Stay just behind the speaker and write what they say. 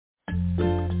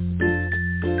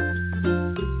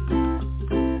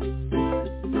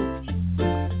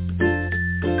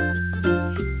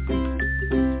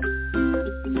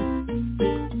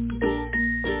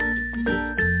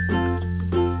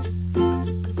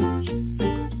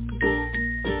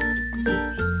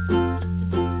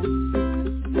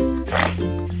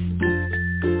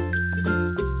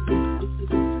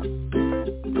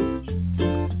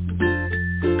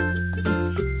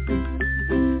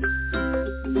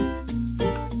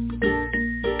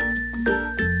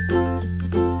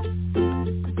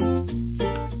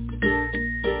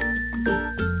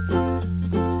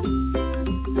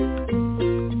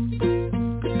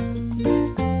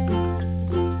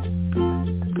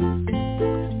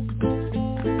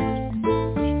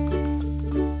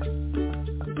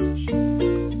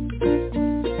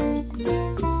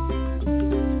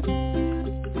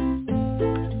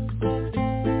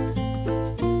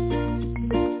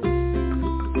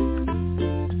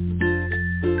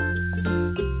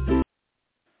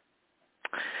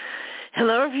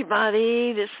Hello,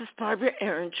 everybody. This is Barbara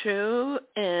Ehrentreu,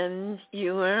 and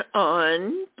you are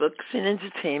on Books and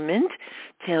Entertainment,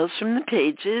 Tales from the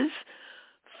Pages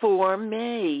for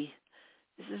May.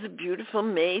 This is a beautiful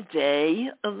May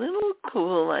day, a little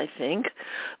cool, I think,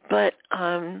 but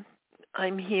I'm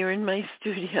here in my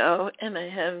studio, and I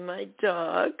have my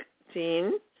dog,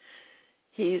 Dean.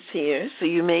 He's here, so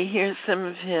you may hear some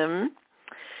of him.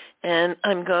 And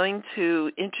I'm going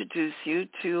to introduce you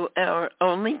to our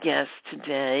only guest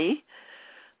today,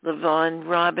 LaVan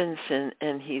Robinson,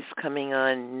 and he's coming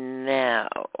on now.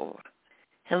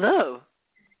 Hello.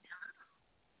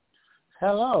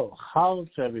 Hello. How's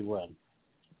everyone?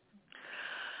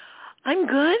 I'm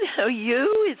good. How are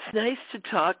you? It's nice to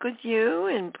talk with you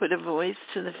and put a voice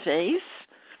to the face.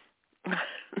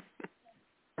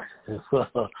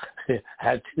 Well,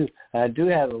 I do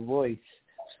have a voice.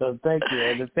 So thank you,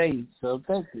 and a face. So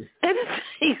thank you. And a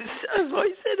face, a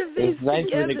voice and a face. It's nice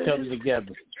together. when they come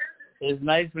together. It's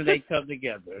nice when they come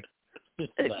together.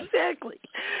 Exactly.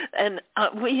 And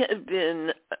we have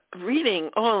been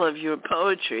reading all of your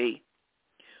poetry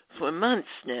for months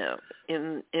now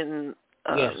in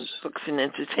Yes. Books and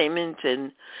Entertainment,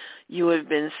 and you have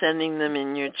been sending them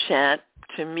in your chat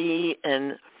to me,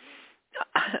 and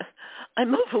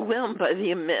I'm overwhelmed by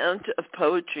the amount of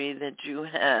poetry that you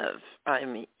have. I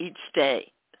mean, each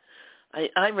day.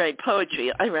 I write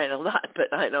poetry. I write a lot,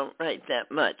 but I don't write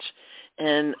that much.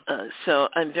 And so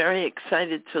I'm very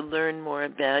excited to learn more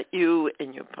about you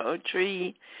and your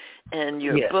poetry and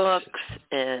your books.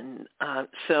 And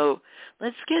so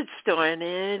let's get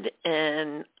started.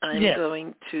 And I'm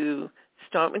going to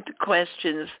start with the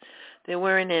questions. There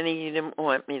weren't any you didn't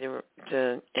want me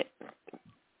to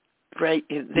right?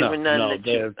 There were none that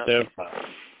you... They're fine.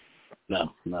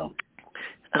 No.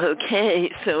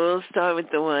 Okay, so we'll start with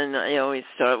the one I always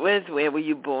start with. Where were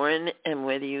you born and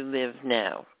where do you live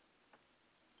now?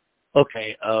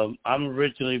 Okay, I'm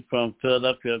originally from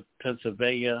Philadelphia,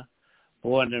 Pennsylvania,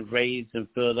 born and raised in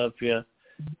Philadelphia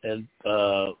and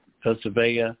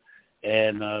Pennsylvania.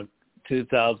 And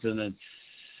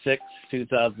 2006,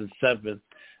 2007,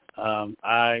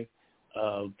 I,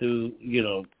 through,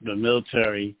 the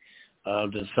military,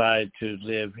 decided to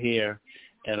live here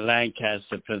in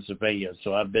Lancaster, Pennsylvania.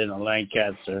 So I've been in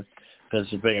Lancaster,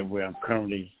 Pennsylvania, where I'm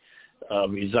currently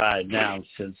reside now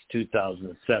since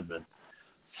 2007.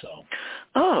 So.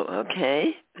 Oh,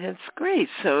 okay, that's great.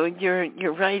 So you're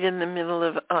right in the middle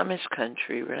of Amish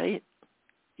country, right?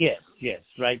 Yes,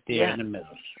 right there in the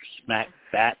middle, smack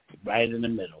bat, right in the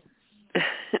middle.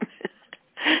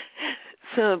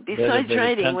 So besides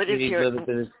writing, what is your... Little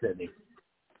bit of city.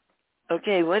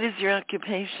 Okay, what is your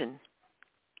occupation?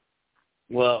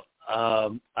 Well,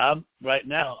 I'm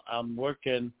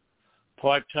working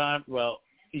part-time. Well,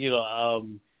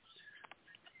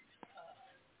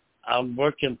 I'm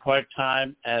working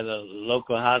part-time at a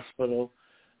local hospital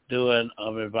doing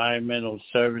environmental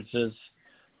services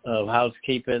of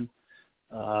housekeeping.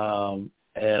 And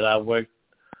I work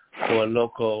for a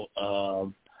local,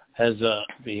 as a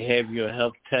behavioral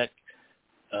health tech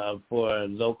for a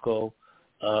local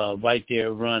right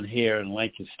there run here in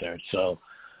Lancaster. So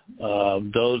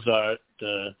those are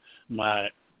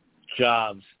my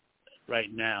jobs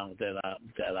right now that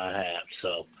I have.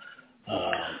 So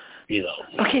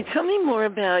Okay, tell me more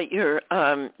about your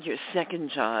second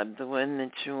job, the one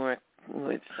that you work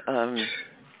with.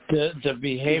 The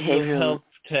behavioral health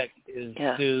tech is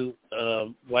to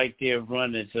right there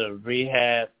run. It's a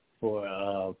rehab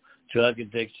for drug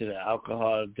addiction and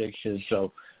alcohol addiction.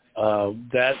 So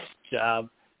that job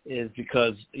is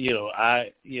because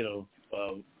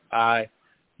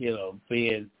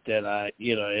being that I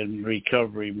in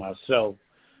recovery myself,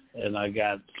 and I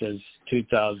got since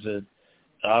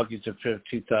August the 5th,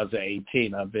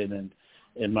 2018. I've been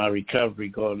in my recovery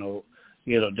going to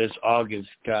this August,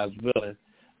 God's willing.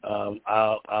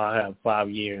 I'll have 5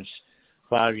 years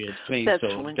clean. That's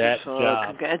so wonderful. That job,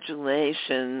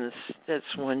 congratulations.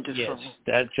 That's wonderful. Yes,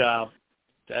 that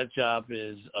job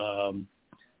is I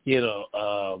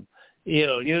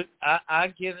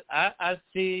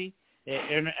see and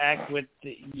interact with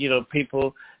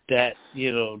people that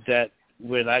that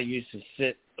when I used to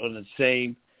sit on the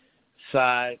same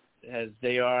side as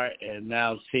they are, and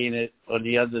now seeing it on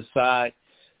the other side.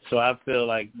 So I feel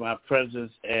like my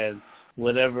presence and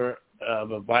whatever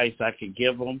advice I could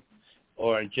give them,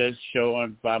 or just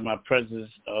showing by my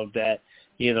presence of that,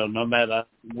 no matter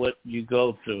what you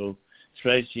go through,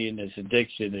 especially in this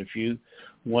addiction, if you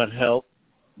want help,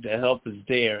 the help is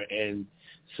there, and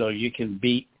so you can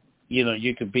beat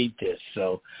this.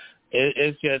 So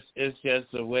it's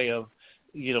just a way of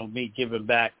me giving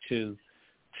back to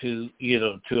to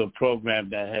a program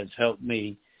that has helped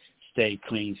me stay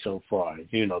clean so far,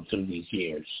 through these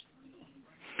years.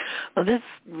 Well, that's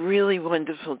really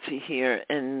wonderful to hear.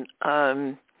 And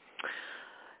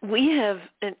we have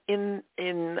in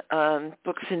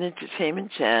Books and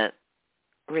Entertainment Chat,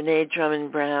 Renee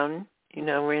Drummond Brown,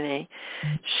 Renee,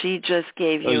 she just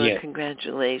gave you a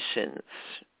congratulations.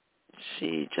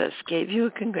 She just gave you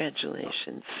a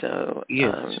congratulations. So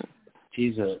yes,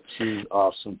 she's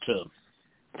awesome too.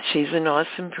 She's an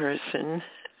awesome person,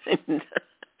 and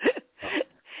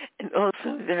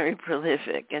also very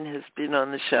prolific, and has been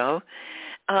on the show.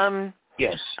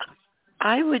 Yes,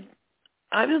 I would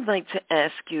like to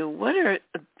ask you, what are?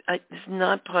 It's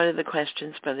not part of the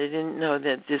questions, but I didn't know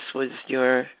that this was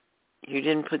you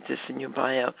didn't put this in your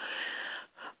bio.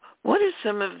 What are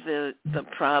some of the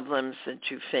problems that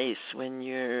you face when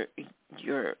you're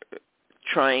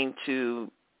trying to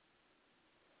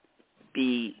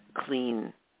be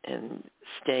clean and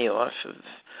stay off of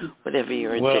whatever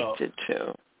you're addicted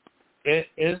to?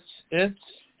 It's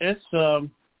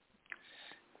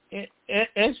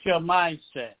your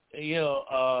mindset.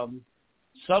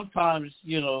 Sometimes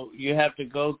you have to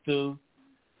go through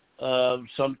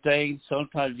some things.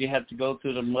 Sometimes you have to go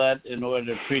through the mud in order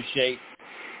to appreciate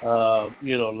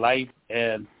life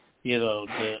and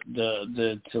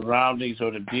the surroundings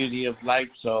or the beauty of life.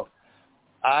 So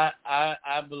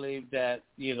I believe that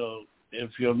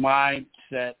if your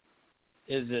mindset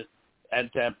isn't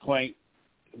at that point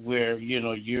where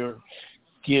you're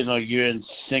in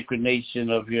synchronization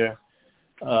of your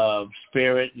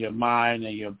spirit, your mind,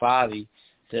 and your body,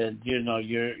 then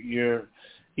you're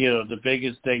the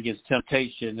biggest thing is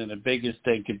temptation, and the biggest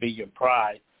thing could be your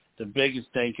pride. The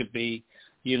biggest thing could be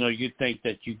you think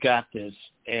that you got this,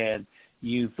 and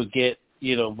you forget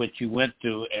what you went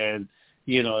through, and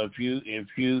if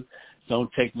you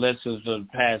don't take lessons of the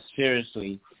past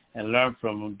seriously and learn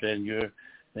from them,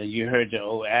 then you heard the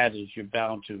old adage, you're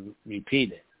bound to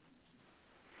repeat it.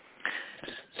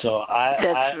 So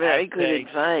that's very good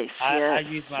advice. I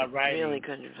use my writing. Really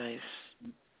good advice.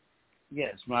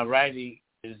 Yes, my writing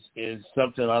is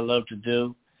something I love to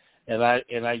do, and I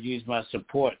use my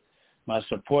support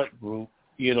group,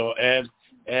 and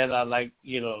I like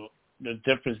the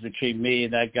difference between me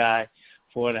and that guy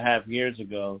 4.5 years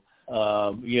ago.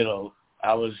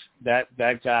 I was that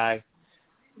guy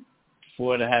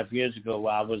 4.5 years ago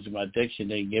while I was in my addiction,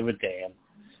 didn't give a damn.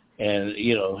 And,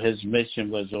 his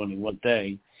mission was only one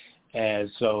thing.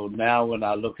 And so now when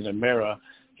I look in the mirror,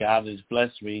 God has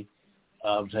blessed me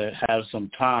to have some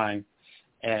time,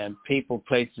 and people,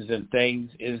 places, and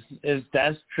things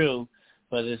that's true,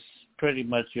 but it's pretty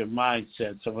much your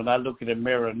mindset. So when I look in the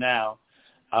mirror now,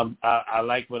 I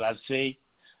like what I see,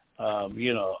 and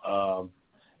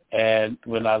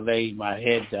when I lay my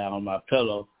head down on my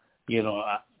pillow,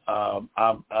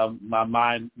 my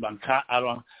mind, I'm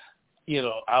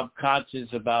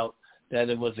conscious about that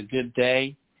it was a good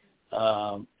day,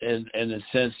 in a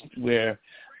sense where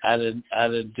I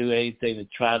didn't do anything to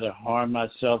try to harm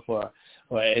myself or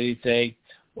anything,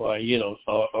 or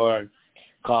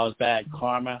cause bad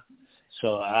karma.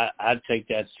 So I take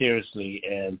that seriously,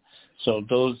 and so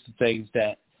those are things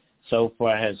that so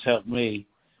far has helped me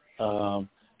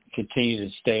continue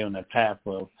to stay on the path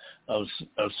of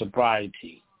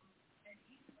sobriety.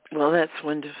 Well, that's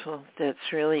wonderful.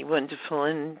 That's really wonderful,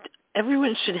 and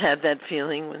everyone should have that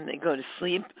feeling when they go to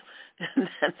sleep,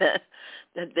 that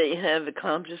they have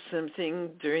accomplished something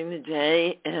during the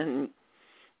day and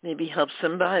maybe help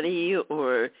somebody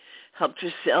or helped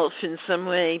yourself in some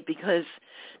way, because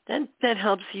that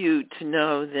helps you to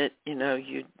know that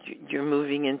you're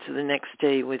moving into the next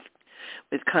day with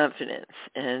confidence,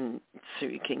 and so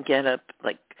you can get up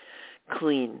like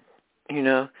clean, and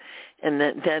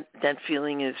that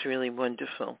feeling is really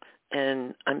wonderful.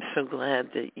 And I'm so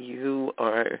glad that you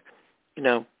are,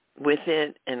 with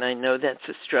it. And I know that's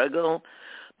a struggle,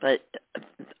 but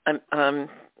I'm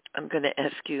going to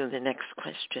ask you the next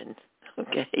question.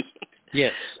 Okay.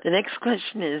 Yes. The next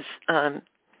question is,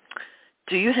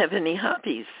 do you have any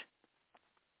hobbies?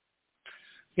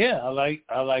 Yeah, I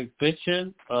like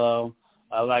fishing.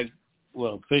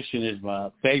 Fishing is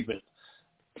my favorite.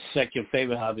 Second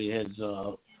favorite hobby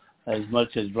as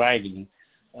much as writing,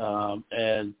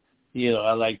 and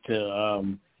I like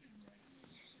to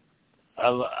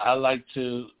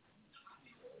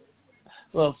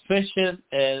fishing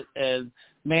and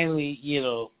mainly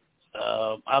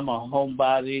I'm a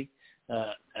homebody,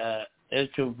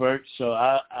 introvert, so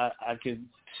I can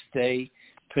stay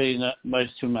pretty much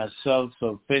to myself.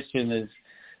 So fishing is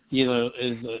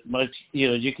much,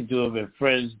 you can do it with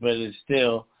friends, but it's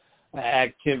still an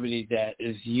activity that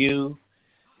is you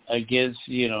against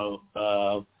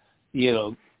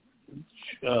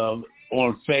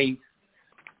on faith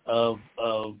of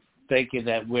thinking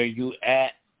that where you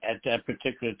at that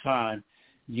particular time,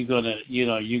 you're gonna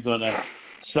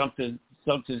something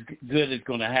good is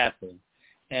gonna happen.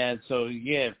 And so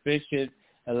fishing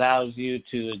allows you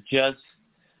to adjust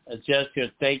your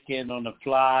thinking on the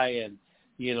fly and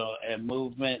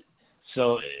movement.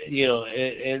 So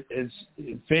it's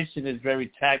fishing is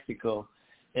very tactical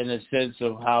in the sense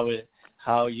of how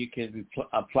you can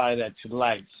apply that to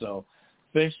life. So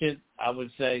fishing, I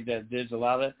would say that there's a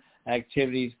lot of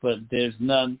activities, but there's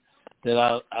none that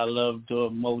I love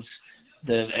doing most.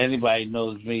 That anybody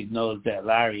knows me knows that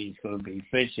Larry is going to be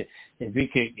fishing. If he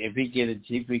could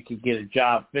get a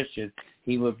job fishing,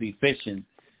 he would be fishing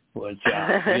for a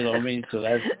job. You know what I mean? So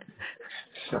that's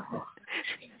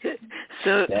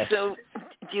so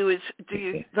do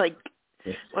you like,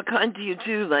 what kind do you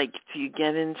do? Like, do you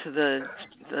get into the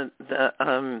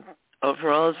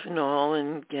overalls and all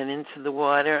and get into the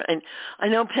water? And I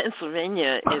know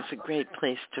Pennsylvania is a great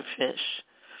place to fish.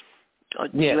 Or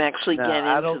do you actually get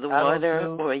into the water,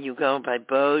 or you go by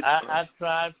boat? I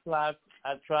tried fly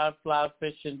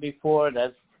fishing before.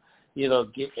 That's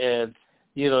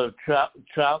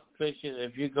trout fishing.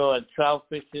 If you go and trout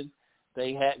fishing,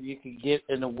 you can get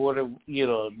in the water,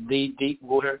 deep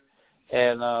water,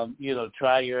 and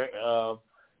try your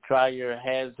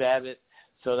hands at it.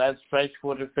 So that's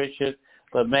freshwater fishing.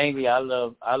 But mainly, I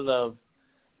love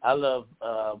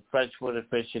freshwater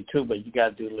fishing too. But you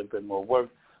got to do a little bit more work.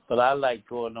 But I like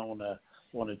going on a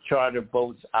charter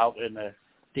boats out in the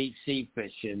deep sea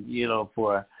fishing,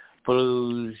 for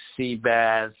blues, sea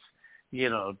bass,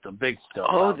 the big stuff.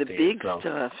 Oh, the there. big stuff.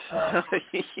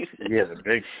 Yeah, the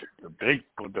big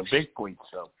point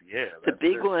stuff. Yeah, the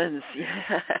big ones.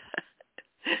 Yeah.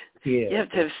 Yeah. You have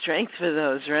to have strength for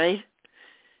those, right?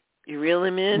 You reel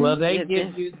them in. Well, they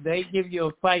give you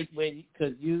a fight when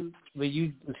you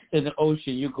in the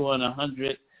ocean, you go on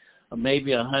 100. Or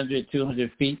maybe 100,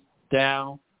 200 feet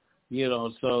down,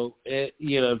 so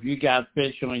if you got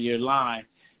fish on your line,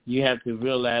 you have to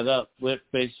reel that up with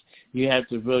fish. You have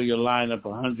to reel your line up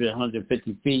 100,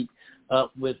 150 feet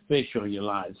up with fish on your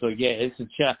line. So it's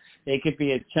it could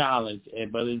be a challenge,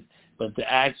 but the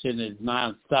action is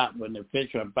nonstop when the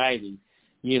fish are biting.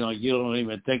 You don't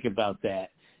even think about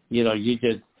that. You just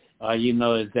is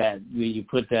that when you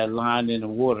put that line in the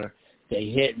water, they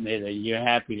hitting it, and you're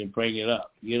happy to bring it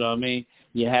up. You know what I mean?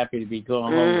 You're happy to be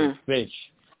going home with fish.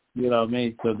 You know what I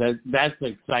mean? So that's the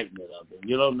excitement of it.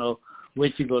 You don't know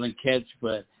what you're going to catch,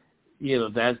 but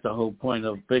that's the whole point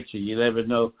of fishing. You never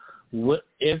know what,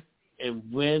 if, and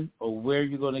when, or where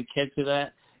you're going to catch it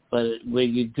at. But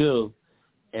when you do,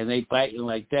 and they biting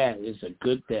like that, it's a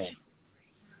good thing.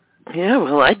 Yeah,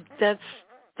 well,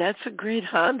 that's a great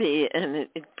hobby, and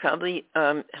it probably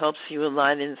helps you a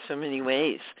lot in so many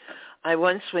ways. I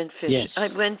once went fishing. Yes. I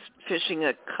went fishing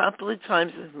a couple of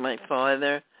times with my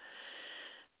father,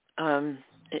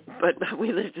 but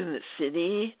we lived in the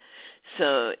city,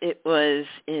 so it was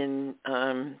in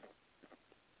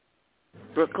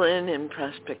Brooklyn in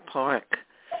Prospect Park,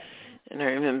 and I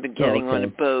remember getting on a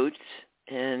boat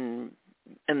and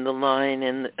the line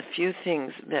and a few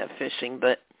things about fishing,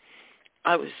 but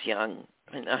I was young.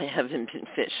 And I haven't been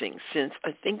fishing since,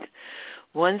 I think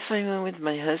once I went with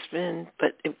my husband,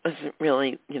 but it wasn't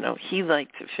really, he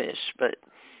liked to fish, but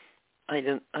I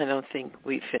don't think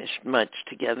we fished much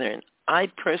together. And I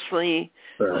personally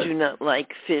do not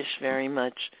like fish very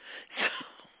much.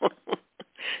 So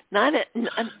not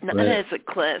as a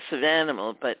class of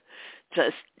animal, but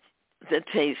just the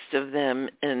taste of them.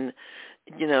 And,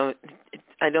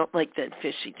 I don't like that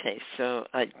fishy taste. So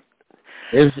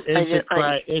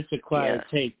it's a quiet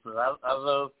taste, but I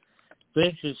love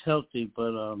fish is healthy,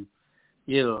 but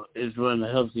it's one of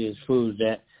the healthiest foods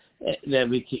that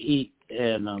we can eat,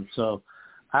 and so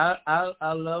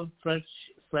I love fresh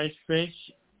fish,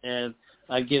 and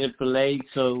I get it filleted.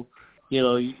 So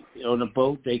on the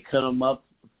boat they cut them up,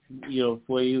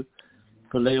 for you,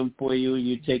 fillet them for you.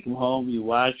 You take them home, you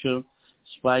wash them,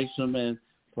 spice them, and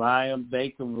fry them,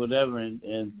 bake them, whatever,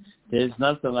 and there's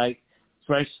nothing like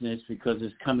freshness because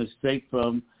it's coming straight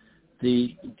from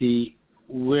it's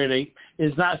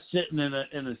not sitting in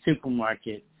a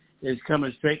supermarket. It's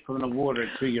coming straight from the water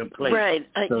to your plate. Right.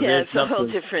 So it's a whole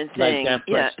different thing. Like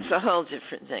it's a whole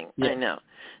different thing. Yeah. I know.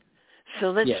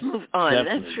 So let's move on.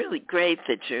 Definitely. That's really great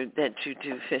that you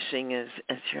do fishing as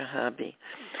your hobby.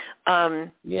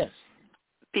 Yes.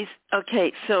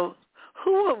 Okay. So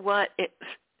who or what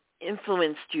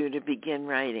influenced you to begin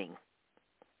writing?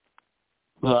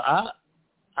 Well, I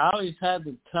always had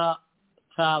the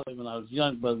talent when I was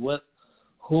young, but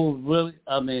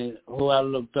who I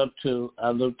looked up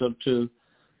to,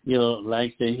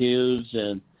 Langston Hughes,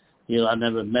 and, I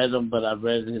never met him, but I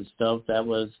read his stuff. That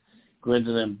was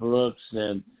Gwendolyn Brooks,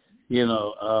 and,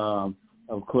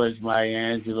 of course,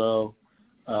 Maya Angelou.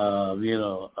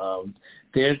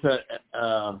 There's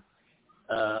a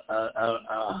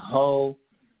whole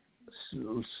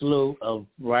slew of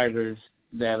writers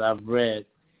that I've read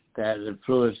that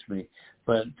influenced me,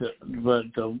 but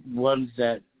the one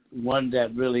that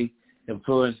really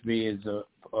influenced me is a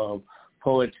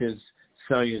poetess,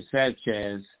 Sonia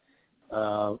Sanchez,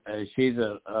 and she's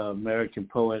an American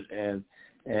poet, and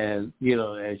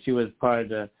she was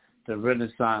part of the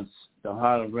Renaissance, the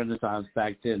Harlem Renaissance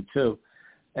back then too.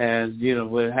 And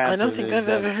what happened? I don't think I've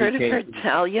ever heard of her.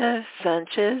 Talia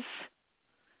Sanchez.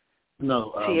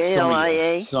 No,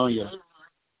 Talia. Sonia.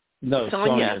 No,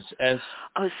 Sonia.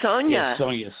 Sonia. Yes,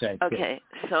 Sonia Sanchez. Okay,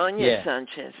 Sonia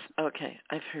Sanchez. Okay,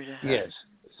 I've heard of her. Yes,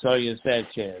 Sonia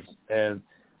Sanchez, and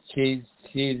she's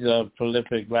a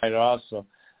prolific writer also,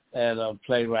 and a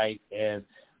playwright, and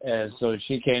so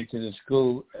she came to the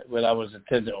school when I was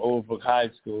attending Old Brook High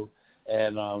School,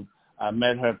 and I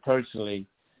met her personally,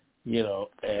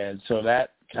 and so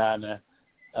that kind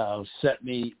of set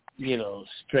me,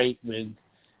 straight when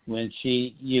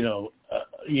she,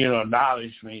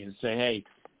 acknowledged me and say, hey,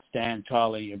 stand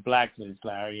tall in your blackness,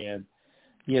 Larry, and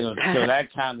so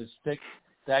that kind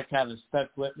of stuck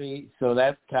with me. So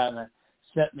that kind of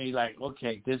set me like,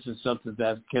 okay, this is something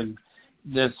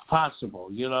that's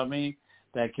possible. You know what I mean?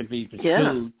 That can be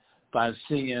pursued by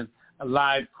seeing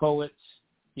live poets.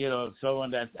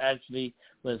 Someone that actually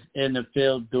was in the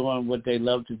field doing what they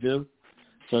love to do.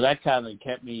 So that kind of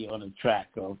kept me on the track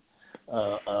of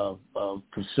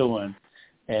pursuing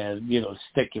and,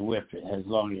 sticking with it as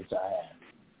long as I have.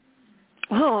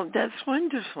 Oh, that's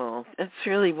wonderful. That's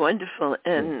really wonderful.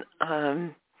 And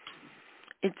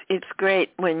it's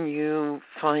great when you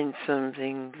find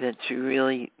something that you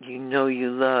really,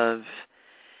 you love.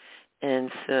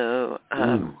 And so,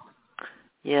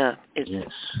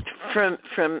 it's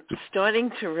from starting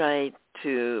to write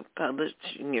to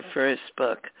publishing your first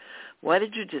book. Why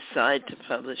did you decide to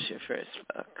publish your first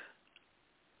book?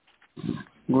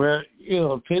 Well,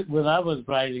 when I was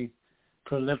writing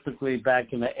prolifically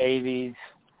back in the 80s,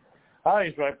 I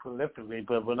always write prolifically,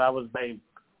 but when I was writing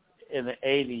in the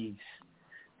 80s,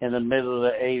 in the middle of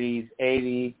the 80s,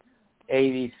 80,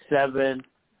 87,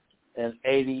 and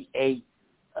 88,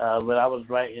 when I was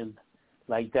writing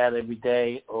like that every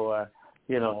day, or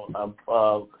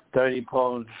 30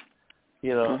 poems,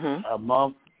 a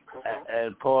month,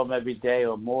 and poem every day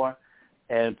or more,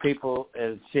 and people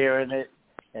sharing it,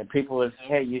 and people would say,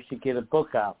 hey, you should get a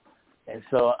book out. And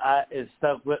so it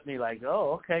stuck with me like,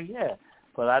 oh, okay, yeah.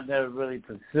 But I never really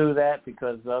pursued that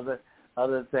because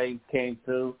other things came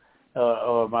through,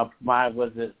 or my mind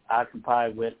wasn't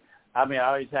occupied with. I mean, I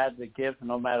always had the gift,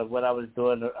 no matter what I was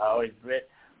doing, I always read,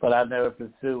 but I never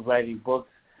pursued writing books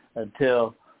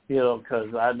until,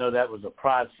 because I know that was a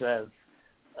process,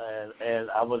 and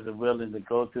I wasn't willing to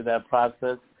go through that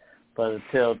process. But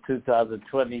until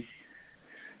 2020,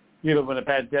 when the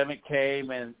pandemic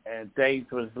came and things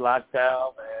was locked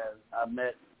down, and I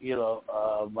met,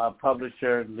 my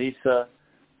publisher, Lisa,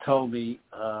 told me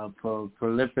for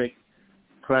Prolific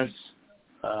Press,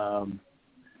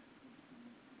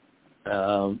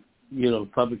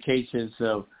 publications,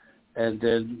 and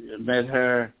then met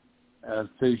her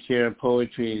through sharing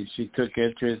poetry, and she took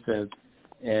interest, and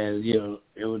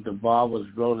the ball was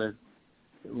rolling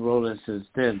since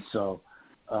then. So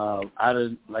I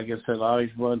didn't, like I said, I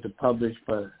always wanted to publish,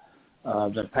 but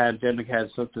the pandemic had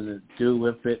something to do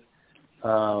with it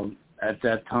at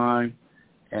that time,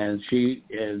 and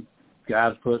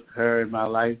God put her in my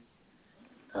life,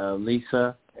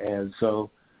 Lisa, and so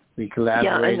we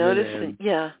collaborated. Yeah, I noticed.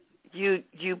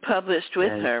 You published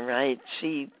with her, right?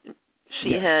 She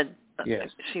had. Yes.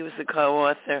 She was the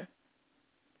co-author.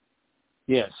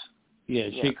 Yes. Yeah,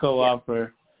 she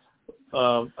co-authored.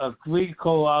 We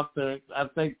co-authored, I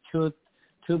think, two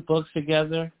books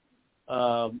together.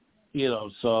 So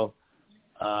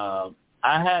I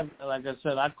have, like I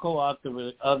said, I co-authored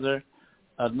with another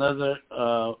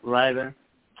writer,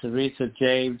 Teresa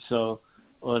James, so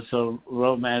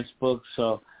romance books.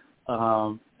 So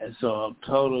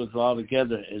total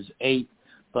altogether is 8.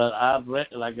 But I've read,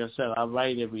 like I said, I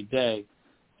write every day,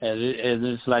 and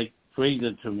it's like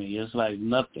breathing to me. It's like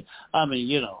nothing. I mean,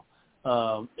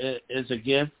 it's a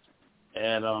gift,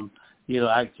 and I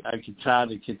can try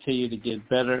to continue to get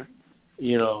better,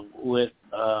 with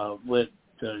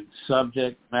the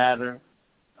subject matter,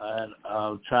 and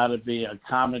try to be a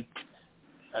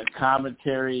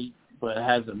commentary, but it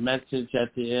has a message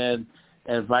at the end,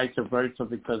 and vice versa,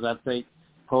 because I think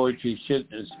poetry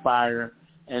should inspire,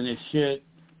 and it should,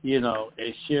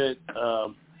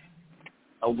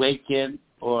 awaken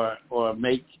or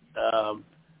make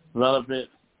relevant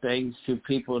things to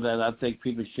people that I think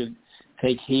people should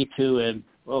take heed to, and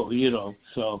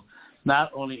so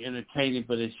not only entertaining,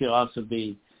 but it should also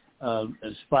be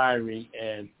inspiring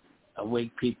and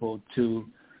awake people to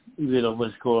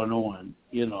what's going on,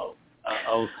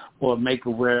 or make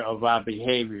aware of our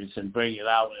behaviors and bring it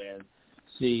out and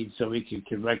see so we can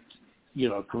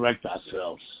correct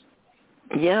ourselves.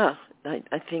 Yeah,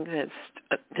 I think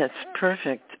that's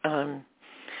perfect.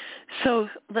 So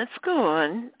let's go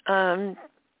on.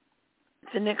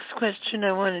 The next question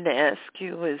I wanted to ask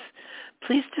you was,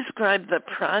 please describe the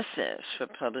process for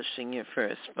publishing your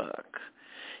first book.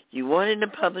 You wanted to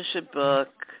publish a book,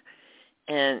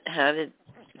 and how did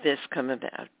this come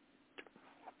about?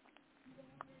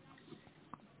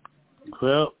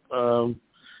 Well,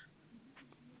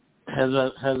 as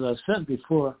I said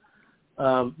before,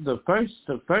 the first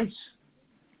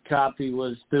copy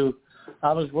was through.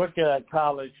 I was working at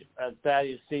college at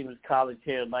Thaddeus Stevens College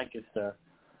here in Lancaster,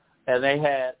 and they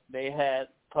had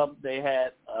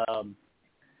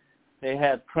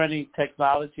printing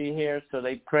technology here, so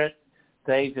they print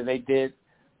things, and they did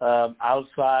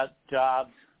outside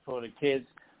jobs for the kids,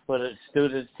 for the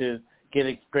students to get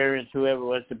experience, whoever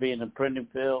wants to be in the printing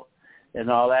field and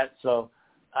all that. So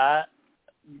I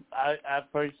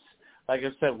first, like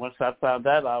I said, once I found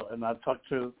that out, and I talked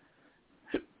to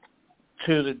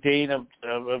the dean of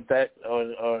that,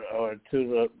 or to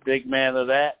the big man of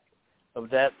that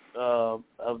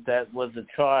was in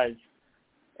charge,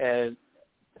 and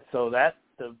so that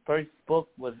the first book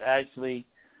was actually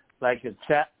like a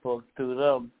chat book through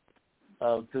them,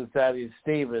 through Thaddeus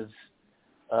Stevens,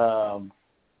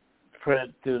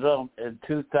 print through them in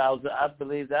 2000. I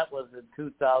believe that was in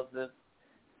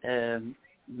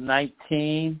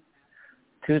 2019,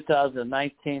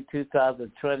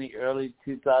 2020, early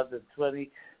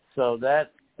 2020. So that's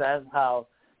how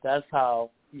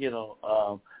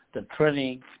the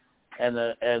printing and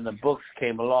the books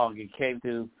came along. It came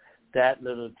through that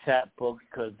little chat book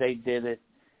because they did it,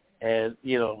 and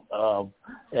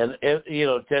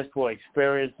just for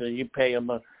experience, and you pay them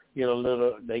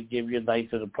little. They give you a nice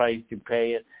little price. You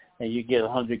pay it, and you get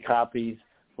 100 copies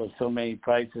for so many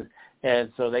prices.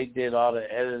 And so they did all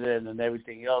the editing and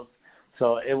everything else.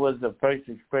 So it was the first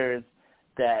experience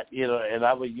that, and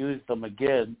I would use them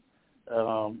again,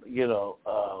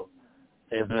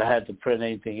 if I had to print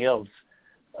anything else.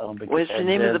 What's the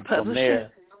name of the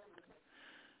publisher?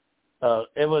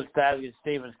 It was Thaddeus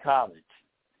Stevens College.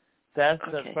 That's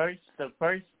okay. The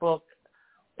first book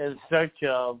In Search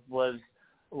Of was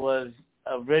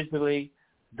originally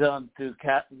done through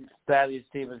Thaddeus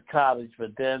Stevens College,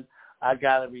 but then I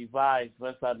got it revised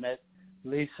once I met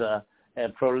Lisa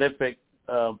at Prolific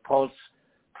Post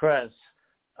Press,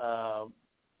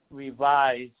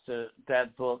 revised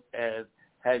that book, as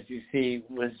you see,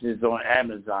 which is on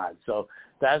Amazon. So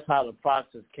that's how the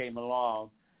process came along.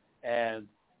 And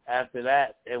after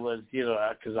that, it was,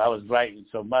 because I was writing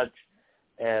so much,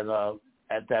 and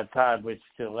at that time, which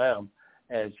still am,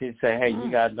 and she'd say, hey,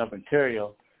 you got enough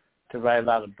material to write a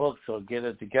lot of books, so get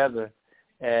it together.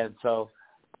 And so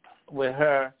with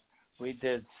her, we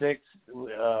did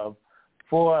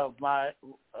 4 of my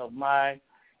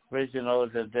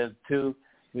originals, and then 2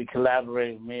 we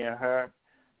collaborated, me and her,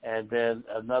 and then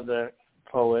another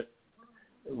poet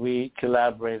we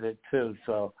collaborated too.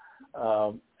 So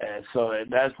and so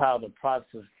that's how the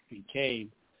process became.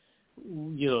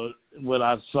 What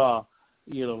I saw,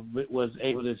 was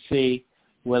able to see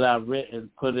what I've written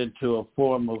put into a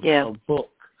form of a book.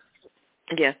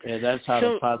 Yeah. And that's how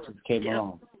the process came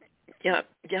along. Yeah.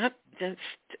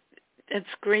 That's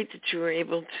great that you were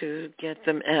able to get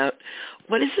them out.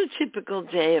 What is a typical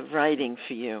day of writing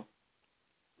for you?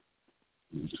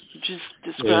 Just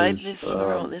describe this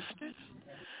for our listeners.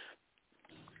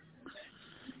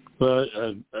 But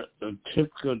a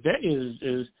typical day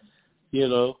is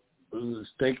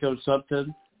think of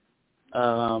something.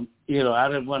 I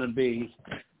don't want to be.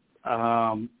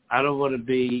 I'm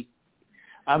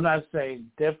not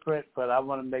saying different, but I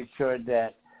want to make sure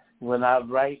that when I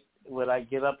write, when I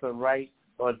get up and write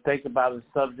or think about a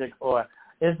subject, or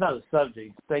it's not a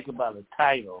subject, think about a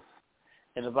title.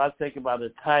 And if I think about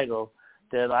a title,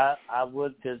 then I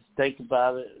would just think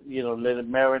about it, let it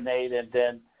marinate, and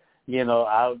then,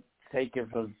 I'll take it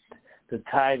from the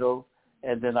title,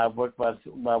 and then I work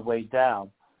my way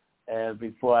down. And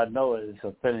before I know it, it's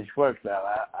a finished work now.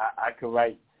 I could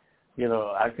write,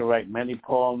 I could write many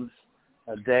poems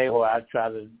a day, or I try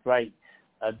to write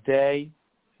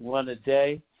one a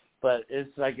day, But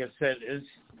it's like I said,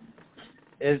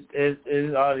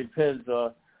 it all depends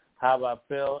on how I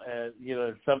feel, and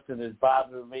if something is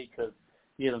bothering me, because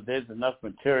there's enough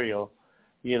material.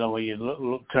 When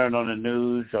you turn on the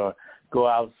news or go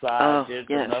outside, there's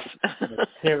enough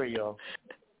material.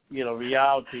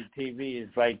 Reality TV is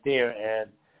right there, and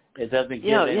it doesn't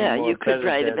get any more you could better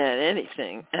write than, about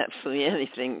anything, absolutely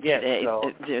anything today.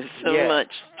 So, there's so much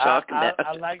to talk about.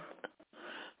 I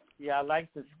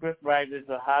like the script writers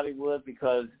of Hollywood,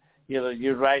 because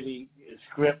you're writing a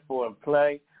script for a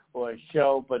play or a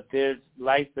show, but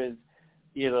life is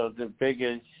the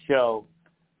biggest show.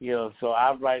 So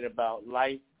I write about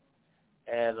life,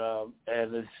 and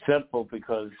it's simple,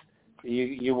 because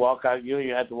you walk out,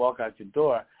 you have to walk out your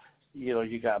door,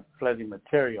 you got plenty of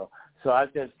material. So I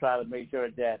just try to make sure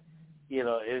that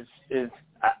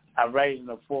I write in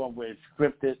a form where it's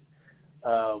scripted,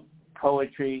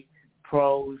 poetry,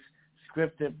 prose,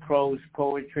 scripted, prose,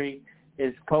 poetry.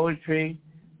 It's poetry,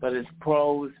 but it's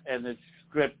prose and it's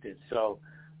scripted. So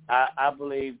I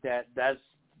believe that's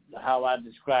how I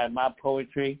describe my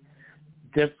poetry,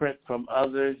 different from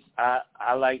others. I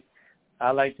like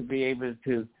to be able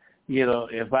to,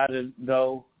 if I didn't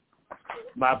know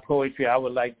my poetry, I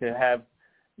would like to have,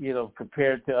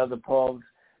 compared to other poems,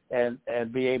 and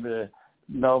be able to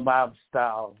know my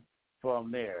style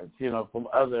from theirs, from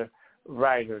other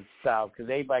writers' style, because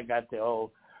everybody got their own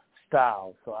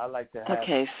style. So I like to have.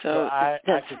 Okay, so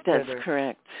that's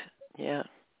correct. Yeah.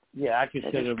 Yeah, I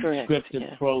consider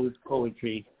scripted prose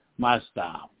poetry my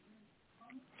style.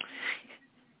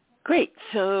 Great.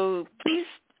 So please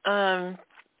tell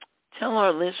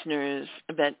our listeners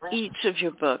about each of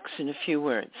your books in a few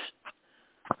words.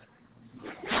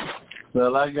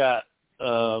 Well, I got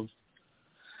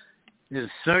In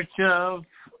Search of,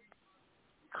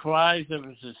 Cries of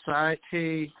a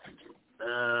Society,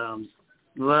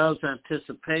 Love's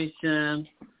Anticipation,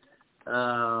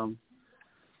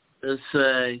 let's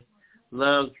say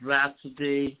Love's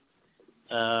Rhapsody.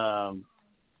 You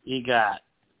got,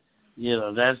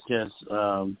 that's just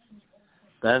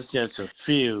a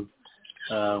few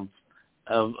of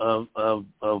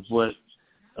what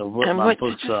and my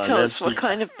books are. Tell us, what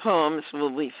kind of poems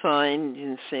will we find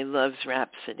in, say, Love's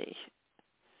Rhapsody?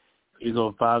 You're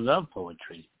gonna find love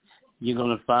poetry. You're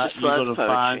gonna find love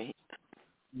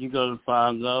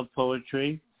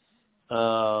poetry.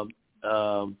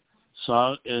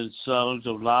 Songs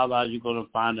of Lala. You're gonna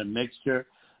find a mixture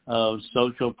of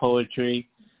social poetry,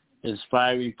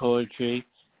 inspiring poetry,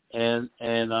 and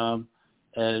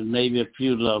maybe a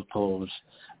few love poems.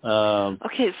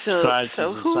 Okay,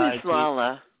 so who is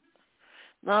Lala?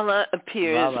 Lala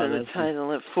appears in the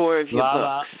title of 4 of your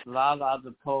books. Lala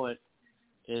the poet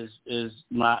is a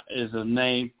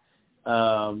name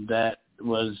that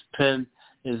was pen,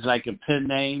 is like a pen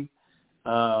name,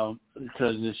 because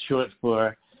it's short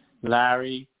for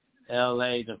Larry,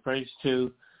 L.A., the first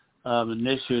 2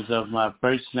 initials of my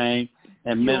first name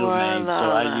and middle name. Lala. So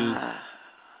I use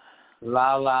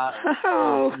Lala,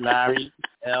 Larry,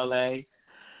 L.A.,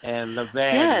 and LaVan.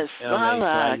 Yes, L.A.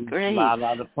 Lala, so great.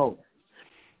 Lala the poet.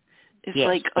 It's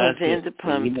like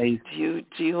Vanderpump. Do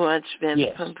you watch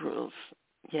Vanderpump Yes. Rules?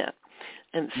 Yeah.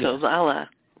 And so Lala,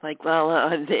 like Lala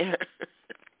on there.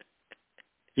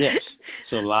 Yes.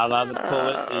 So Lala the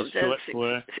poet is short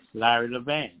for Larry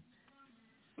LaVan.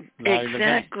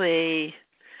 Exactly.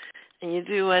 And you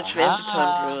do watch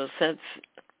Vanderpump Rules.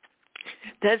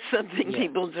 That's something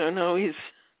people don't always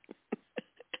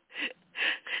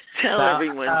tell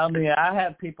everyone. I mean, I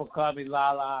have people call me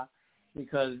Lala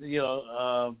because,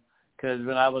 because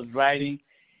when I was writing,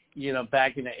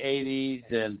 back in the 80s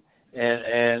and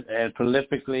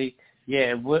prolifically,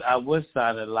 I was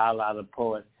signing Lala the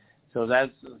poet. So a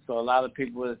lot of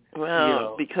people would,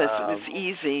 because it was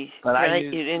easy, but right?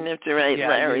 You didn't have to write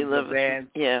Larry LaVan.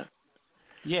 Yeah.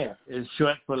 Yeah, it's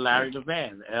short for Larry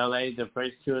LaVan, L.A., the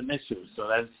first 2 initials. So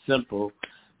that's simple.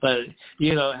 But,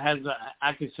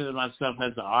 I consider myself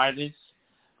as an artist,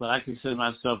 but I consider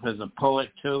myself as a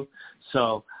poet too.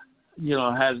 So,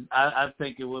 I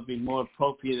think it would be more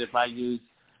appropriate if I use,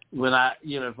 when I,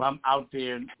 if I'm out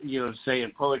there,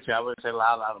 saying poetry, I would say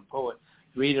Lala the poet,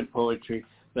 reading poetry.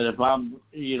 But if I'm,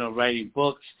 writing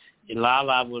books,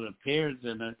 Lala would appear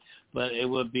in it, but it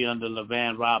would be under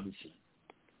LaVan Robinson.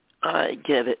 I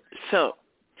get it. So,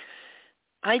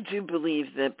 I do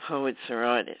believe that poets are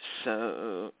artists.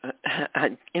 So,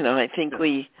 I think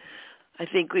we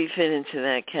fit into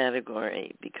that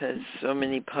category because so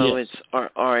many poets are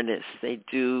artists. They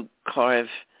do carve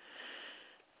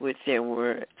with their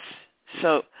words.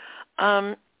 So,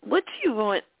 what do you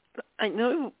want I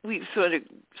know we've sort of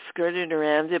skirted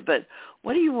around it, but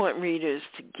what do you want readers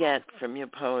to get from your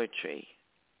poetry?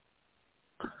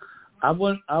 I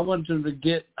want them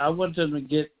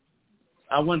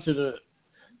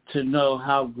to know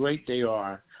how great they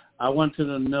are. I want them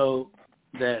to know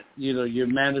that, you're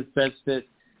manifested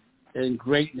in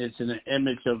greatness, in an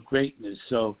image of greatness.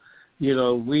 So,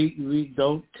 we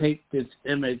don't take this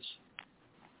image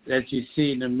that you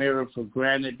see in the mirror for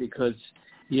granted because,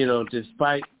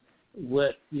 despite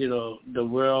what, the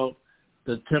world,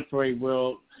 the temporary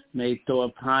world may throw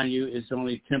upon you, it's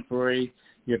only temporary.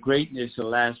 Your greatness will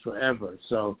last forever.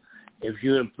 So if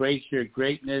you embrace your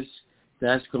greatness,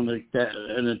 that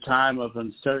in a time of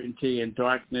uncertainty and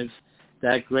darkness,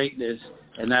 that greatness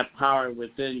and that power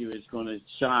within you is going to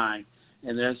shine,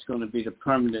 and that's going to be the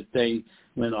permanent thing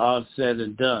when all's said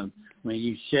and done. When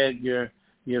you shed your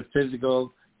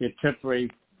physical, your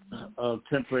temporary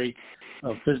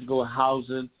physical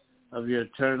housing of your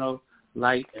eternal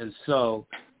light and soul,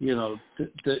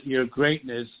 your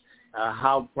greatness,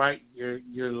 how bright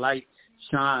your light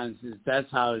shines, that's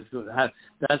how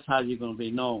you're going to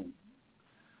be known.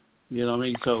 You know what I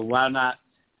mean? So why not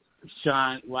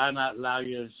shine? Why not allow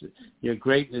your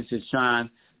greatness to shine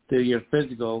through your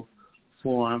physical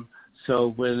form?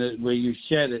 So when you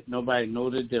shed it, nobody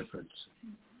knows the difference.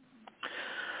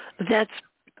 That's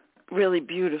really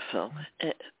beautiful.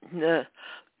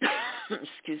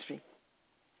 Excuse me.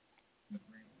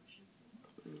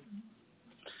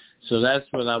 So that's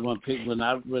what I want people.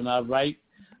 When I write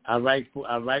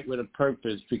with a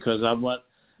purpose because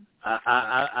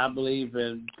I believe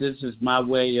in, this is my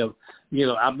way of,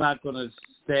 I'm not going to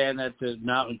stand at the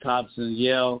mountaintops and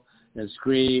yell and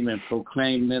scream and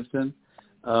proclaim nothing,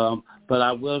 but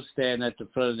I will stand at the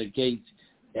front of the gate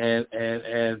and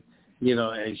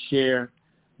share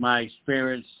my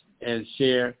experience and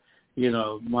share,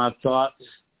 my thoughts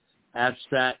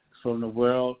abstract from the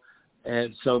world,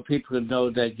 and so people can know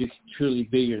that you can truly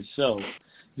be yourself.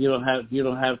 You don't have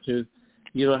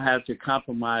to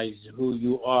compromise who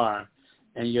you are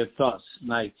and your thoughts.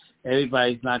 Like,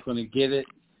 everybody's not going to get it,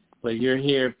 but you're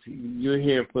here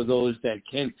for those that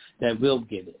will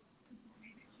get it.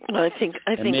 Well, I think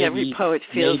every poet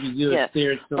feels.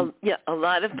 A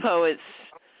lot of poets.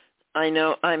 I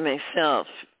know I myself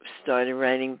started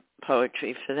writing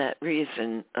poetry for that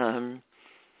reason.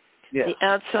 The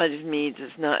outside of me does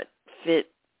not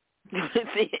fit with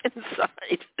the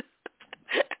inside.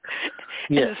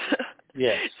 Yes.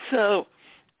 So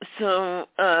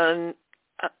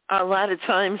a lot of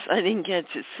times I didn't get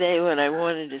to say what I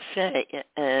wanted to say,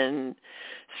 and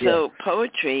so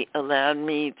poetry allowed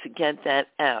me to get that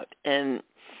out, and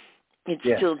it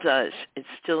still does. It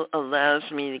still allows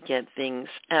me to get things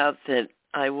out that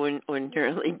I wouldn't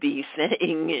ordinarily be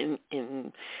saying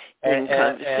in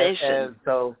conversation. And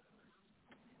so,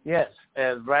 yes,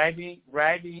 and writing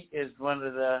is one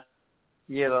of the,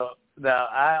 now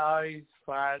I always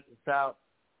found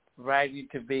writing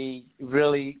to be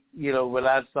really, when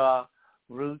I saw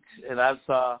Roots and I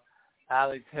saw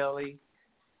Alex Haley,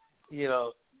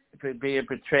 being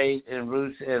portrayed in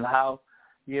Roots and how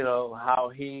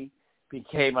he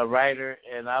became a writer,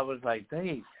 and I was like,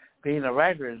 dang, being a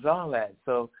writer is all that.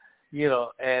 So,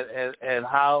 and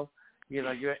how,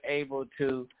 you're able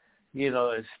to,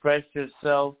 express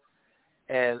yourself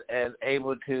and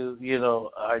able to,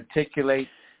 articulate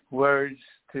words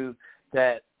to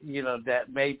that, that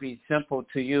may be simple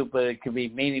to you, but it can be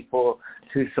meaningful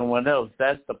to someone else.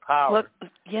 That's the power.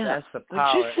 That's the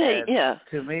power. Would you say,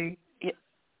 to me,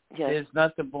 there's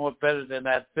nothing more better than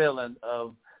that feeling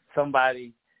of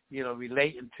somebody,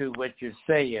 relating to what you're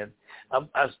saying.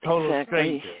 A total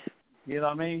stranger. You know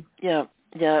what I mean? Yeah.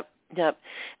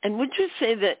 And would you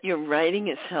say that your writing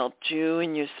has helped you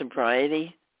in your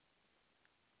sobriety?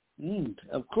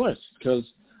 Of course, because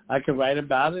I can write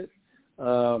about it.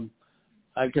 I'm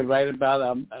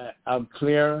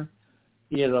clearer.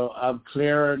 I'm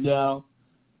clearer now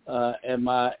in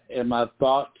my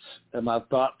thoughts and my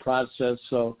thought process.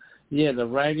 So the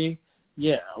writing.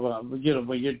 Well, when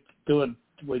you're doing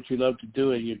what you love to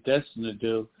do and you're destined to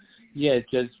do, it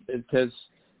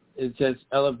just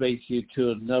elevates you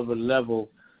to another level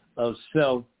of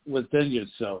self within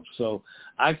yourself. So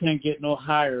I can't get no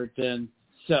higher than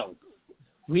self.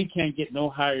 We can't get no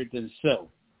higher than self.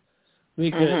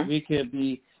 We could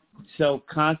be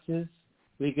self-conscious.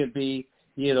 We could be,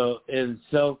 in a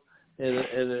self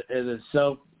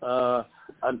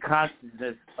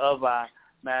unconsciousness of our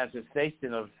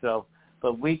manifestation of self.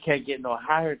 But we can't get no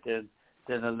higher than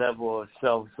a level of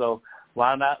self. So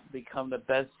why not become the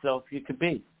best self you could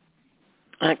be?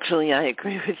 Actually, I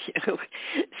agree with you.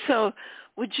 So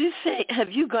would you say,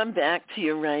 have you gone back to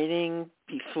your writing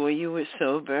before you were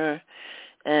sober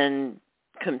and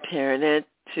compared it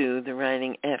to the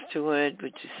writing afterward?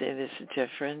 Would you say there's a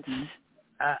difference?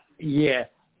 Yeah.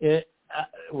 The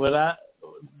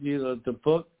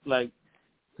book, like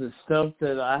the stuff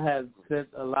that I had sent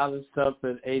a lot of stuff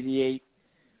in 88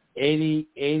 and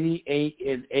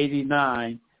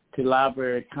 89 to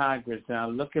Library of Congress. Now,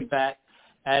 looking back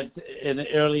in the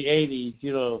early 80s,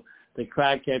 the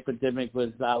crack epidemic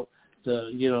was out.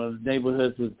 The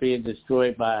neighborhoods was being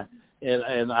destroyed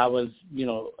and I was,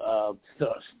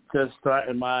 just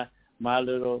starting my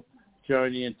little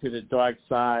journey into the dark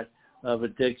side of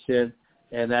addiction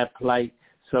and that plight.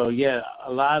 So, yeah,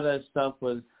 a lot of that stuff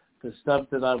was, the stuff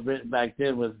that I've written back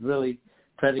then was really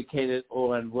predicated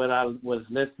on what I was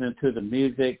listening to, the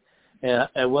music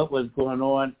and what was going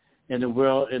on in the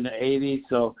world in the 80s.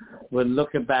 So when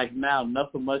looking back now,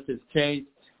 nothing much has changed.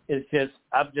 It's just,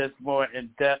 I'm just more in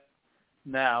depth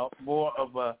now, more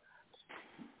of a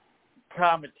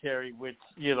commentary, which,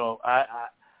 I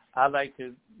like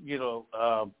to,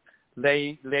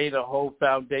 lay the whole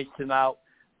foundation out,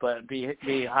 but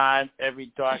behind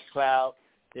every dark cloud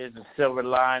there's a silver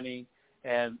lining.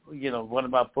 And, one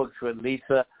of my books with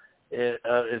Lisa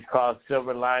is called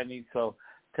Silver Lining. So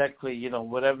technically,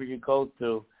 whatever you go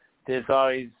through, there's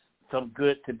always some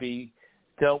good to be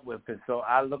dealt with. And so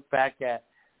I look back at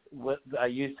what I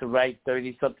used to write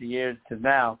 30-something years to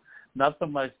now.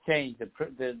 Nothing much changed.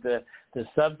 The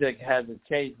subject hasn't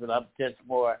changed, but I'm just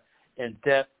more in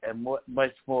depth and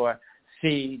much more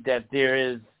see that there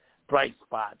is bright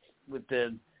spots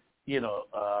within,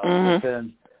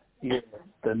 within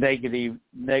the negative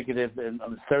and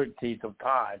uncertainties of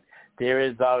time. There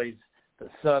is always, the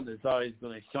sun is always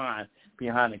going to shine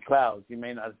behind the clouds. You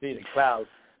may not see the clouds,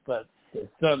 but the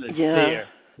sun is there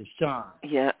to shine.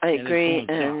 Yeah, I agree.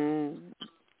 And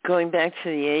going back to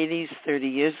the 80s, 30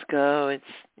 years ago, it's,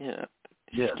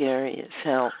 scary as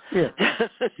hell. Yeah,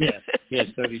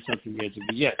 30-something years ago,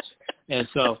 yes. And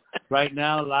so right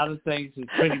now, a lot of things is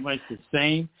pretty much the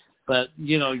same, but,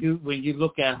 when you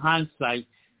look at hindsight,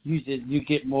 you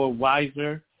get more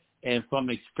wiser and from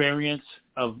experience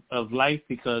of life,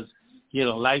 because,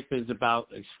 life is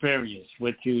about experience,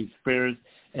 what you experience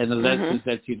and the lessons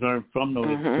that you learn from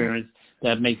those experiences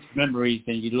that makes memories,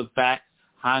 and you look back,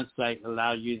 hindsight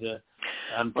allow you to,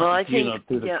 I think,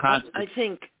 through the concept. I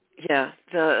think,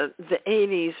 the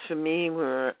 80s for me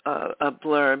were a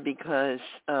blur because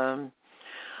I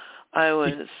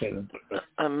was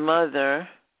a mother,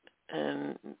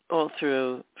 and all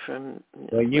through from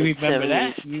you remember 70s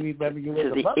that? You remember you were to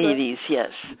the mother? 80s, yes.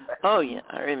 Oh yeah,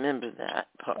 I remember that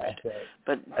part. Okay.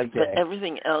 But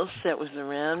everything else that was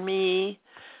around me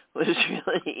was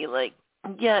really like,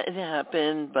 it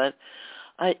happened, but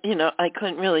I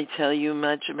couldn't really tell you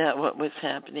much about what was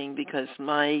happening because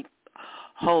my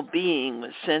whole being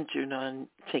was centered on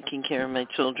taking care of my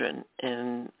children,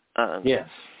 and yes.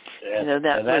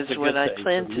 that was what I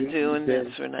planned to do, and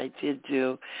that's what I did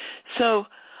do. So,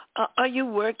 are you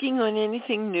working on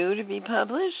anything new to be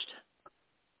published?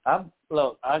 I'm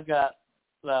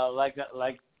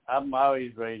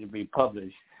always ready to be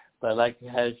published, but like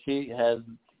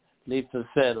Lisa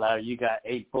said, you got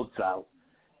 8 books out,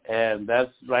 and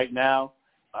that's right now.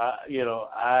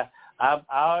 I've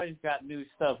always got new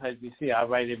stuff. As you see, I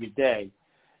write every day,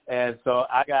 and so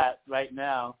I got right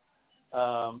now.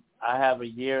 I have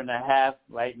 1.5 years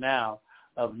right now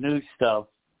of new stuff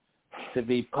to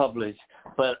be published,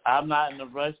 but I'm not in a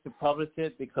rush to publish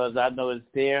it because I know it's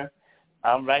there.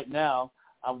 I'm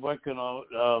working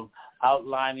on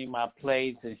outlining my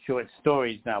plays and short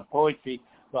stories. Now, poetry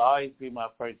will always be my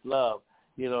first love,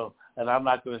 and I'm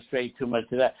not going to stray too much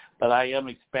to that, but I am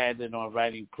expanding on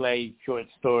writing plays, short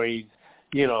stories,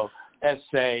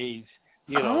 essays,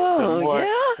 more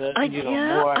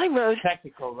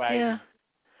technical writing.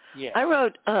 Yeah. I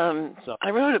wrote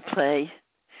a play.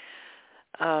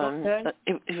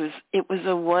 It was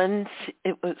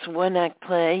a one-act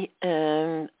play,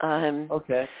 and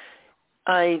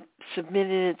I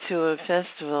submitted it to a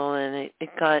festival, and it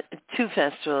got 2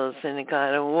 festivals, and it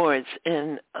got awards,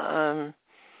 and I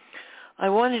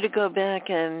wanted to go back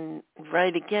and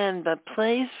write again, but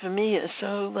plays for me are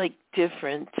so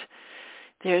different.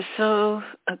 They're so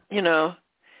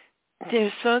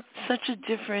there's such a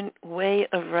different way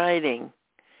of writing.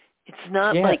 It's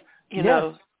not it's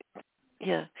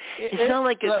not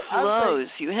like it flows.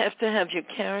 You have to have your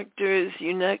characters.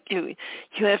 You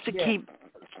have to keep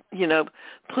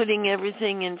putting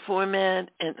everything in format,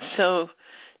 and so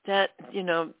that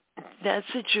that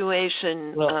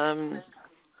situation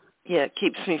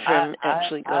keeps me from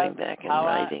actually going back and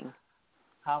writing.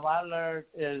 how I learned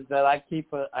is that I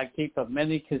keep a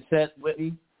mini cassette with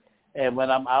me, and when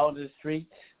I'm out in the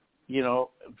streets, you know,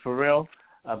 for real,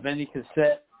 a mini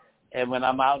cassette, and when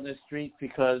I'm out in the streets,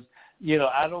 because, you know,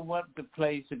 I don't want the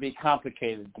plays to be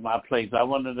complicated, my plays. I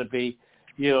want them to be,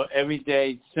 you know,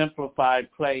 everyday, simplified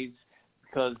plays,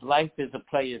 because life is a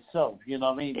play itself, you know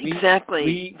what I mean?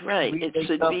 Exactly, right. It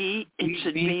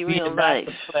should be real life.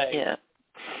 Yeah.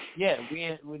 Yeah,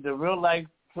 the real life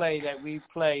play that we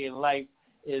play in life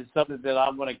is something that I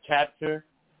want to capture,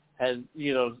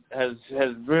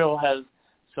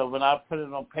 so when I put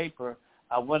it on paper,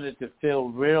 I want it to feel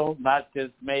real, not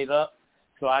just made up.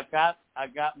 So I got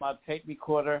my tape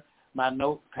recorder, my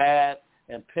notepad,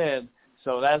 and pen.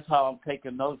 So that's how I'm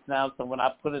taking notes now. So when I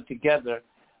put it together,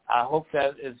 I hope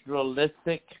that it's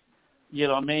realistic, you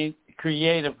know what I mean?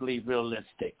 Creatively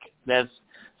realistic. That's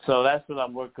what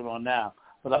I'm working on now.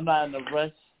 But I'm not in a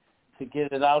rush to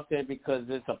get it out there because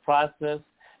it's a process,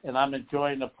 and I'm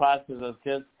enjoying the process of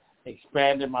just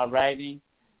expanding my writing,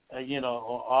 you know,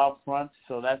 on all fronts.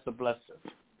 So that's a blessing.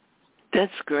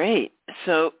 That's great.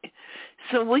 So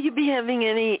will you be having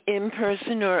any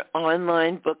in-person or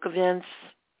online book events?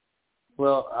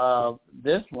 Well,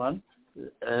 this one,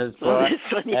 as far as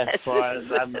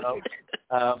I know.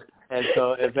 And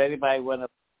so if anybody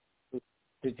wants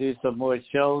to do some more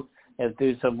shows and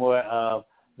do some more,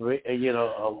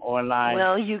 online.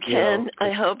 Well, you can.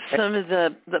 I hope some of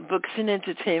the books and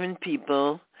entertainment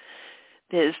people.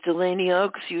 There's Delaney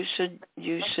Oaks. You should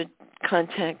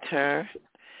contact her.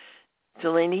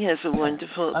 Delaney has a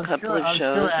wonderful couple of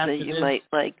shows that you might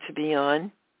like to be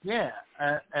on. Yeah,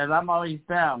 and I'm always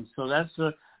down. So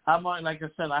I'm on, like I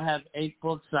said, I have 8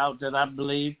 books out that I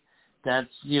believe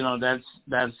that's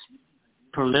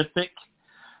prolific,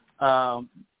 and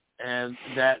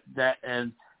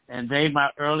they my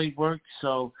early work.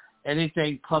 So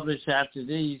anything published after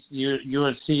these, you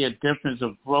will see a difference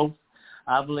of growth.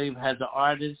 I believe as an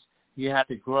artist, you have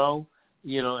to grow,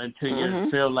 you know, until you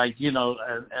feel like, you know,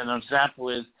 an example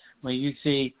is when you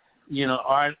see, you know,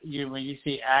 when you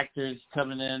see actors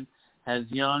coming in as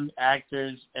young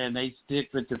actors and they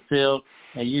stick with the field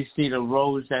and you see the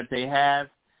roles that they have,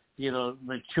 you know,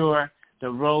 mature, the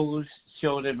roles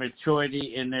show their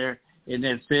maturity in their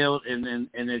field and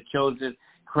in their chosen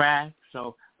craft.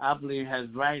 So I believe as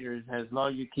writers, as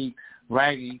long as you keep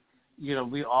writing, you know,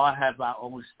 we all have our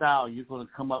own style. You're going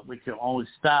to come up with your own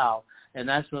style, and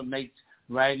that's what makes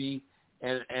writing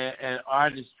and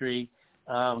artistry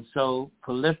so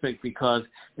prolific, because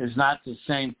it's not the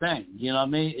same thing. You know what I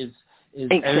mean? It's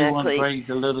exactly. Everyone brings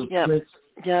a little twist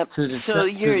to the So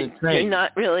you're trade.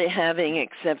 not really having,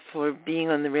 except for being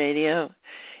on the radio,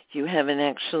 you haven't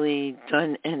actually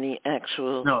done any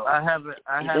actual. No, I haven't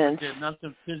done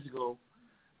nothing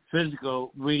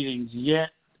physical readings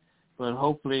yet, but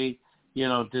hopefully, you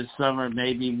know, this summer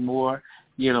maybe more,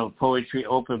 you know, poetry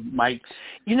open mics.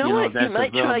 You know what? You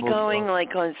might try available. going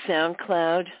like on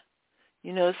SoundCloud.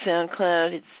 You know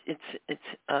SoundCloud, it's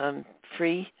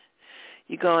free.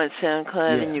 You go on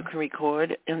SoundCloud and you can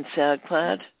record on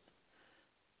SoundCloud.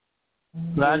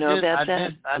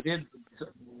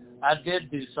 I did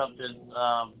do something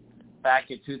back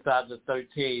in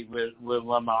 2013 with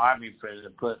one of my Army friends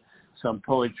and put some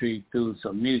poetry through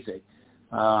some music.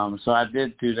 So I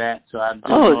did do that. So I do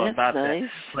know about nice.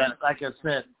 that. But like I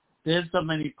said, there's so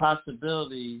many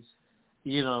possibilities.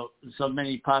 You know, so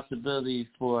many possibilities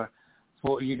for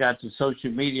you got the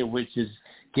social media, which is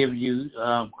give you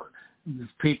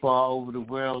people all over the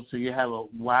world, so you have a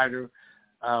wider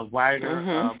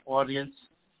audience.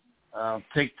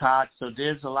 TikTok. So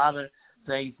there's a lot of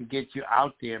things to get you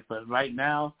out there. But right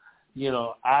now, you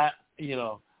know, I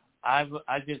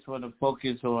just want to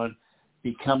focus on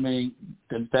becoming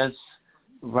the best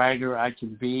writer I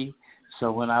can be.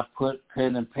 So when I put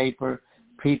pen and paper,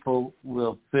 people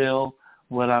will feel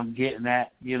what I'm getting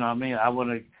at. You know what I mean? I want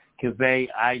to convey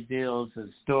ideals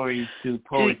and stories through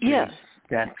poetry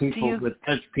that people would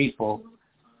touch people.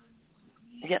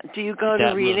 Yeah. Do you go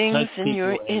to readings in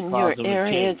your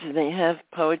area? Do they have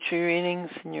poetry readings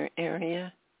in your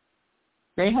area?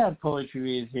 They have poetry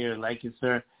readings here, like you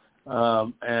said,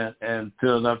 and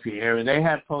Philadelphia area. They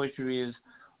have poetry readings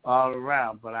all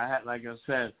around. But I had, like I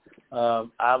said,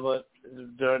 I would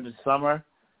during the summer.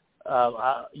 I'm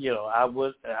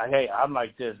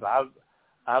like this.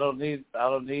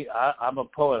 I'm a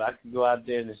poet. I can go out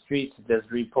there in the streets and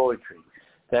just read poetry.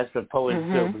 That's what poets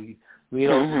do. We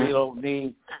don't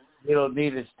need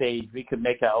a stage. We can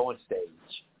make our own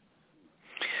stage.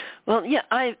 Well, yeah,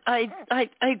 I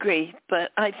agree,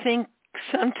 but I think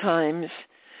sometimes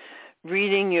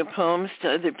reading your poems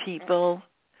to other people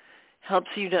helps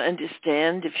you to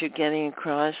understand if you're getting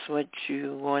across what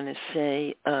you want to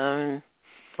say. I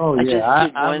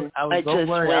just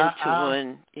went to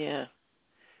one. Yeah.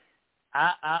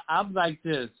 I'm like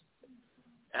this.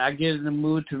 I get in the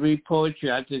mood to read poetry.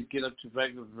 I just get up to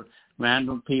regular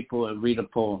random people and read a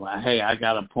poem. Hey, I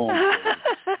got a poem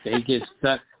for you.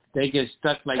 They get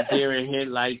stuck like deer in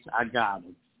headlights. I got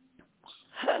them.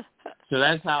 So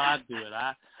that's how I do it.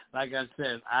 Like I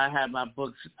said, I have my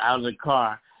books out of the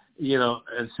car,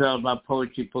 and sell my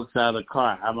poetry books out of the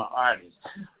car. I'm an artist.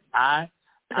 I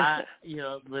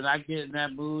when I get in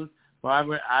that mood,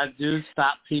 Barbara, I do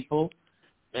stop people,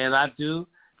 and I do,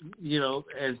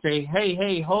 and say,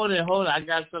 hey, hold it, I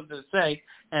got something to say.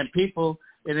 And people,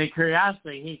 in their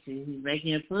curiosity, he's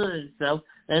making a fool of himself.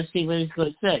 Let's see what he's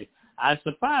going to say. I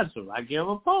surprise them. I give them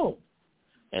a poem,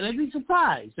 and they be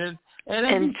surprised.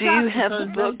 And do you have a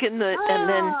book and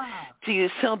then do you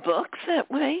sell books that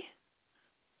way?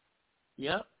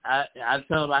 Yep. I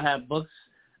tell them I have books.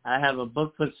 I have a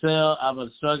book for sale. I'm a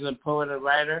struggling poet and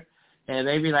writer. And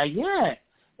they be like, yeah.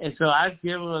 And so I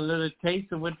give them a little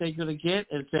taste of what they're going to get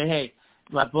and say, hey,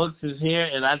 my books is here.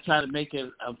 And I try to make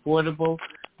it affordable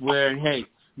where, hey,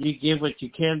 you give what you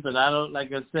can. But I don't,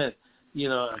 like I said,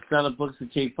 selling books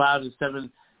that take $5 to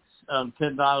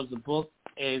 $10 a book.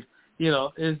 And,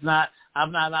 it's not,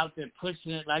 I'm not out there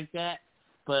pushing it like that.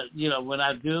 But, when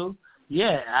I do,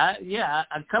 I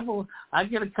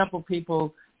get a couple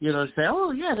people, say,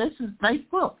 oh, yeah, this is a nice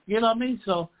book. You know what I mean?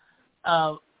 So,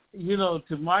 to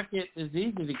market is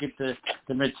easy to get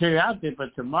the material out there,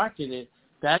 but to market it,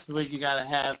 that's where you got to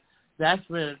have, that's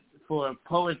where for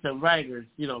poets and writers,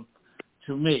 to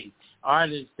me,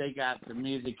 artists, they got the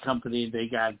music company, they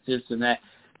got this and that.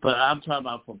 But I'm talking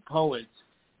about for poets,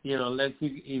 unless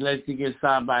you get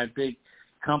signed by a big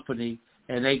company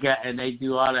and they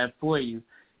do all that for you,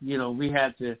 we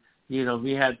have to be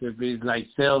like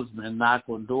salesmen, knock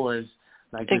on doors,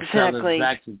 like exactly.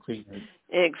 Vacuum cleaners.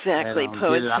 Exactly.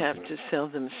 Poets have to sell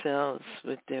themselves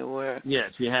with their work.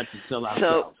 Yes, you have to sell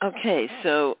ourselves.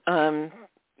 So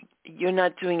you're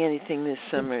not doing anything this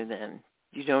summer then?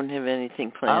 You don't have anything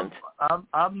planned?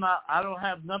 I'm not. I don't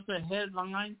have nothing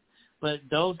headlined, but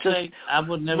don't say, I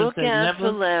would never say never. Look out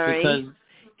for Larry. Because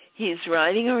he's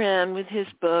riding around with his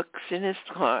books in his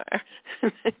car.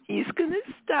 He's going to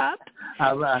stop.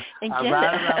 I ride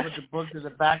around with the books in the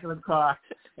back of the car,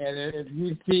 and if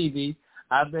you see me,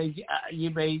 you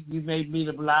may meet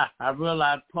a real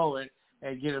live poet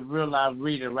and get a real live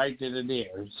reader right then and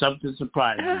there. Something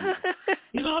surprising.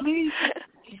 You know what I mean?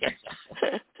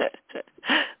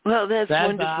 Well, that's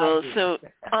wonderful. So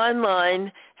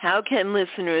online, how can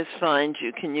listeners find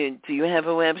you? Do you have a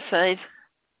website?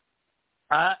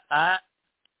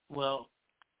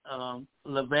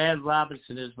 LaVan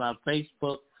Robinson is my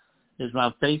Facebook.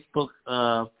 Facebook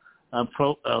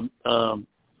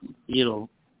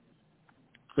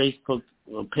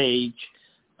page.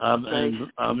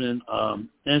 And I'm in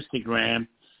Instagram.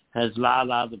 Has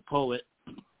Lala the Poet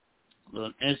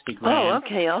on Instagram. Oh,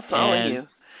 okay. I'll follow you.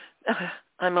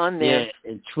 I'm on there. Yeah,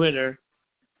 and Twitter.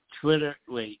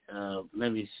 Wait,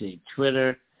 let me see.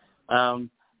 Twitter.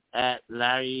 At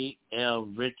Larry L.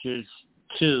 Richards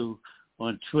 2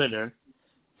 on Twitter,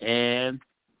 and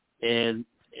then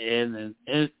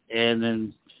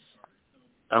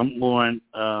I'm on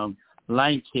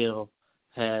Linekill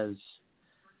has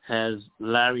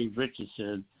Larry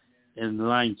Richardson in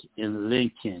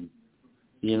Lincoln.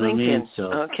 You know what I mean?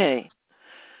 So okay.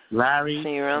 Larry. So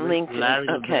you're on LinkedIn. Larry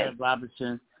okay.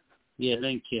 Robinson. Yeah,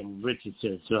 Lincoln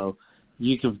Richardson. So.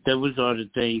 Those are the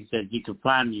things that you can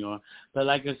find me on. But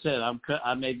like I said,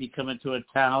 I may be coming to a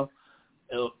town,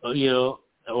 or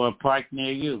a park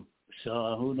near you.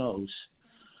 So who knows?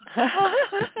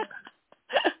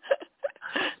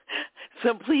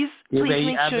 So please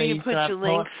make sure you put your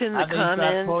links in the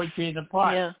comments. Poetry in the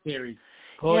Park series.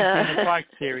 Poetry in the Park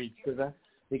series,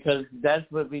 because that's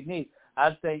what we need.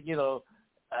 I think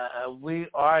we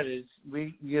artists,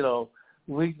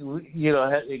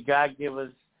 God give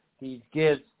us these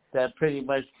gifts that pretty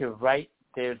much can write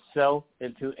their self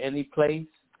into any place,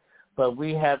 but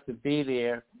we have to be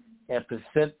there and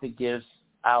present the gifts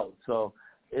out. So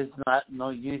it's not no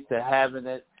use to having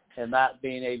it and not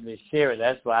being able to share it.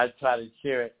 That's why I try to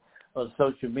share it on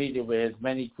social media with as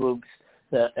many groups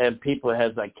and people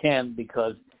as I can,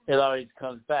 because it always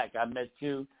comes back. I met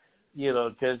you,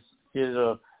 not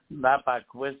by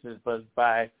coincidence, but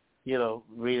by,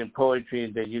 reading poetry,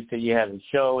 and then you said you had a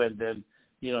show, and then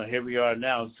here we are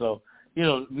now. So, I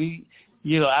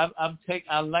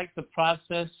like the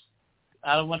process.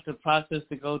 I don't want the process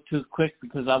to go too quick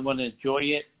because I want to enjoy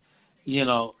it.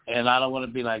 and I don't want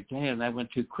to be like, damn, that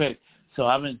went too quick. So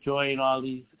I'm enjoying all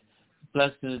these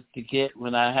blessings to get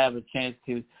when I have a chance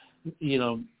to,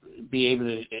 be able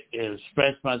to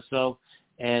express myself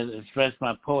and express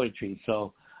my poetry.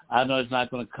 So I know it's not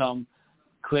going to come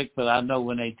quick, but I know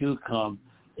when they do come,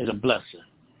 it's a blessing.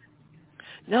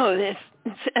 No, it's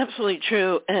absolutely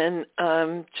true. And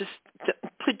just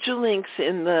put your links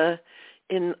in the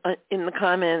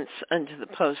comments under the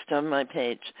post on my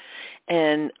page.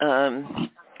 And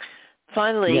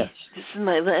finally, yes. This is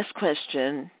my last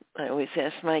question. I always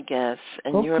ask my guests,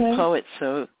 and okay. You're a poet,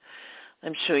 so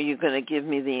I'm sure you're going to give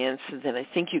me the answer that I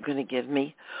think you're going to give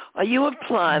me. Are you a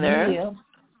plotter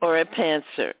or a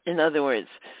pantser? In other words,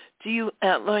 do you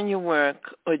outline your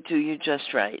work or do you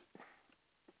just write?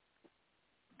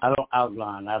 I don't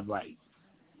outline. I write.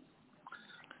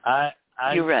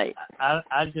 You write.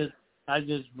 I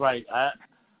just write. I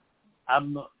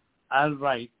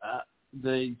write.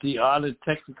 All the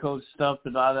technical stuff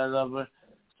and all that other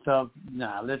stuff.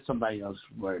 Nah, let somebody else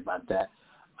worry about that.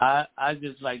 I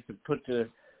just like to put the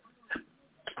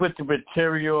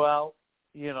material out,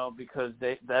 because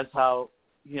that's how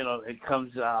it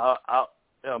comes out.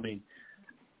 I mean,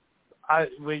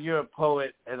 when you're a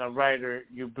poet and a writer,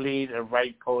 you bleed and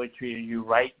write poetry and you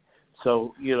write.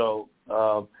 So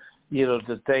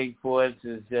the thing for us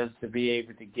is just to be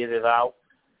able to get it out.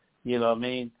 You know what I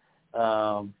mean?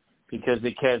 Because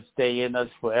it can't stay in us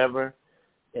forever,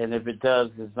 and if it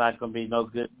does, it's not going to be no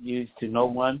good use to no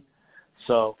one.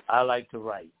 So I like to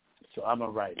write. So I'm a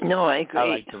writer. No, I agree. I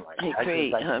like to write. I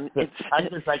agree. I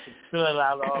just like to spill it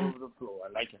out all over the floor. I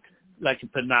like to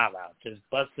put knot out. Just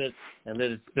bust it and let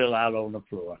it spill out on the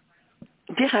floor.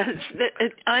 Yes,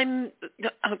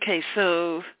 okay.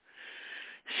 So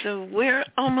we're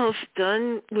almost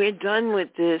done. We're done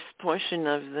with this portion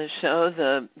of the show,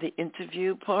 the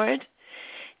interview part,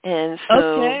 and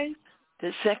so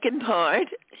the second part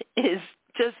is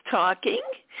just talking,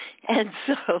 and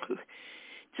so.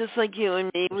 Just like you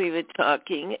and me, we were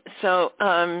talking. So,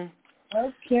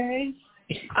 okay.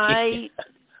 I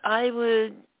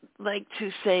would like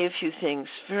to say a few things.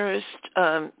 First,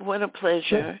 what a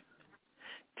pleasure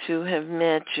to have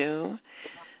met you,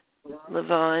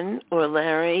 LaVan or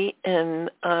Larry,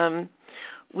 and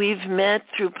we've met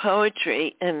through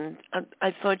poetry, and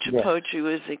I thought your poetry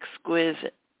was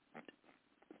exquisite.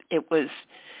 It was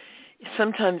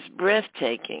sometimes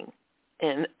breathtaking,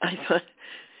 and I thought,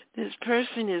 this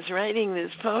person is writing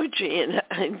this poetry, and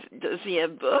does he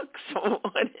have books?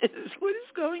 What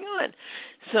is going on?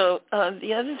 So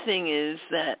the other thing is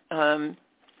that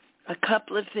a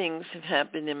couple of things have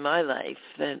happened in my life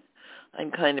that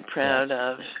I'm kind of proud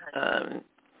of.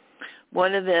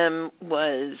 One of them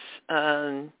was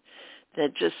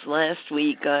that just last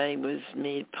week I was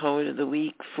made Poet of the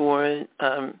Week for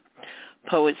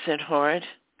Poets at Heart.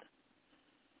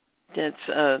 That's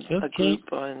a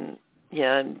group on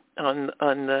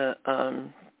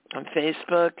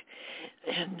Facebook,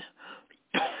 and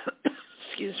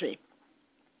excuse me.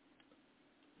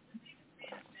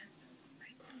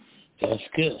 That's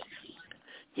good.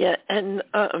 Yeah, and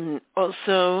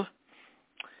also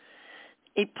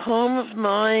a poem of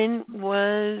mine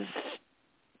was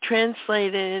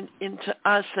translated into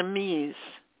Assamese.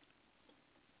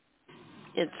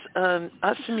 It's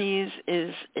Assamese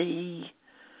is a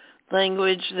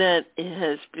language that it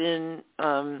has been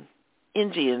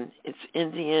Indian. It's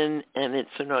Indian, and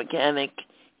it's an organic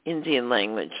Indian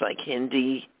language like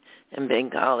Hindi and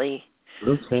Bengali.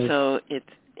 Okay. So it's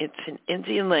an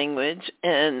Indian language,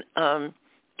 and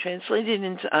translated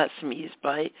into Assamese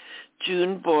by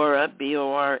June Bora,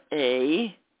 Bora,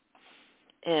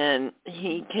 and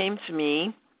he came to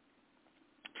me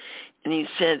and he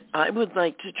said, I would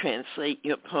like to translate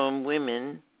your poem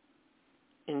Women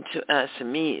into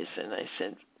Assamese. And I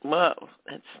said, whoa,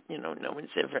 that's, no one's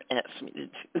ever asked me to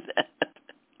do that.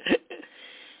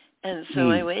 And so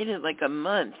I waited like a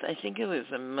month. I think it was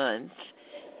a month.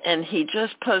 And he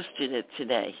just posted it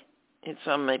today. It's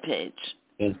on my page.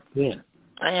 Yeah.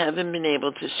 I haven't been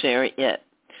able to share it yet.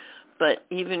 But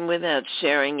even without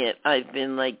sharing it, I've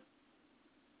been like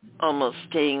almost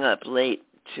staying up late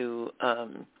to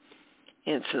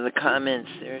answer the comments.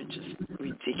 There are just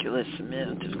ridiculous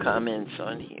amount of comments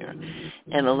on here.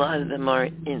 And a lot of them are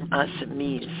in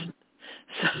Assamese.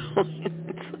 So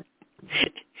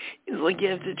it's like you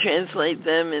have to translate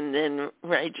them and then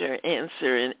write your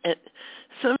answer. And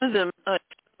some of them are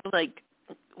like,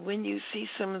 when you see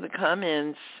some of the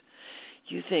comments,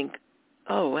 you think,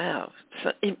 oh, wow,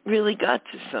 so it really got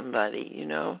to somebody,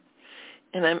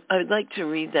 And I'd like to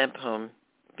read that poem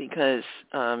because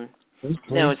now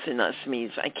it's in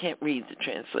Assamese. I can't read the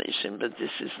translation, but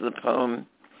this is the poem.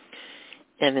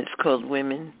 and it's called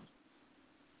Women.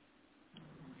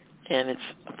 And it's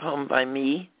a poem by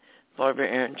me, Barbara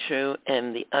Ehrentreu,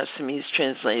 and the Assamese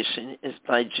translation is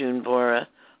by June Bora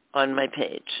on my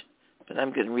page. But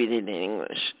I'm going to read it in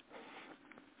English.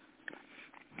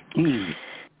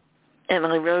 And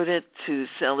I wrote it to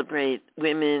celebrate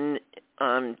women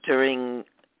during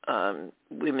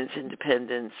Women's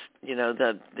Independence,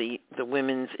 the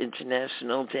Women's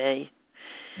International Day.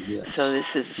 Yes. So this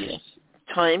is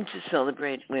time to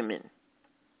celebrate women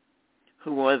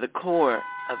who are the core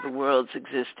of the world's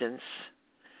existence.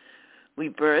 We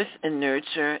birth and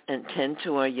nurture and tend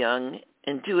to our young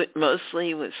and do it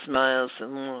mostly with smiles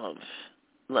and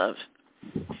love.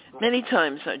 Many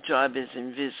times our job is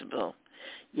invisible,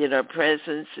 yet our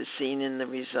presence is seen in the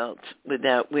results.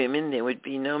 Without women, there would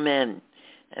be no men,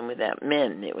 and without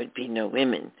men, there would be no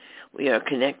women. We are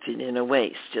connected in a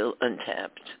way still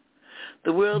untapped.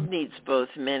 The world needs both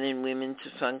men and women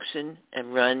to function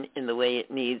and run in the way it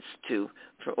needs to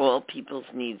for all people's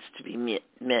needs to be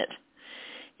met.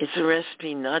 It's a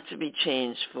recipe not to be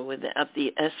changed, for without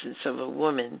the essence of a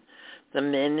woman, the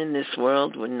men in this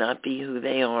world would not be who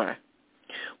they are.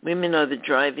 Women are the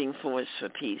driving force for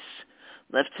peace.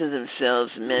 Left to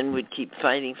themselves, men would keep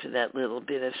fighting for that little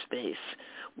bit of space.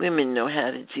 Women know how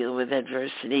to deal with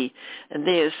adversity, and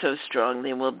they are so strong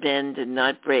they will bend and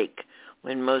not break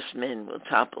when most men will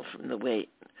topple from the weight.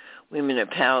 Women are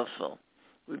powerful.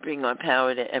 We bring our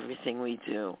power to everything we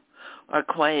do. Our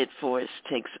quiet force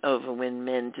takes over when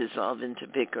men dissolve into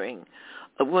bickering.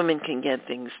 A woman can get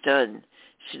things done.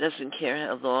 She doesn't care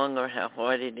how long or how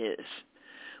hard it is.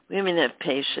 Women have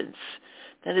patience.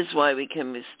 That is why we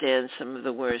can withstand some of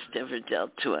the worst ever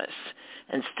dealt to us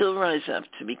and still rise up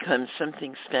to become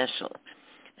something special.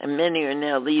 And many are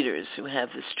now leaders who have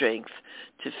the strength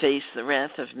to face the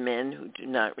wrath of men who do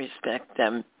not respect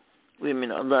them.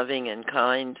 Women are loving and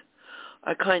kind.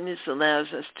 Our kindness allows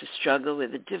us to struggle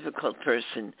with a difficult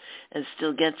person and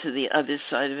still get to the other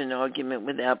side of an argument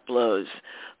without blows,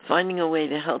 finding a way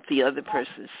to help the other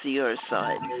person see our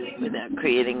side without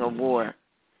creating a war.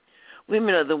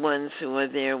 Women are the ones who are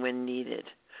there when needed.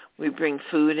 We bring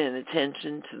food and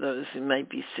attention to those who might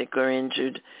be sick or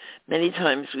injured. Many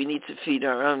times we need to feed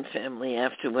our own family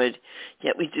afterward,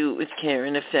 yet we do it with care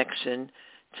and affection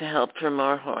to help from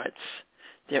our hearts.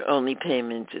 Their only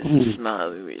payment is the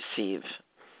smile we receive.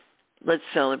 Let's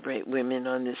celebrate women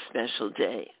on this special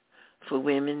day, for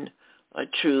women are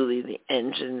truly the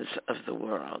engines of the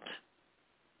world.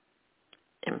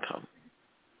 Poem.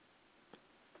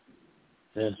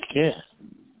 That's good.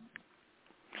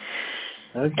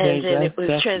 Okay, and then it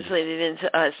was translated into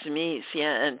Assamese,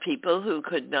 and people who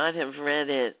could not have read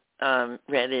it and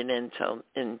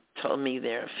told me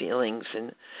their feelings,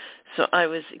 and so I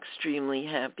was extremely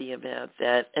happy about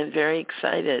that and very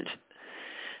excited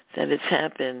that it's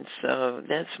happened. So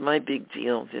that's my big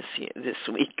deal this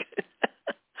week.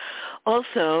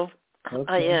 Also,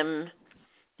 okay.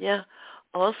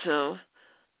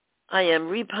 I am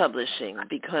republishing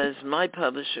because my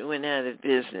publisher went out of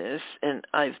business, and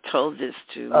I've told this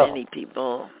to many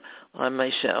people on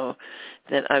my show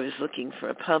that I was looking for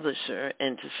a publisher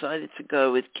and decided to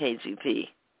go with KGP,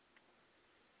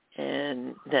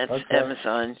 and that's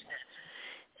Amazon.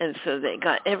 And so they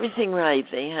got everything right.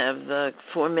 They have the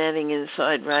formatting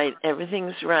inside right.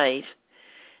 Everything's right.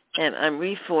 And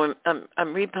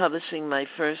I'm republishing my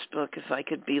first book, If I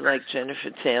Could Be Like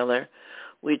Jennifer Taylor,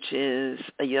 which is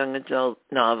a young adult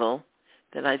novel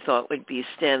that I thought would be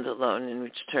standalone, and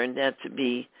which turned out to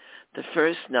be the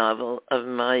first novel of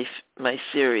my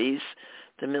series,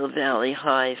 the Mill Valley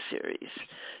High series.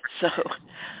 So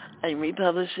I'm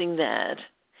republishing that,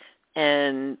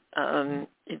 and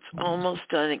it's almost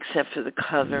done except for the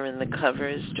cover, and the cover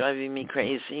is driving me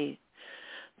crazy.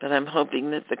 But I'm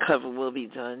hoping that the cover will be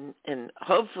done, and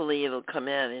hopefully it'll come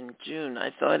out in June.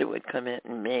 I thought it would come out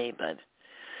in May, but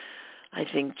I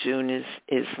think June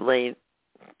is late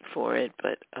for it.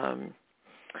 But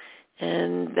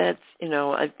and that's,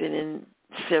 I've been in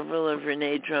several of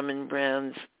Renee Drummond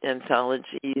Brown's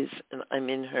anthologies, and I'm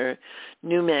in her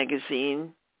new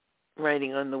magazine,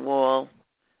 Writing on the Wall.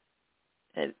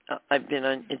 And I've been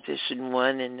on edition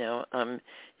 1, and now I'm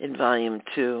in volume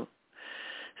 2.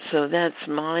 So that's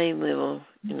my little,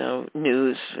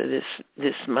 news for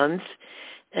this month.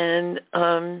 And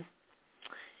I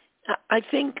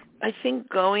think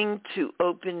going to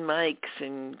open mics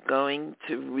and going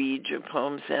to read your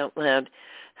poems out loud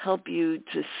help you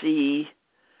to see,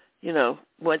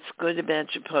 what's good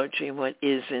about your poetry and what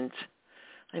isn't.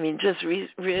 I mean, just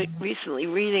recently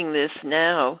reading this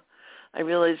now, I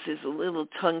realize there's a little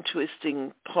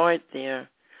tongue-twisting part there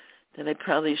that I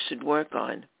probably should work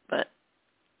on. But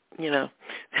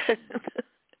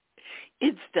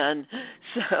it's done.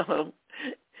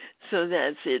 So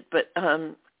that's it. But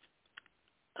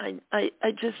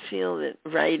I just feel that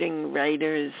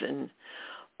writers and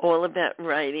all about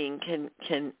writing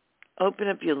can open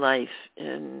up your life.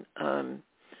 And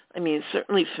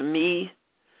certainly for me,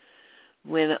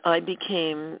 when I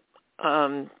became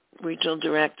regional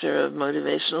director of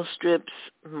motivational strips,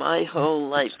 my whole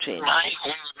life changed.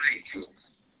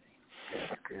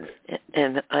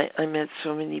 And I met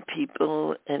so many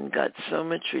people and got so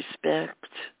much respect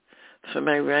for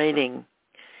my writing.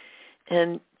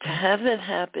 And to have that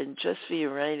happen just for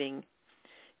your writing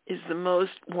is the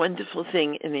most wonderful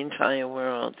thing in the entire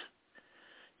world.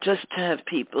 Just to have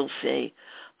people say,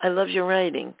 I love your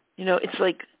writing. It's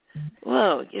like,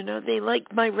 whoa, they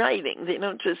like my writing. They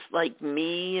don't just like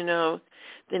me,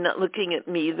 They're not looking at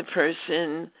me, the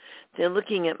person. They're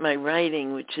looking at my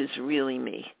writing, which is really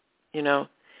me,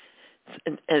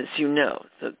 As you know,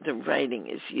 the writing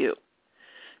is you.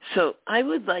 So I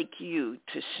would like you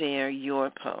to share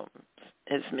your poems,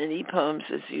 as many poems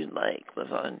as you'd like,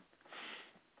 LaVan,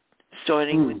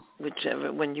 starting with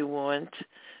whichever one you want,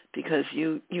 because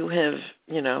you have,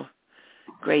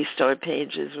 gray star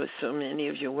pages with so many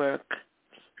of your work.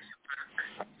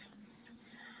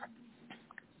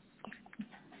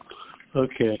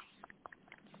 Okay.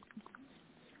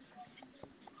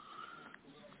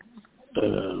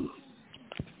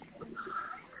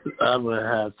 I would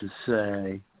have to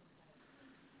say,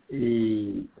 let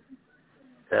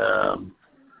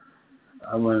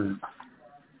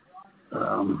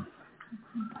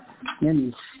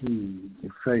me see the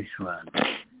first one.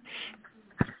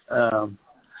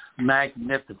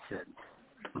 Magnificent.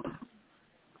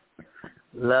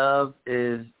 Love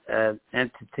is an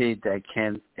entity that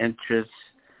can entrance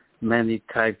many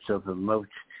types of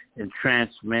emotions,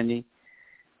 entrance many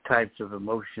types of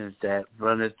emotions that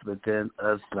runneth within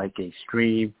us like a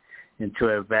stream into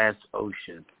a vast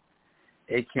ocean.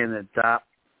 It can adapt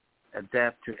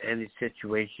to any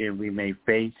situation we may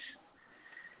face.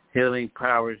 Healing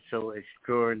power is so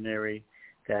extraordinary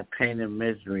that pain and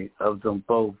misery of them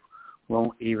both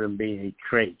won't even be a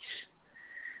trace.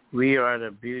 We are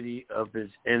the beauty of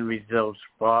its end results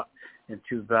brought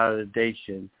into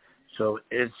validation, so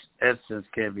its essence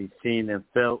can be seen and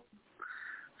felt.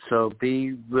 So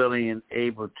be willing and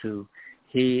able to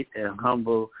heed and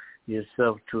humble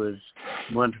yourself to his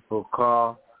wonderful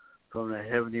call from the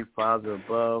Heavenly Father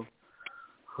above,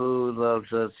 who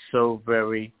loves us so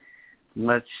very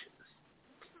much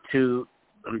to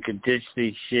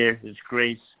unconditionally share his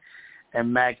grace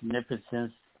and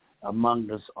magnificence among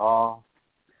us all.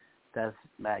 That's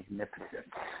magnificent.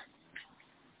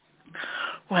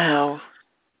 Wow.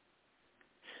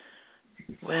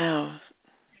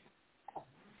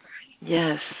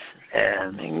 Yes.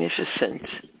 And magnificent.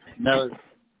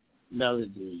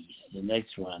 Melody, the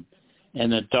next one.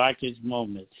 In the darkest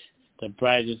moments, the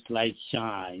brightest light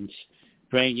shines,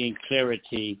 bringing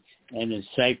clarity and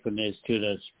insightfulness to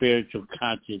the spiritual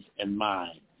conscious and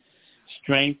mind.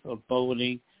 Strength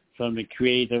abiding from the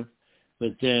Creator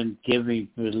within, giving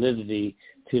validity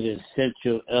to the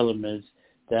essential elements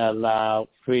that allow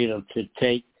freedom to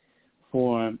take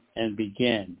form and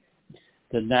begin.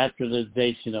 The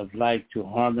naturalization of life to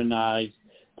harmonize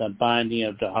the binding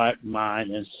of the heart,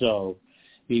 mind, and soul,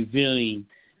 revealing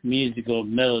musical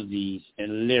melodies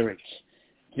and lyrics,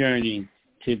 journeying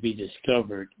to be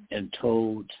discovered and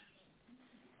told.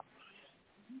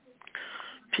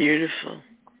 Beautiful.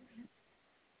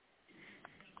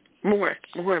 More.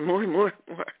 Read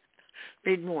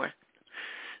more.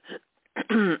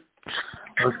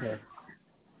 Okay.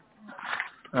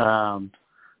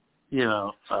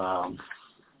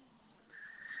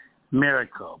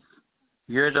 Miracle.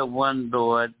 You're the one,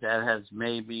 Lord, that has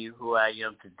made me who I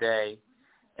am today,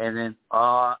 and in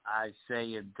all I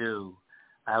say and do,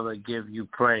 I will give you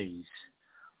praise.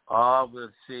 All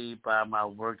will see by my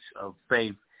works of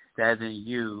faith that in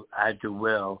you I do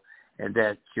well, and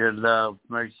that your love,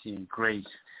 mercy, and grace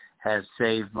has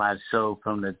saved my soul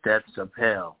from the depths of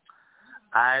hell.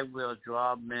 I will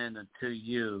draw men unto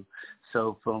you,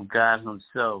 so from God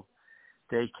himself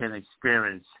they can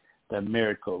experience the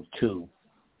miracle too.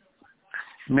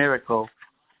 Miracle.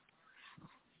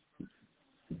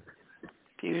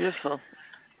 Beautiful.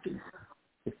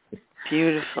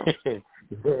 Beautiful. It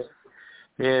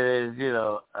is,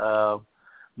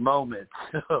 moments.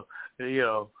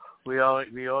 We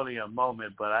only a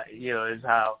moment, but it's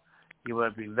how you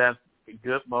want to be left a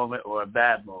good moment or a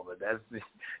bad moment.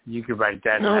 You can write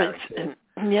that down.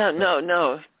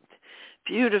 No.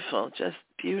 Beautiful, just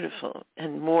beautiful.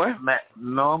 And more?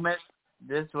 Moment.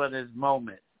 This one is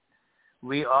moment.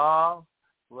 We all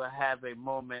will have a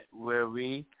moment where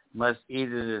we must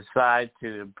either decide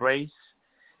to embrace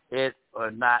it or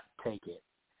not take it.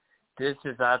 This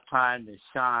is our time to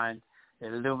shine,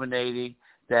 illuminating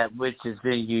that which is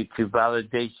in you to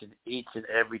validation each and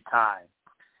every time.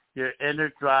 Your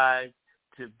inner drive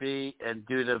to be and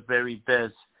do the very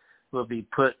best will be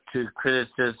put to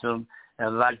criticism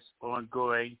and life's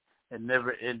ongoing and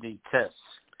never-ending tests.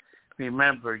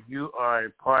 Remember, you are a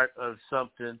part of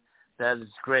something that is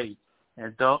great,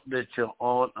 and don't let your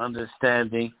own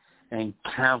understanding and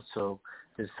counsel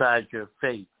decide your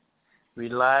fate.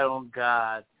 Rely on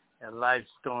God and life's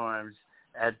storms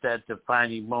at that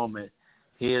defining moment.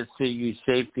 He'll see you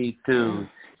safely through,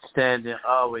 standing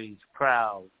always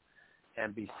proud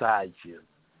and beside you.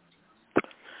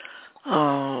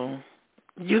 Oh,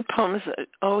 your poems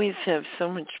always have so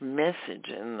much message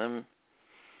in them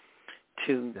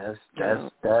to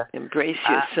embrace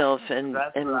yourself and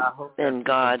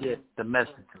God. The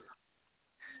message,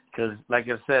 because, like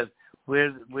I said,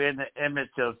 we're in the image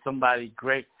of somebody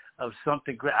great, of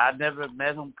something great. I never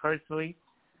met him personally,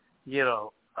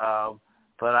 but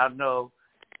I know,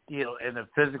 in the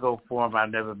physical form, I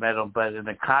never met him, but in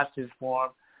the conscious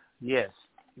form, yes,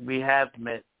 we have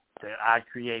met our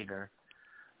Creator.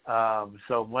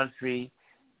 So once we,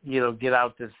 get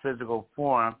out this physical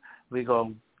form, we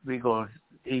gonna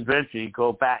eventually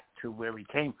go back to where we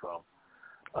came from.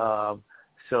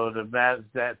 So to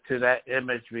that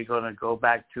image, we're gonna go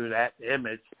back to that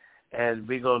image, and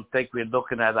we're gonna think we're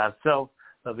looking at ourselves,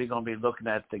 but we're gonna be looking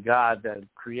at the God that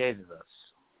created us.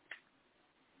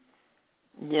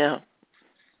 Yeah.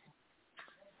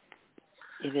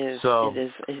 It is. So,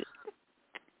 it is.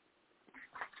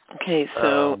 Okay,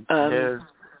 so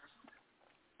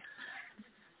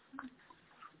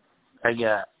I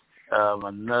got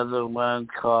another one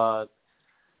called,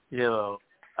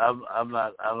 I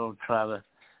don't try to,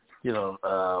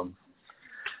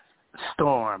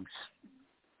 storms.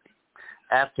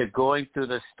 After going through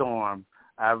the storm,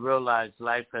 I realized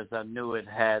life as I knew it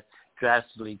had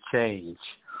drastically changed.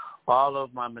 All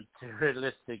of my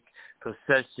materialistic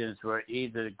possessions were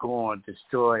either gone,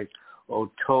 destroyed, or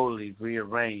totally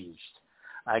rearranged.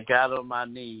 I got on my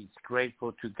knees,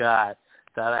 grateful to God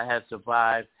that I had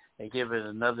survived and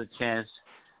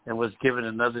was given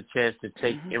another chance to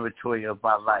take inventory of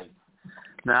my life.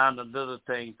 Now the little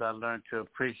things I learned to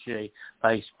appreciate,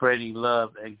 like spreading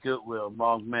love and goodwill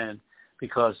among men,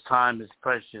 because time is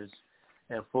precious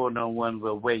and for no one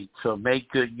will wait. So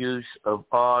make good use of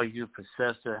all you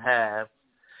possess or have,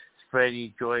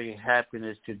 spreading joy and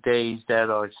happiness to days that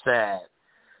are sad.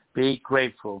 Be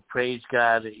grateful. Praise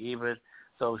God that even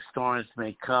though storms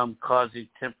may come causing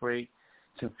temporary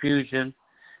confusion,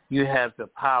 you have the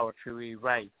power to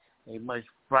rewrite a much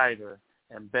brighter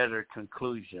and better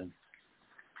conclusion.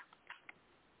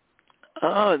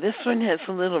 Oh, this one has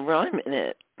a little rhyme in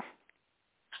it.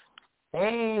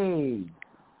 Hey.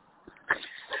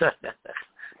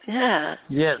 Yeah.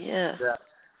 Yes. Yeah.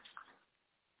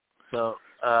 So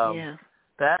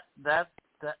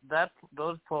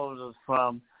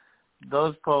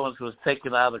those poems was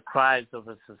taken out of Cries of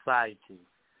a Society.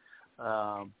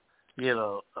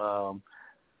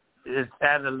 It's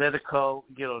analytical,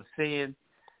 seeing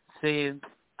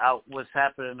out what's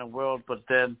happening in the world, but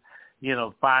then,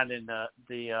 finding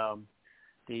the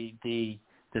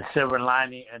silver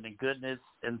lining and the goodness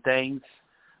in things.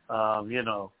 Not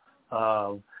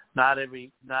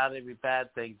every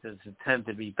bad thing does intend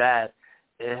to be bad.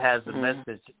 It has a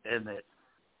message in it.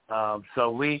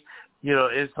 So we,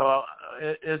 it's all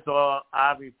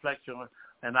our reflection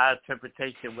and our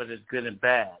interpretation what is good and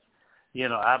bad.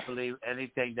 I believe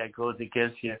anything that goes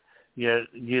against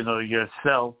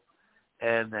yourself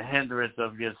and the hindrance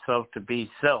of yourself to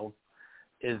be self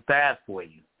is bad for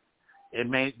you.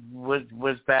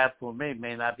 What's bad for me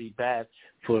may not be bad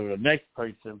for the next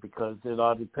person, because it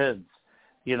all depends.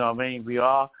 We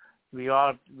all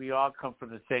come from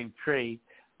the same tree,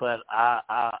 but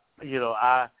our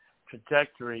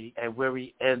trajectory and where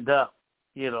we end up,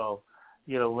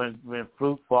 when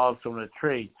fruit falls from the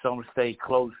tree, some stay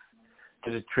close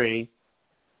to the tree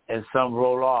and some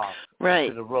roll off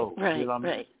to the road. Right.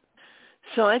 Right.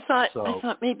 So I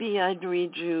thought maybe I'd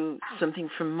read you something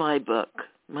from my book.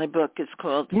 My book is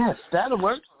called Yes, that'll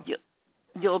work.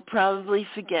 You'll Probably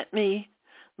Forget Me,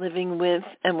 Living With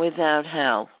and Without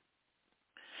Hal.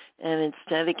 And it's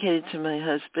dedicated to my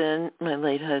husband, my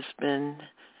late husband.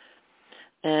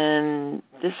 And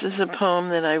this is a poem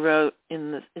that I wrote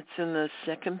it's in the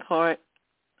second part,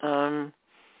 The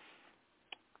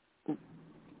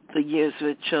Years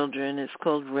with Children. It's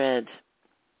called Red.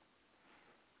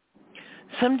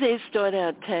 Some days start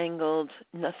out tangled,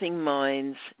 nothing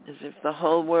minds, as if the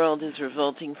whole world is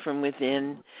revolting from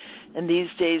within, and these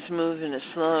days move in a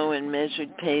slow and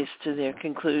measured pace to their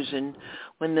conclusion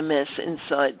when the mess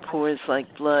inside pours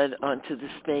like blood onto the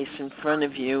space in front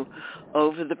of you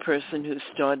over the person who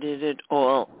started it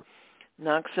all,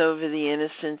 knocks over the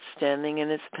innocent standing in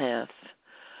its path.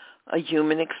 A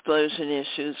human explosion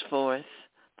issues forth,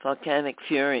 volcanic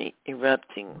fury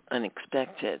erupting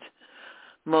unexpected.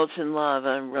 Molten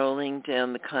lava rolling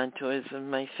down the contours of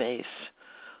my face,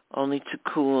 only to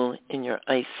cool in your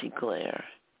icy glare.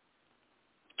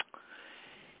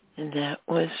 And that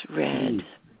was Red.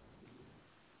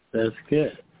 That's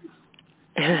good.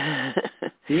 Yeah.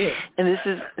 And this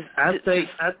is. I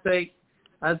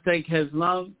think as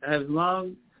long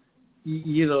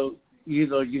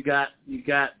you got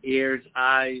ears,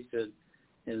 eyes,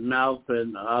 and mouth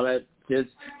and all that, just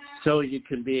so you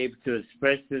can be able to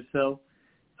express yourself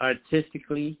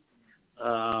artistically.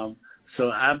 So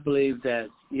I believe that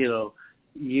you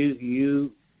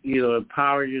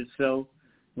empower yourself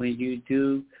when you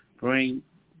do bring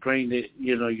the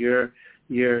your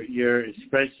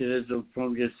expressionism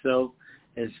from yourself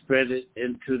and spread it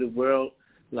into the world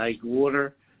like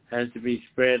water has to be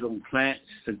spread on plants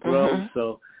to grow. Mm-hmm.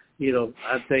 So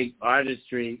I think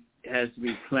artistry has to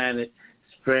be planted,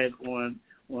 spread on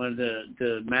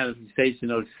the manifestation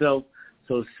of self.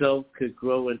 So self could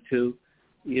grow into,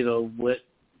 what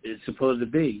it's supposed to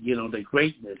be, the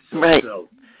greatness of right. self.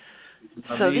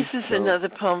 So this is another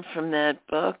poem from that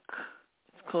book.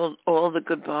 It's called All the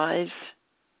Goodbyes.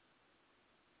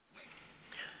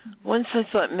 Once I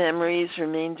thought memories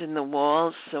remained in the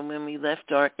walls, so when we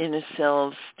left our inner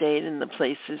selves, stayed in the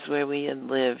places where we had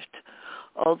lived.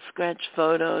 Old scratch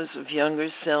photos of younger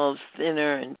selves,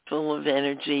 thinner and full of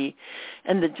energy,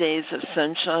 and the days of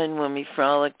sunshine when we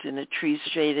frolicked in a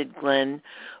tree-shaded glen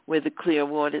where the clear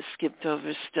water skipped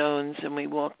over stones and we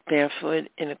walked barefoot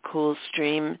in a cool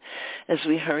stream as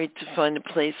we hurried to find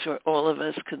a place where all of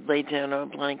us could lay down our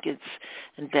blankets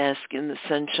and bask in the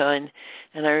sunshine.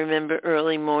 And I remember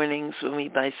early mornings when we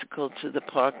bicycled to the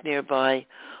park nearby,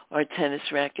 our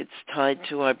tennis rackets tied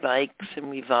to our bikes, and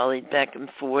we volleyed back and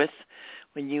forth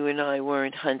when you and I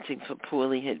weren't hunting for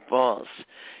poorly hit balls.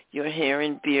 Your hair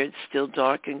and beard still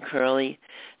dark and curly,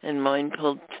 and mine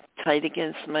pulled tight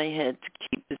against my head to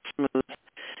keep it smooth.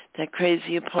 That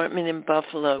crazy apartment in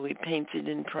Buffalo we painted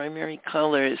in primary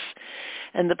colors,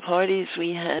 and the parties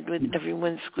we had with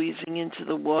everyone squeezing into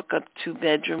the walk-up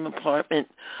two-bedroom apartment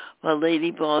while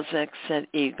Lady Balzac sat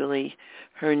eagerly,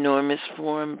 her enormous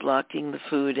form blocking the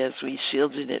food as we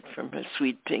shielded it from her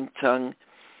sweet pink tongue.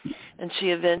 And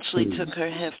she eventually took her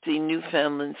hefty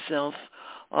Newfoundland self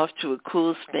off to a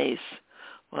cool space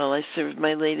while I served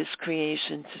my latest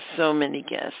creation to so many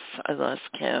guests I lost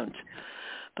count.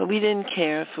 But we didn't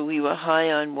care, for we were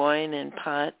high on wine and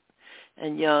pot,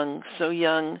 and young, so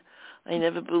young, I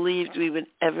never believed we would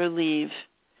ever leave,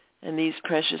 and these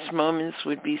precious moments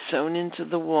would be sewn into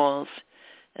the walls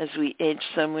as we aged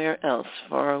somewhere else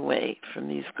far away from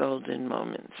these golden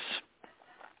moments.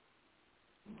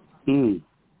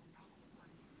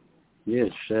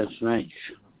 Yes, that's nice.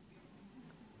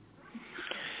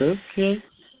 Okay.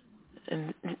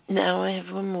 And now I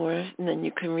have one more, and then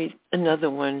you can read another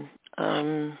one.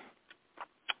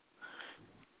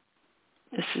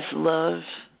 This is Love.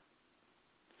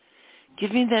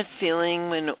 Give me that feeling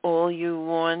when all you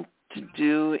want to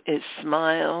do is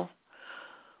smile,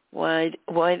 wide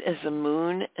as a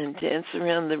moon, and dance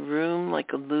around the room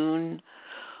like a loon,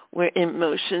 where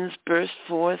emotions burst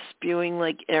forth, spewing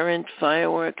like errant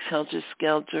fireworks,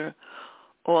 helter-skelter,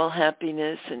 all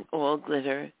happiness and all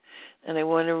glitter. And I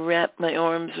want to wrap my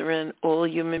arms around all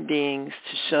human beings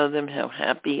to show them how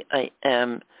happy I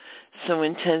am. So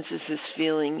intense is this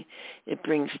feeling, it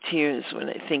brings tears when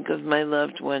I think of my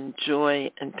loved one,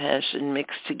 joy and passion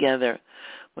mixed together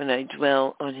when I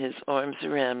dwell on his arms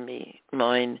around me,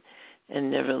 mine,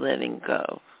 and never letting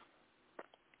go.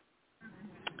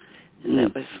 And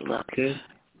that was Love. Okay.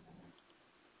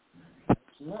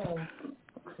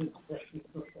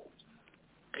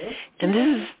 And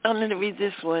this is, I'm going to read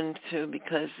this one too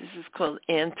because this is called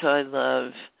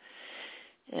Anti-Love.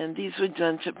 And these were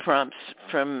done to prompts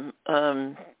from,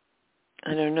 I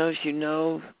don't know if you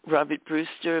know Robert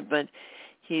Brewster, but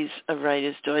he's a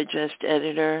Writer's Digest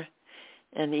editor,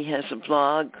 and he has a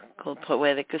blog called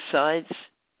Poetic Asides.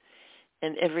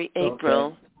 And every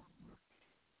April,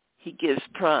 he gives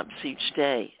prompts each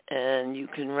day, and you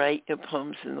can write your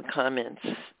poems in the comments.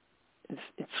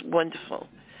 It's wonderful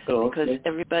because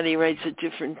everybody writes a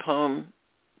different poem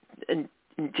in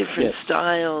different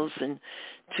styles and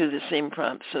to the same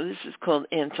prompt. So this is called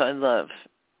Anti-Love.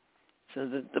 So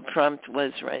the prompt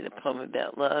was write a poem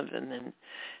about love and then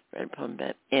write a poem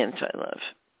about anti-love.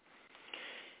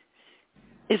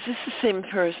 Is this the same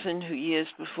person who years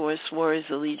before swore his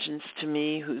allegiance to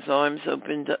me, whose arms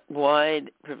opened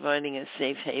wide, providing a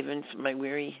safe haven for my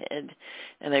weary head,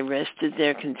 and I rested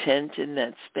there content in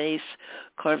that space,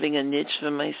 carving a niche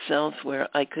for myself where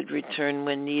I could return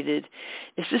when needed?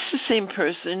 Is this the same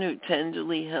person who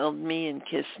tenderly held me and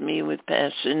kissed me with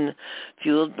passion,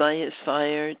 fueled by his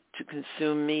fire to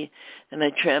consume me, and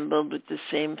I trembled with the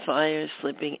same fire,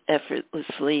 slipping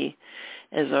effortlessly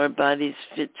as our bodies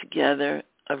fit together,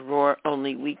 a roar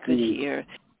only we could hear,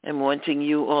 and wanting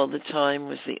you all the time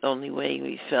was the only way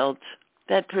we felt?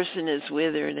 That person is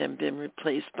withered and been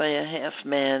replaced by a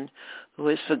half-man who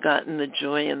has forgotten the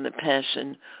joy and the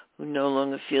passion, who no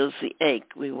longer feels the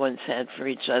ache we once had for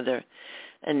each other,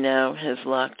 and now has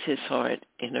locked his heart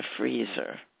in a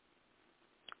freezer.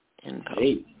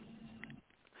 Hey.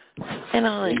 And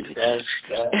I'll end with that.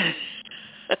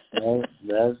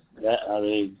 I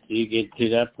mean, you get to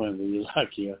that point where you lock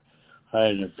your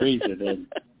heart in the freezer, then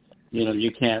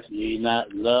you can't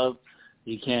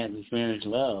experience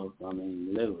love. I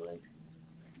mean, literally.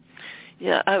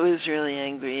 Yeah, I was really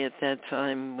angry at that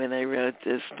time when I wrote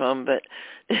this poem, but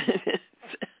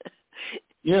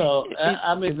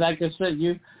I mean, like I said,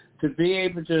 to be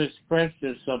able to express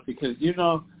yourself, because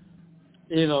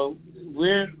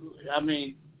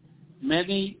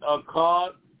many are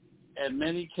called and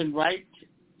many can write.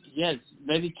 Yes,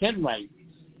 many can write.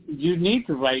 You need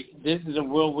to write. This is a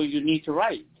world where you need to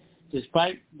write.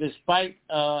 Despite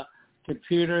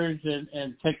computers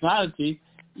and technology,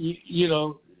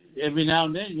 every now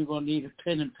and then you're going to need a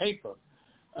pen and paper.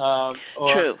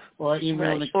 True. Or even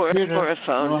right. on a computer, or a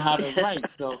phone. know how to write.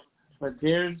 But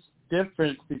there's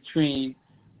difference between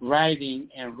writing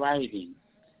and writing.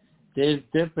 There's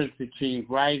difference between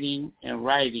writing and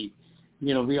writing.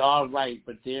 We all write,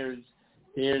 but there's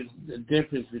a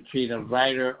difference between a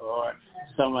writer or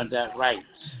someone that writes.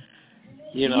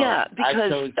 Yeah,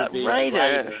 because a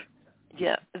writer.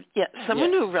 Yeah,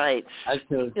 someone who writes.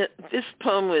 This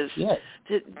poem was. Yes.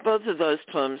 Both of those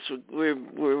poems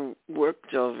were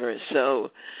worked over.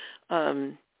 So,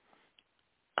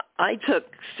 I took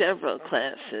several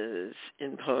classes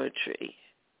in poetry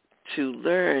to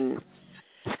learn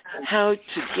how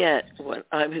to get what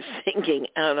I was thinking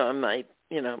out on my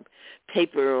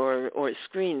paper or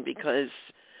screen, because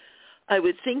I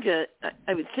would think it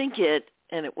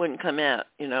and it wouldn't come out.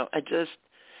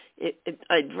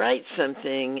 I'd write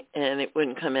something and it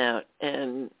wouldn't come out.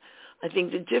 And I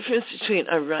think the difference between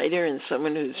a writer and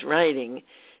someone who's writing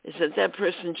is that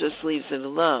person just leaves it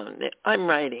alone. I'm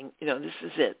writing, this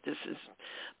is it.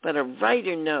 But a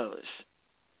writer knows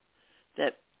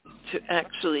that to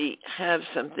actually have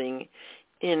something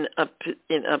in a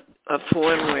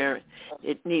form where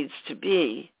it needs to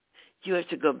be, you have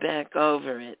to go back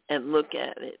over it and look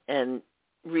at it and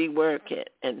rework it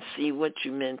and see what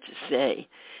you meant to say.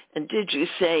 And did you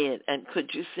say it? And could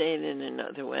you say it in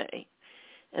another way?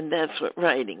 And that's what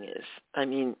writing is. I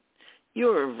mean,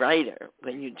 you're a writer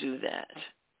when you do that.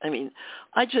 I mean,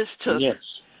 I just took... Yes.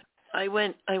 I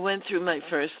went through my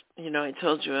first, I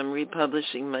told you I'm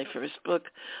republishing my first book,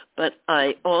 but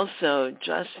I also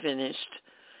just finished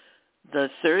the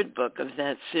third book of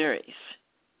that series.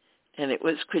 And it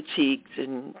was critiqued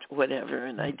and whatever,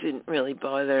 and I didn't really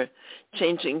bother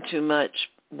changing too much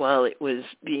while it was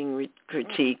being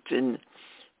critiqued and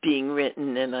being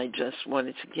written, and I just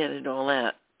wanted to get it all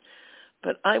out.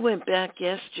 But I went back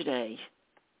yesterday,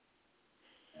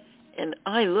 and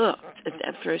I looked at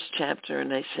that first chapter,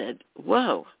 and I said,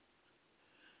 whoa.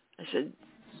 I said,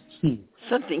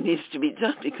 something needs to be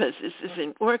done because this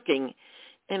isn't working.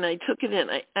 And I took it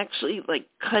and I actually,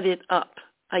 cut it up.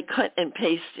 I cut and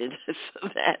pasted so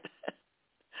that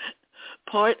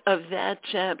part of that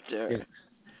chapter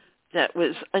that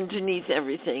was underneath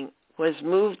everything was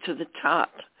moved to the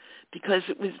top because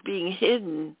it was being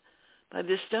hidden by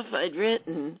the stuff I'd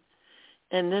written.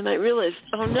 And then I realized,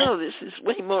 oh no, this is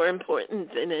way more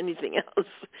important than anything else.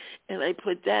 And I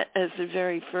put that as the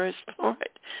very first part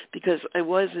because I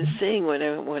wasn't saying what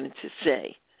I wanted to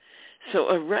say. So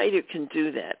a writer can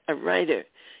do that. A writer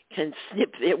can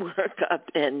snip their work up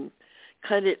and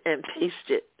cut it and paste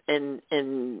it and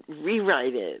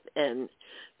rewrite it and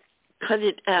cut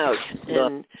it out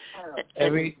and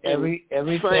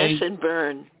slash and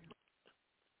burn.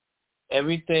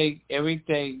 Everything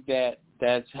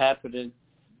that's happened,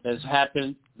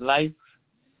 life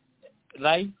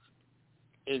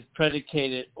is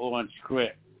predicated on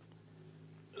script.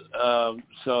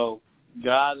 So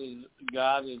God is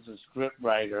a script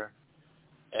writer,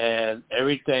 and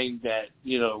everything that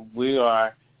we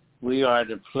are We are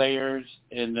the players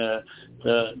in the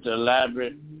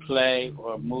elaborate play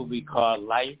or movie called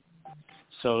life.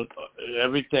 So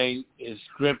everything is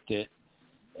scripted.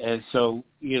 And so,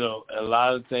 a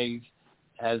lot of things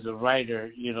as a writer,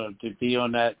 to be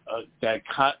on that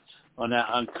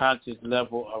unconscious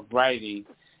level of writing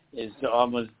is to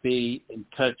almost be in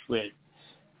touch with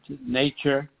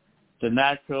nature, the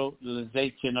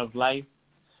naturalization of life.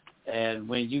 And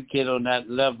when you get on that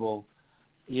level,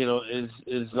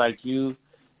 is like the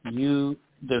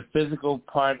physical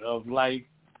part of life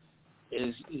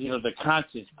is, the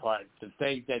conscious part, the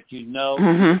things that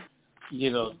Mm-hmm.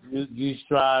 You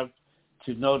strive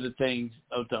to know the things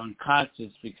of the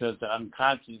unconscious, because the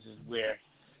unconscious is where,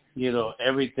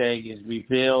 everything is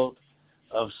revealed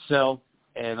of self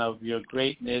and of your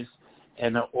greatness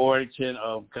and the origin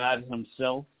of God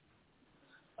himself.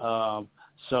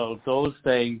 So those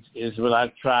things is what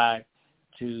I try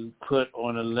to put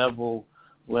on a level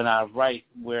when I write,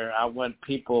 where I want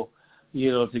people,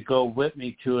 to go with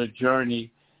me to a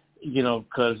journey,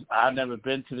 because I've never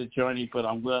been to the journey, but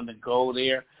I'm willing to go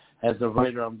there. As a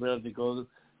writer, I'm willing to go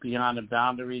beyond the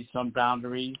boundaries, some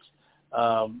boundaries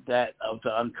that of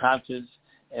the unconscious,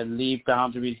 and leave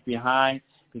boundaries behind,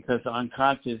 because the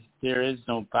unconscious, there is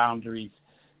no boundaries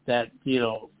that,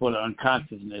 for the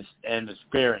unconsciousness and the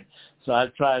spirit. So I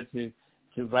try to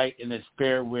write in the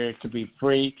spirit where it could be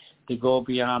free to go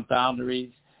beyond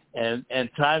boundaries, and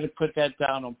try to put that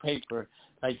down on paper.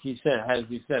 Like you said, as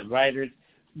you said, writers,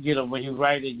 when you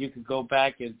write it, you can go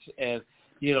back and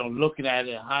looking at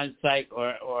it in hindsight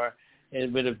or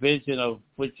with a vision of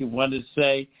what you want to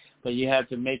say, but you have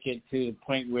to make it to the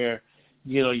point where,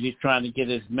 you're trying to get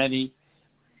as many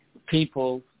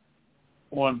people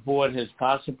on board as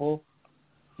possible.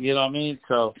 You know what I mean?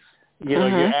 So,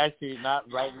 you're actually not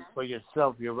writing for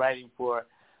yourself. You're writing for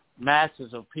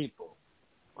masses of people.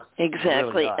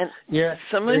 Exactly. Really, and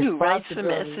someone who writes for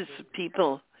masses of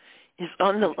people is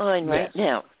on the line right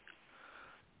now.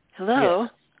 Hello?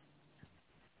 Yes.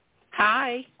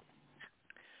 Hi.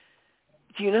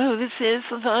 Do you know who this is,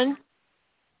 LaVan?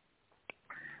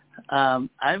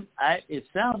 It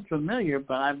sounds familiar,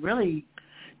 but I really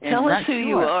Tell us who sure.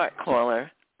 you are,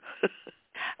 caller.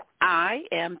 I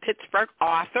am Pittsburgh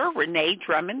author Renee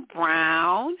Drummond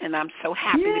Brown, and I'm so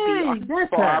happy to be on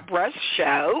Barbara's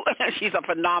show. She's a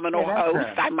phenomenal host,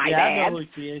 I might add. I know who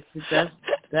she is.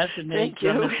 That's Renee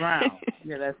Drummond Brown.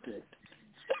 Yeah, that's it.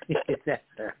 That's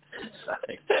her.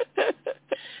 Sorry.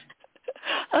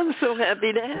 I'm so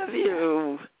happy to have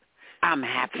you. I'm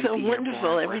happy to be here, wonderful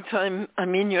Barbara. every time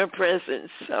I'm in your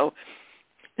presence. So,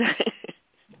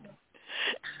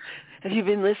 have you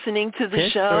been listening to the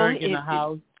Pittsburgh show? In the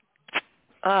house.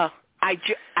 I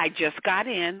just got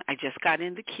in. I just got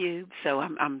in the cube, so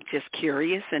I'm just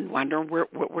curious and wondering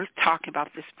what we're talking about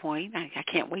at this point. I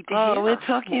can't wait to hear. We're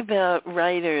talking about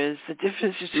writers, the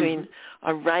difference between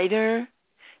a writer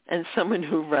and someone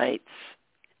who writes.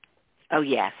 Oh,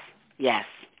 yes. Yes.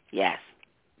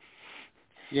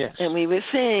 And we were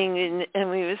saying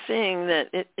that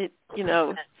it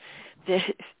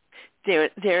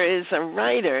there is a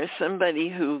writer, somebody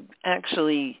who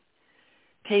actually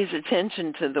pays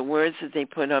attention to the words that they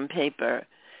put on paper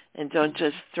and don't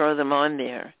just throw them on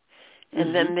there.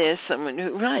 And then there's someone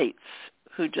who writes,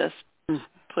 who just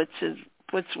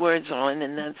puts words on,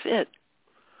 and that's it.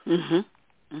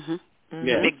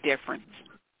 Yes. Big difference.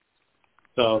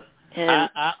 So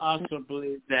I also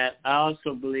believe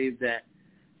that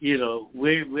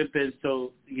we've been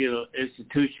so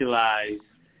institutionalized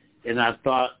in our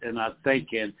thought and our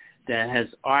thinking that as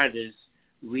artists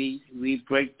we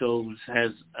break those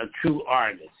as a true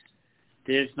artist.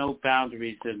 There's no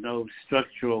boundaries and no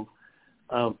structural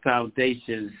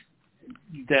foundations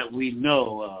that we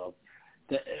know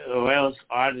of, or else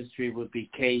artistry would be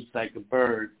caged like a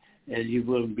bird, and you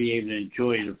wouldn't be able to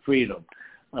enjoy the freedom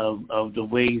of the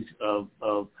ways of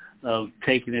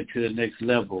taking it to the next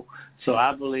level. So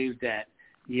I believe that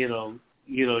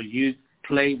you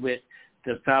play with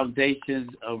the foundations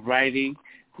of writing,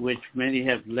 which many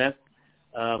have left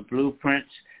blueprints,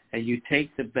 and you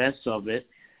take the best of it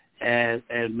and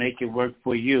make it work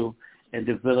for you and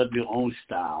develop your own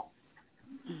style.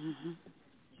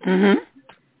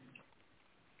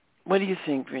 What do you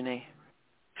think, Renee?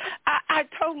 I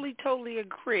totally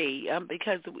agree,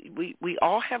 because we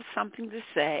all have something to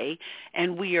say,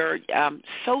 and we are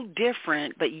so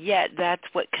different, but yet that's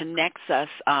what connects us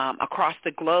across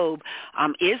the globe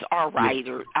is our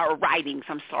writings.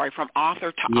 I'm sorry, from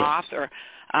author to author.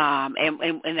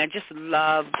 And I just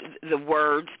love the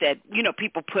words that,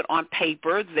 people put on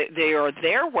paper. They are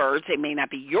their words. They may not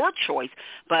be your choice,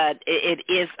 but it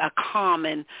is a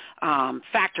common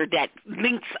factor that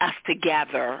links us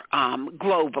together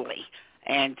globally.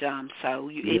 And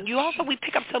we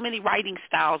pick up so many writing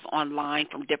styles online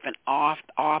from different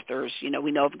authors.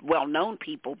 We know of well-known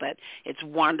people, but it's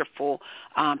wonderful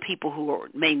people who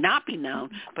may not be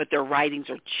known, but their writings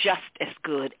are just as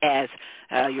good as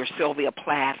your Sylvia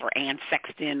Plath or Anne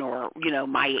Sexton or,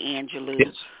 Maya Angelou.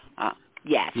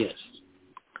 Yes. Yes.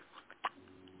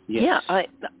 Yeah,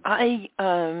 I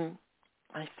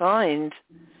find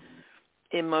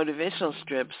in motivational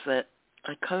strips that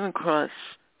I come across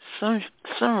some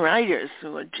writers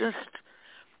who are just,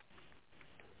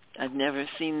 I've never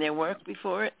seen their work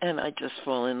before, and I just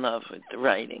fall in love with the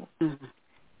writing.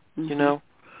 Mm-hmm.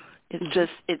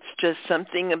 It's just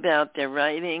something about their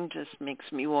writing just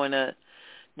makes me want to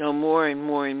know more and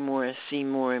more and more, see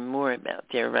more and more about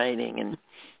their writing,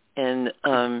 and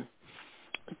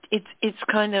it's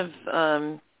kind of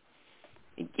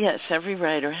yes, every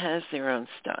writer has their own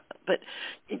style. But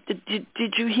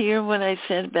did you hear what I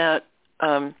said about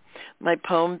my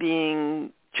poem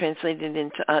being translated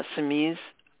into Assamese?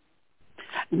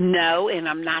 No, and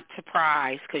I'm not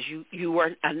surprised because you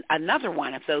were another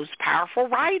one of those powerful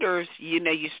writers.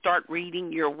 You start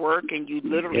reading your work and you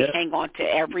literally hang on to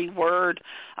every word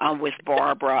with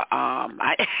Barbara.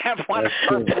 I have one of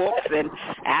her books and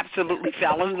absolutely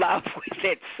fell in love with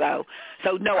it. So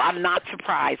no, I'm not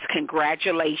surprised.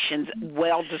 Congratulations.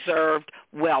 Well-deserved,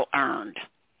 well-earned.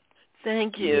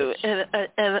 Thank you. Yes.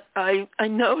 And I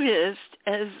noticed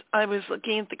as I was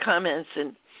looking at the comments,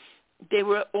 and they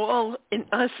were all in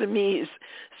Assamese,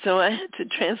 so I had to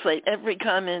translate every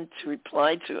comment to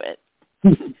reply to it.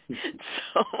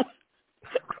 So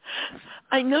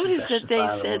I noticed that they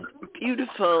said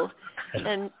beautiful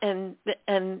and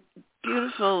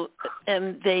beautiful,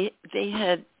 and they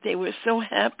were so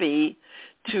happy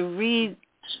to read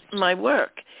my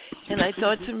work. And I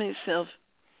thought to myself,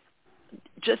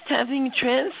 just having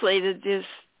translated this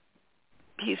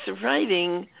piece of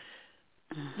writing,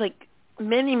 like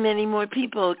many, many more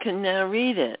people can now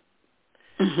read it.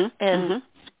 Mm-hmm.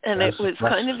 And it was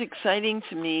kind of exciting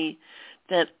to me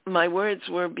that my words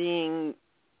were being,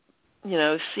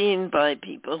 seen by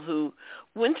people who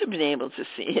wouldn't have been able to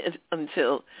see it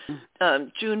until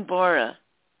June Barra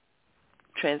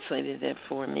translated it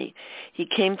for me. He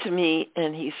came to me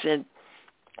and he said,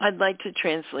 I'd like to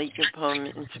translate your poem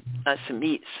into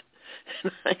Assamese.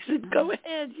 And I said, go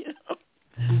ahead,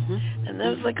 Mm-hmm. And that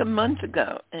was like a month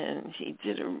ago. And he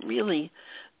did a really,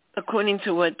 according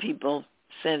to what people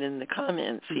said in the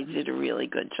comments, he did a really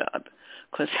good job.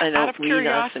 Because I don't Out of read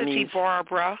curiosity, Assamese.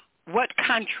 Barbara, what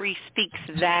country speaks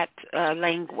that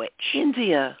language?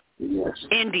 India. Yes.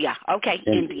 India. Okay,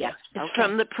 India. It's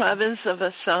from the province of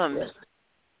Assam.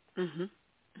 Mm-hmm.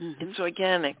 Mm-hmm. It's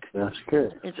organic. That's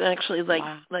good. It's actually like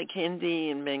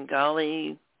Hindi and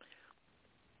Bengali.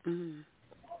 Mm.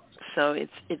 So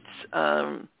it's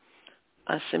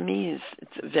Assamese.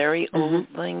 It's a very old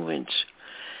language.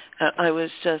 I was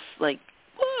just like,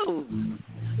 whoa! I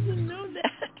didn't know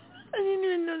that. I didn't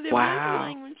even know there was a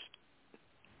language.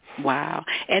 Wow.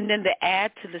 And then to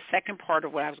add to the second part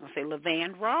of what I was going to say,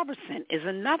 LaVan Robinson is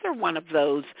another one of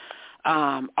those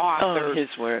authors. Oh, his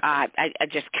work. I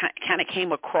just kind of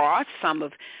came across some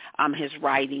of his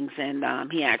writings, and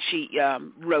he actually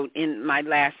wrote in my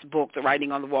last book, The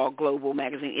Writing on the Wall Global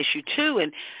Magazine, issue 2,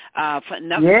 and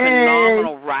another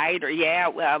phenomenal writer. Yeah,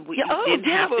 we didn't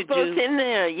have we're to both in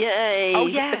there. Yay. Oh,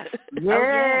 yes.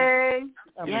 Yay.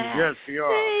 Oh, yes. Yes, you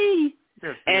are. Yay.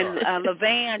 Yes, and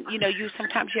LaVan,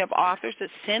 sometimes you have authors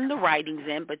that send the writings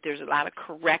in, but there's a lot of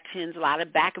corrections, a lot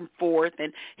of back and forth,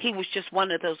 and he was just one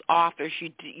of those authors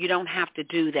you don't have to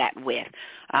do that with.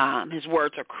 His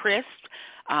words are crisp,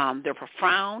 they're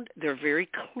profound, they're very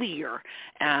clear,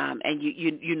 and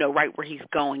you know right where he's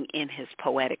going in his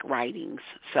poetic writings.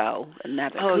 So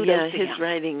another kudos to his him.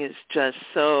 writing is just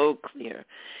so clear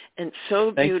and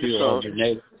so beautiful. Thank you,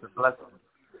 Renee. It's a blessing.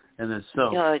 And it's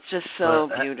so. Yeah, it's just so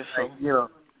beautiful.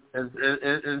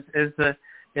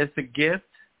 It's a gift.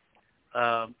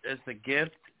 It's a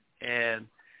gift, and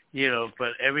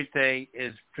but everything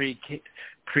is predicated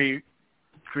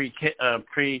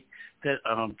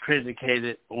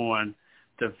on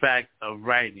the fact of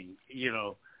writing.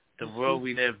 The world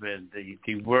we live in, the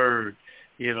word,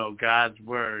 God's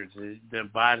words, the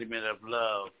embodiment of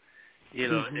love.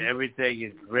 Everything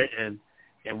is written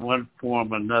in one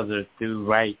form or another through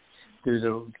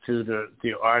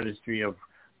the artistry of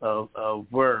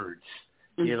words.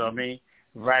 You know what I mean?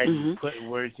 writing, putting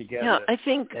words together. Yeah, I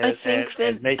think that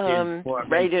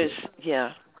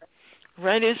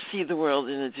writers see the world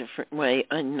in a different way.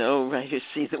 I know writers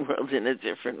see the world in a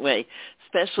different way,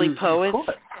 especially poets.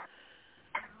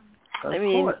 Of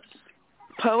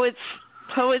course.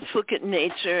 Poets look at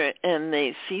nature and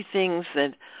they see things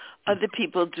that other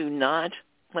people do not,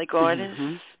 like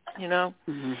artists, you know.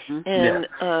 And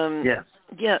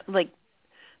like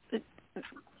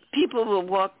people will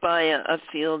walk by a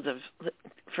field of,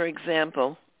 for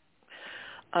example,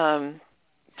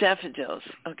 daffodils,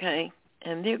 okay?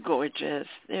 And they're gorgeous,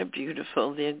 they're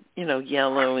beautiful, they're, you know,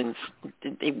 yellow and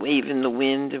they wave in the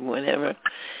wind and whatever.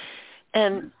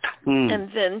 And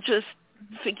then just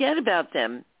forget about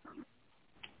them.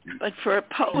 But for a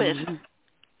poet,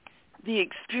 the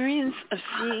experience of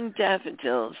seeing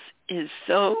daffodils is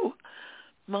so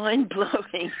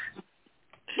mind-blowing.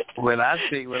 When I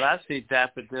see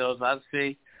daffodils, I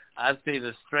see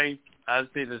the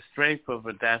strength of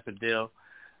a daffodil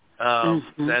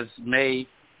that's made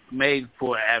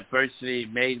for adversity,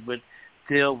 made with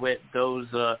deal with those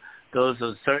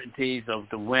uncertainties of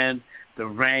the wind, the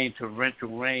rain,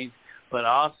 torrential rains, but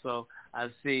also I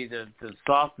see the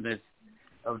softness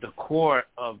of the core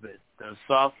of it, the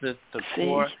softness, the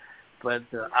core, but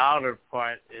the outer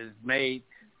part is made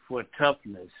for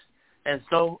toughness. And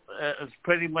so it's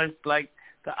pretty much like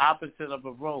the opposite of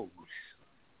a rose.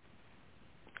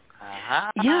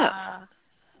 Yeah.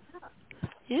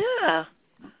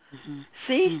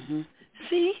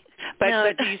 See?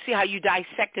 But do you see how you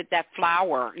dissected that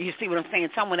flower? You see what I'm saying?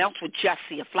 Someone else would just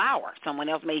see a flower. Someone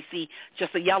else may see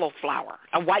just a yellow flower,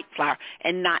 a white flower,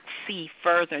 and not see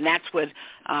further. And that's what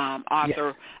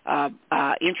author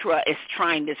Ehrentreu is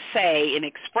trying to say and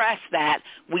express, that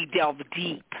we delve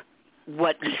deep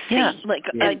what we see. Yeah, like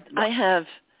I have,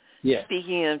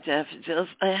 speaking of daffodils,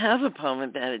 I have a poem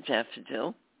about a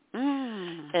daffodil.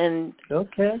 And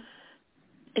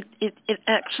it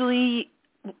actually,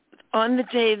 on the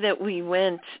day that we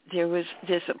went, there's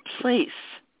a place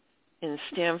in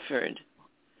Stamford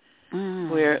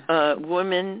where a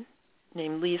woman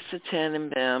named Lisa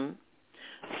Tannenbaum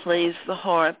plays the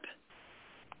harp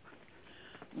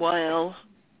while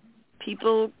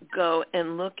people go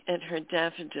and look at her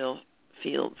daffodil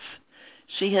fields.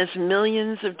 She has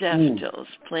millions of daffodils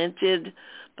planted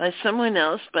by someone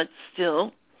else, but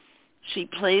still she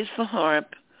plays the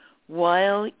harp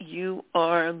while you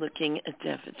are looking at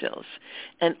daffodils.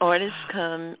 And artists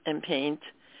come and paint.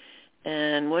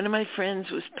 And one of my friends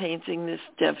was painting this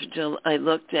daffodil. I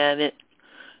looked at it,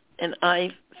 and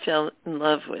I fell in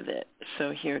love with it.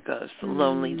 So here goes, the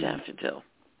lonely daffodil.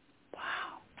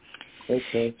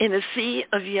 Okay. In a sea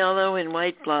of yellow and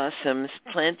white blossoms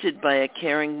planted by a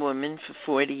caring woman for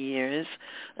 40 years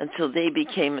until they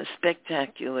became a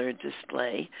spectacular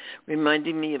display,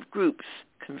 reminding me of groups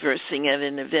conversing at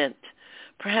an event,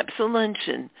 perhaps a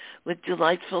luncheon with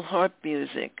delightful harp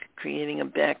music, creating a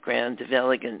background of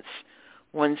elegance.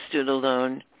 One stood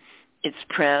alone, its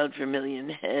proud vermilion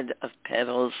head of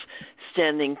petals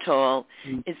standing tall,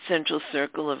 its central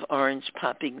circle of orange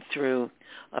popping through,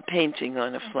 a painting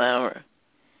on a flower.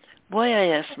 Why, I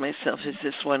asked myself, is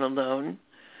this one alone?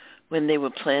 When they were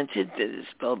planted, did this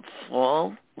bulb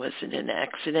fall? Was it an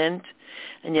accident?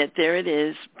 And yet there it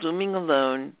is, blooming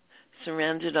alone,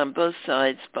 surrounded on both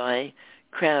sides by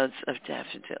crowds of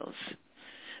daffodils.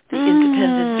 The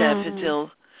independent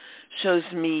daffodil shows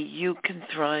me you can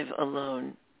thrive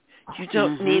alone. You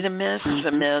don't need a massive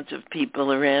amount of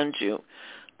people around you,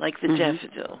 like the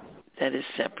daffodil that is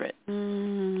separate.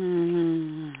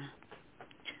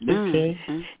 Okay.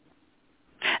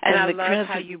 And I love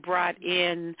how you brought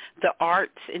in the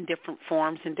arts in different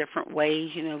forms, in different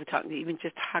ways. You know, even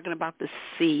just talking about the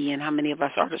sea and how many of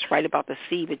us artists write about the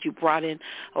sea, but you brought in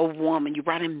a woman, you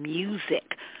brought in music,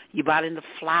 you brought in the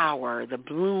flower, the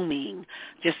blooming,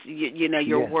 just, you know,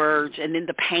 your words, and then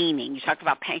the painting. You talked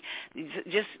about paint.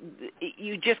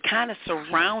 You just kind of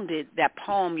surrounded that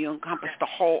poem. You encompassed the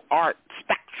whole art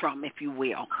spectrum, if you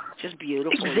will. Just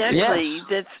beautiful. Exactly.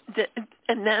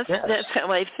 That's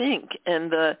how I think.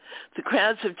 And the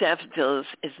crowds of daffodils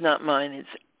is not mine.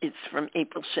 It's from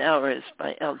April Showers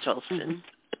by Al Jolson.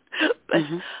 But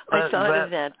I thought of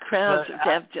that, crowds of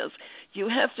daffodils. You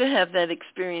have to have that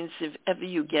experience if ever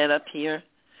you get up here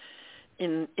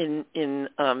in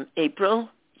April.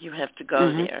 You have to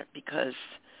go there because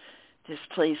this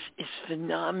place is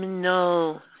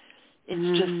phenomenal.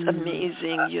 It's just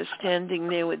amazing. You're standing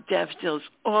there with daffodils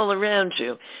all around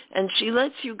you, and she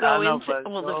lets you go into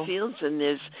all the fields, and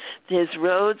there's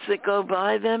roads that go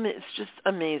by them. It's just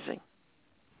amazing.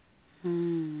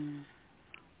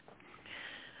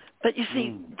 But you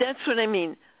see, that's what I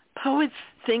mean. poets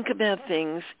think about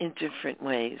things in different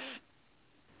ways.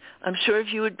 I'm sure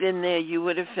if you had been there, you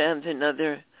would have found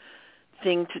another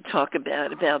thing to talk about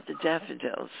the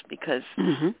daffodils, because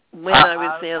when I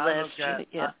was there last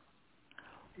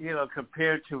year,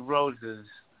 compared to roses,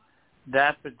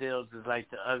 daffodils is like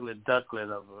the ugly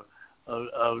duckling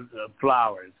of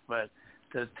flowers, but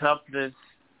the toughness,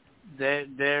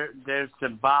 they're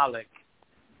symbolic.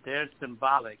 They're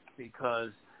symbolic because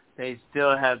they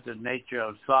still have the nature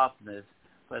of softness,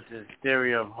 but the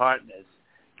exterior of hardness.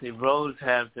 The rose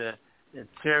have the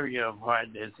interior of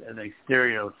hardness and the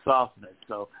exterior of softness.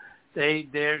 So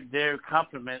they're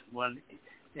complement one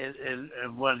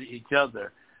each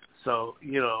other. So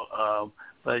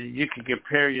but you can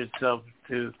compare yourself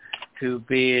to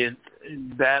being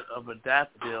that of a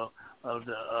daffodil, of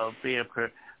being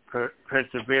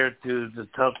persevered through the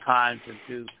tough times and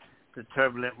through the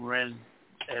turbulent winds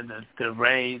and the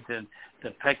rains and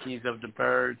the peckings of the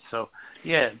birds. So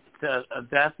a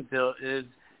daffodil is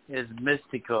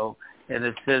mystical in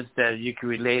the sense that you can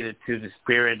relate it to the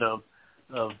spirit of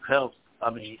health.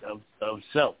 Of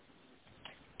self.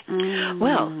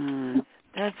 Well,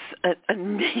 that's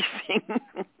amazing.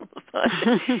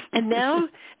 and now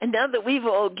that we've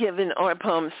all given our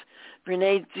poems,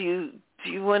 Renee, do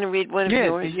you want to read one of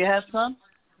yours? Yeah, do you have some?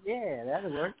 Yeah,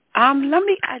 that'll work.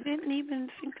 I didn't even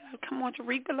think I would come on to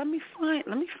read, but let me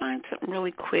find something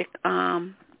really quick.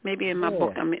 Maybe in my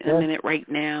book, I'm in it right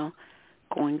now,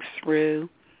 going through.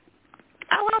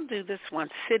 I'll do this one,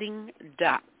 Sitting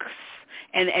Ducks.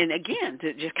 And again,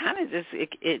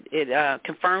 it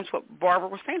confirms what Barbara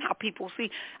was saying, how people see.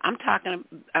 I'm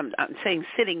saying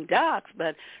sitting ducks,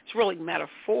 but it's really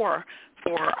metaphor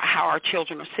for how our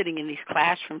children are sitting in these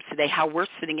classrooms today, how we're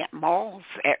sitting at malls.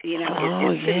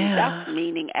 Sitting ducks,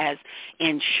 meaning as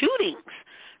in shootings.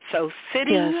 So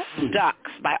Sitting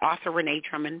Ducks by author Renee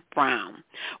Drummond Brown.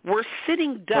 We're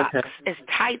sitting ducks as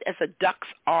tight as a duck's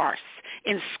arse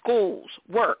in schools,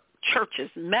 work, churches,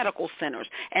 medical centers,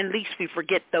 and least we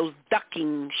forget those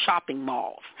ducking shopping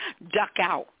malls. Duck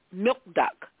out, milk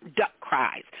duck, duck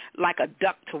cries, like a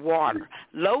duck to water,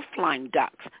 low-flying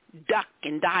ducks, duck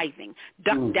and diving,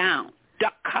 duck down,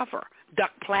 duck cover,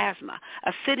 duck plasma.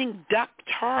 A sitting duck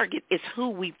target is who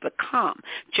we've become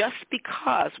just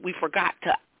because we forgot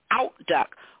to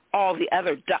out-duck all the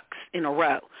other ducks in a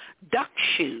row. Duck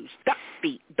shoes, duck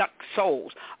feet, duck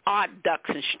soles, odd ducks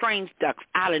and strange ducks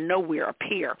out of nowhere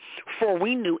appear. Before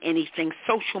we knew anything,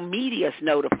 social media's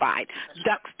notified.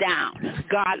 Ducks down.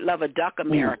 God love a duck,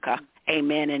 America.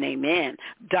 Amen and amen.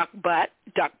 Duck butt,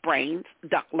 duck brains,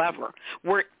 duck lover.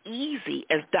 We're easy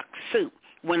as duck soup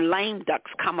when lame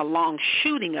ducks come along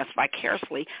shooting us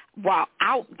vicariously while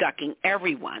out-ducking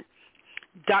everyone.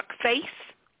 Duck face,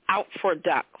 out for a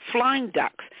duck. Flying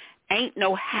ducks. Ain't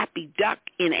no happy duck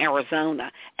in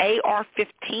Arizona.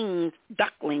 AR-15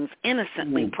 ducklings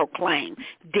innocently proclaim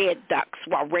dead ducks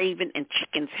while raven and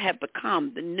chickens have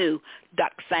become the new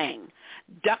duck saying.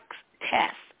 Ducks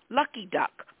test. Lucky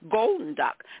duck. Golden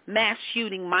duck. Mass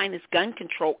shooting minus gun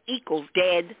control equals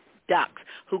dead ducks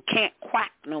who can't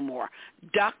quack no more.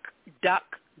 Duck, duck,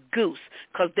 goose,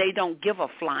 because they don't give a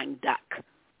flying duck.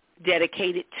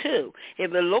 Dedicated to.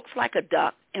 If it looks like a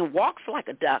duck and walks like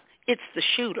a duck, it's the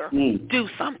shooter. Do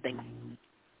something.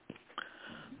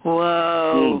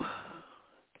 Whoa.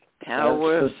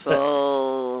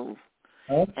 Powerful.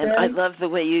 Okay. And I love the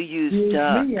way you use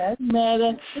duck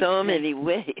in so many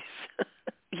ways.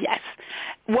 Yes.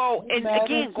 Well, and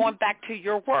again, going back to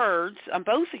your words,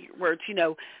 both of your words,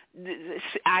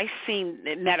 I seen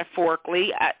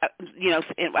metaphorically, I was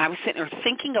sitting there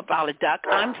thinking about a duck.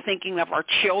 I'm thinking of our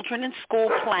children in school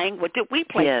playing. What did we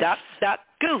play? Duck, duck,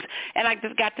 goose. And I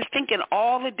just got to thinking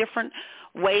all the different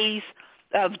ways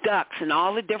of ducks and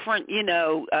all the different,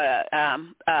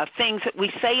 things that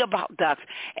we say about ducks.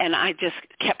 And I just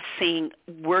kept seeing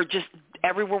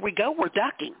everywhere we go, we're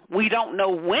ducking. We don't know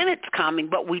when it's coming,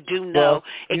 but we do know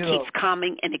it keeps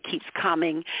coming and it keeps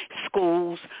coming.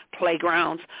 Schools,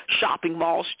 playgrounds, shopping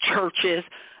malls, churches,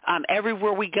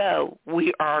 everywhere we go,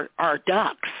 we are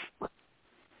ducks.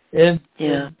 It's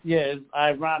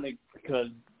ironic because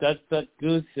duck,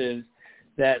 goose is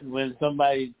that when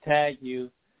somebody tags you,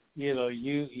 you're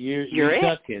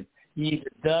ducking. You either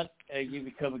duck and you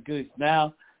become a goose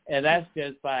now, and that's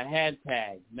just by hand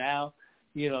tag. Now,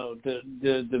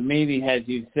 the meaning, as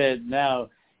you said, now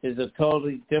is a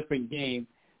totally different game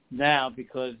now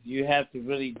because you have to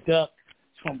really duck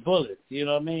from bullets. You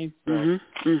know what I mean? So,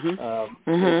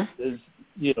 it's,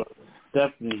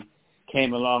 definitely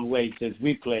came a long way since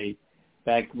we played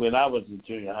back when I was in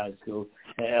junior high school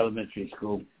and elementary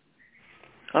school.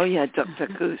 Oh yeah, Dr.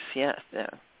 Goose, yes, yeah.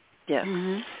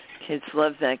 Kids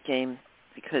love that game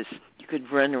because you could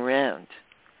run around.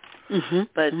 Mhm.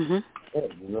 But Mhm.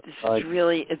 this is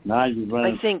really,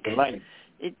 I think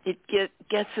it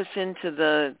gets us into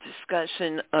the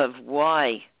discussion of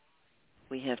why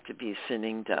we have to be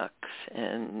sitting ducks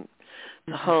and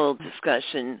the whole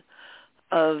discussion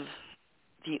of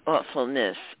the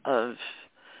awfulness of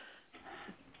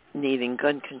needing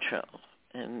gun control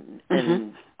and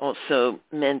also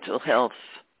mental health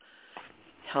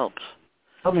help.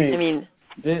 I mean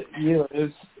it's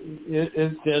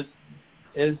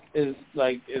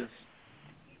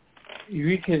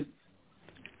we could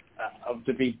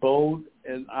to be bold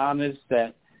and honest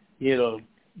that the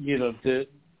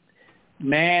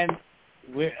man,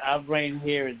 our reign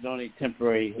here is only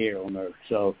temporary here on earth.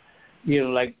 So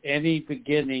like any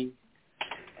beginning,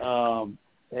 and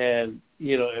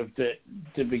if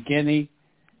the beginning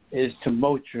is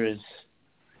tumultuous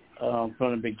from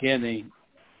the beginning,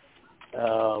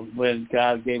 when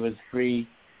God gave us free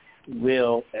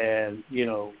will, and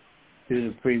through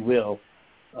the free will,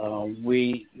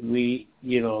 we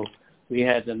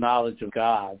had the knowledge of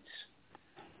God's,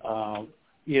 and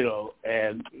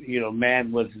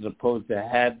man wasn't supposed to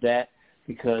have that,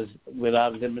 because with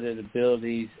our limited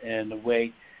abilities and the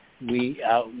way we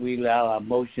allow our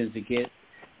emotions to get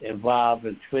involved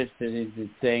and twisted into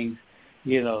things,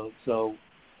 so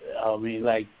I mean,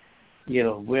 like,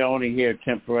 we're only here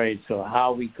temporary, so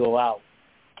how we go out,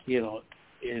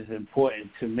 is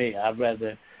important to me. I'd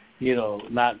rather,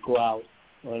 not go out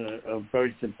on a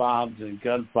burst of bombs and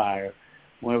gunfire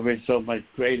when we're so much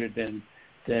greater than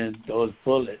those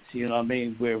bullets,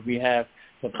 where we have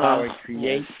the power to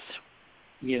create,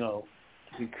 to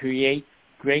create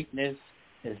greatness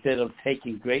instead of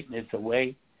taking greatness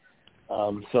away.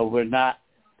 So we're not,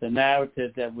 the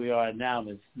narrative that we are now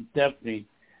is definitely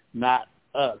not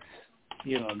us,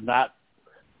 not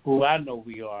who I know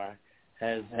we are,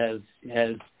 has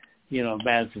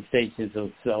manifestations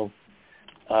of self.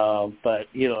 But,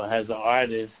 as an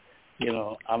artist,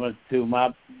 I'm going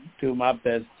to do my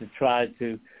best to try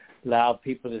to allow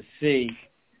people to see,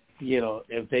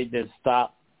 if they just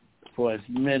stop for a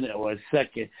minute or a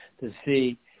second to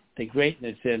see the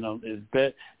greatness in them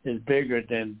is bigger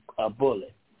than a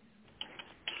bullet.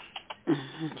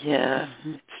 Yeah,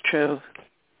 it's true.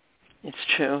 It's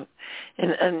true.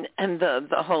 And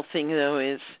the whole thing, though,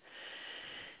 is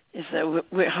that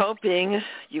we're hoping,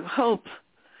 you hope,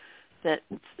 that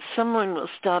someone will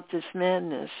stop this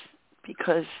madness,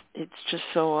 because it's just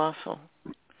so awful.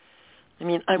 I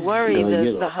mean, I worry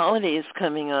that the holiday is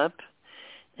coming up,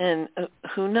 and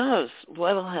who knows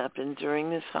what will happen during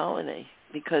this holiday,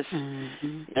 because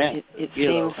it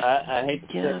seems... I hate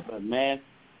to say it, but man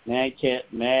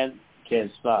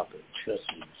can't stop it, trust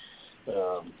me.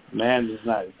 Man is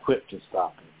not equipped to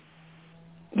stop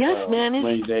it. Yes, man is...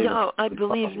 LaVan,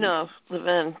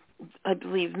 I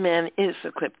believe man is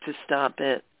equipped to stop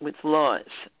it with laws.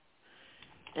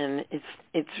 And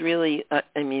it's really,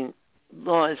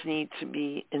 laws need to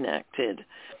be enacted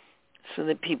so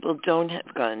that people don't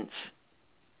have guns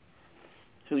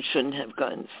who shouldn't have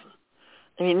guns.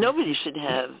 I mean, nobody should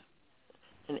have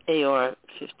an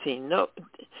AR-15. No,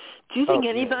 do you think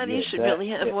anybody should really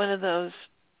have one of those?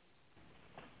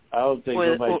 I don't think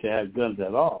nobody should have guns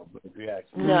at all. But if you ask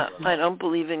me, no, I don't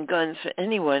believe in guns for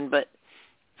anyone, but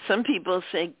some people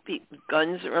say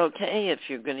guns are okay if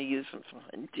you're going to use them for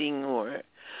hunting or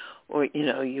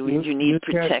you need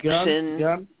protection.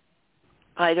 Gun?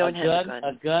 I don't have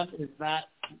a gun.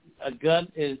 A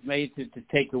gun is made to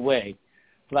take away.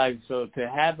 Like, so to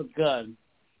have a gun,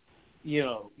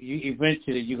 you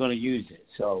eventually you're going to use it.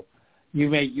 So you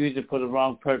may use it for the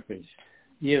wrong purpose.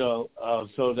 So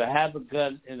to have a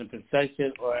gun in a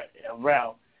possession or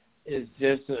around is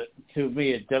just, to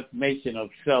me, a defamation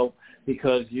of self,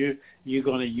 because you're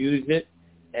going to use it,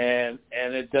 and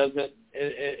it doesn't.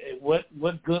 What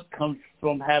good comes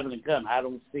from having a gun? I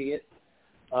don't see it.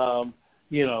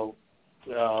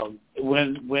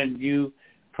 When you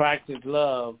practice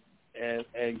love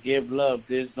and give love,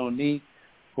 there's no need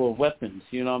for weapons.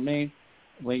 You know what I mean?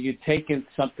 When you're taking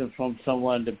something from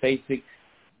someone, the basic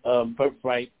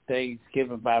birthright things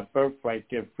given by birthright,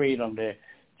 their freedom, their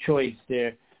choice,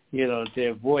 their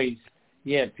voice.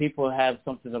 Yeah, people have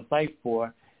something to fight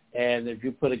for, and if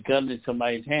you put a gun in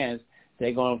somebody's hands,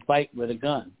 they're going to fight with a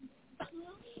gun.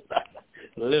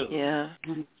 Literally.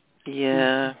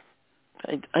 Yeah.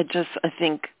 I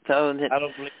think, though, that I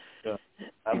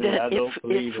don't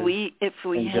believe so. if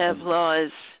we have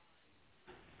laws,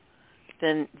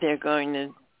 then they're going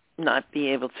to not be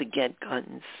able to get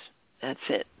guns. That's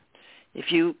it.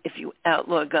 If you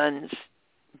outlaw guns,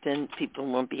 then people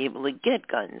won't be able to get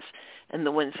guns. And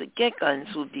the ones that get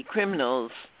guns will be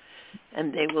criminals,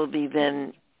 and they will be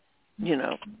then,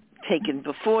 taken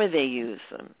before they use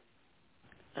them.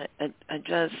 I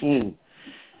just,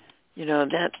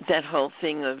 that whole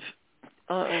thing of,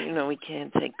 we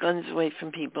can't take guns away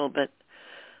from people, but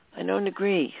I don't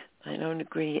agree. And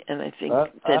I think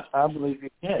that I believe you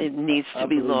can. It needs to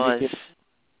be laws.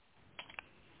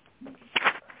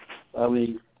 I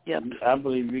mean, yep. I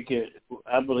believe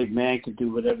man can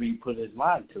do whatever he put his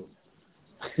mind to.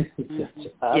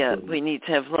 We need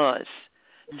to have laws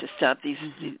to stop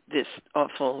this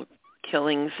awful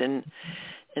killings, and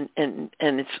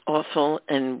it's awful,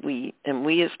 and we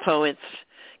as poets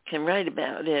can write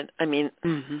about it. I mean,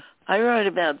 I wrote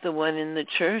about the one in the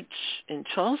church in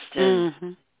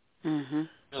Charleston. Oh,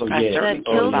 yeah. That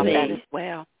killed me. That as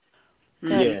well.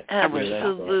 That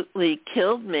absolutely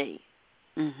killed me.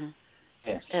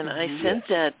 Yes. And I sent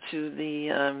that to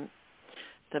the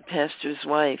pastor's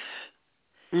wife,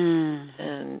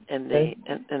 and they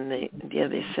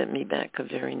sent me back a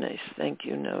very nice thank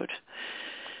you note,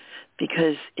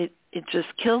 because it just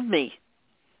killed me.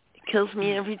 It kills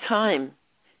me every time.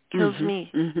 It kills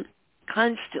me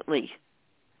constantly.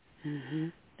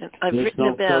 And I've written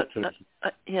about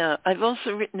I've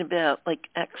also written about like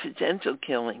accidental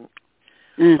killing.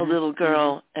 A little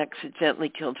girl accidentally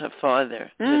killed her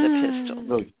father with a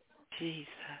pistol. Jesus.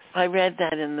 I read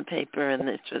that in the paper, and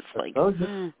it's just like,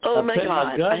 oh my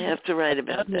God, I have to write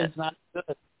about that. Is not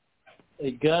good.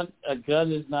 A gun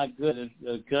is not good.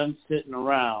 A gun sitting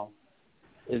around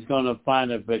is going to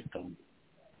find a victim.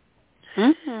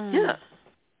 Yeah.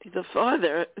 The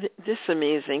father, this is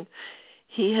amazing.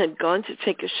 He had gone to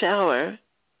take a shower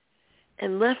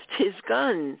and left his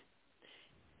gun.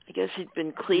 I guess he'd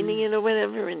been cleaning it or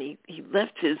whatever, and he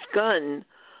left his gun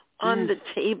on the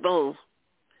table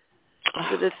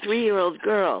for the 3-year-old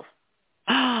girl.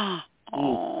 Oh.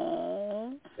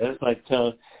 That's like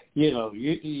kids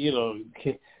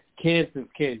is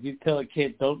kids. You tell a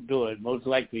kid don't do it, most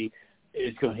likely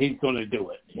he's going to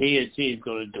do it. He or she is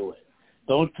going to do it.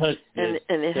 Don't touch this.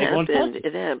 And it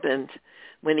happened.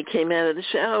 When he came out of the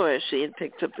shower, she had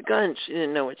picked up the gun. She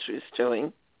didn't know what she was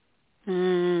doing.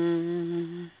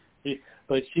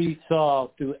 But she saw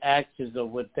through actions of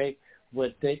what they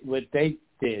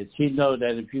did. She know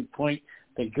that if you point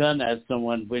the gun at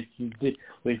someone, which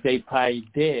they probably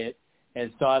did,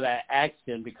 and saw that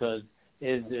action, because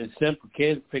it's simple.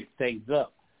 Kids pick things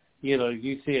up.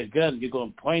 You see a gun, you're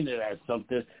going to point it at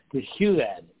something to shoot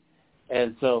at it.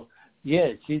 And so,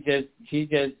 she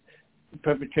just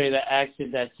perpetrated an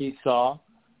action that she saw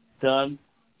done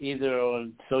either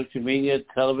on social media,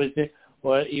 television,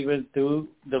 or even through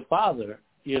the father,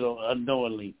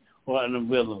 unknowingly or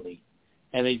unwillingly.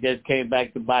 And they just came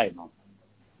back to bite them,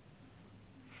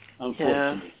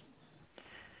 unfortunately.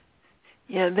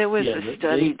 Yeah, there was a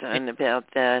study done about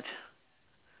that.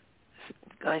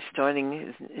 The guy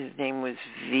starting, his name was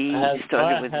V. He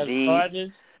started with V.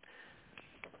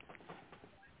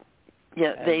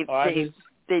 Artists,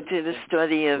 they did a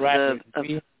study of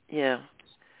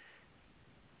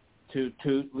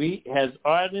we as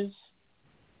artists,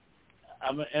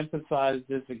 I'm going to emphasize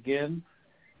this again,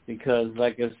 because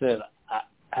like I said,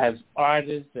 as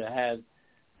artists that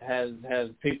has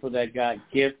people that got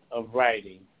gift of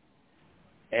writing,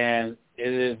 and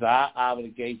it is our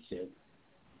obligation,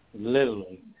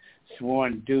 literally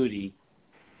sworn duty,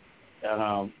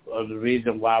 of the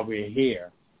reason why we're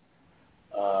here,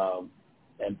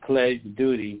 and pledge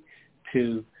duty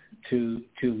to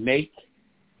make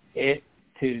it,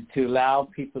 to allow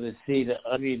people to see the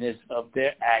ugliness of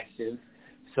their actions,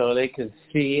 so they can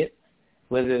see it,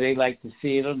 whether they like to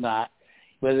see it or not,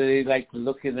 whether they like to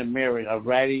look in the mirror. A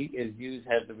writing is used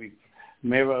as a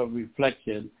mirror of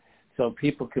reflection, so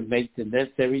people can make the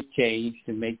necessary change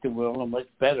to make the world a much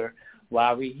better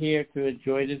while we're here to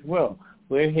enjoy this world.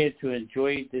 We're here to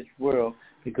enjoy this world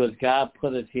because God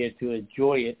put us here to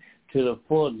enjoy it to the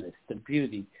fullness, the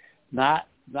beauty, not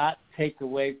take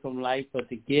away from life, but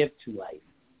to give to life.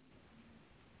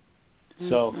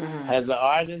 So as an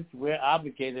artist, we're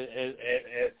obligated,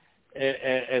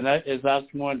 and that is our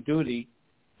sworn duty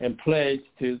and pledge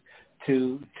to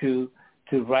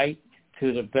write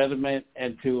to the betterment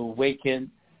and to awaken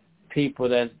people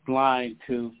that's blind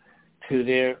to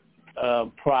their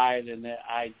pride and their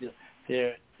ideal,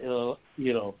 their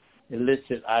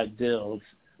illicit ideals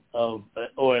of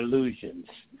or illusions.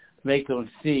 Make them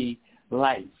see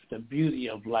life, the beauty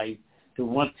of life, to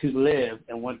want to live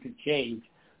and want to change,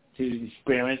 to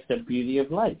experience the beauty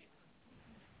of life.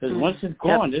 Because once it's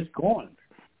gone, it's gone.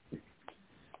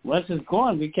 Once it's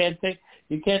gone, you can't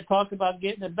talk about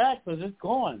getting it back because it's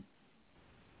gone.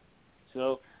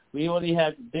 So we only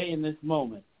have today in this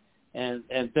moment. And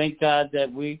thank God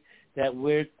that we're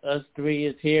us three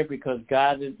is here because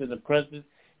God is in the presence.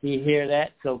 He hear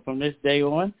that. So from this day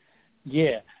on,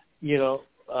 we're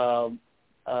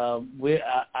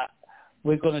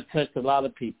going to touch a lot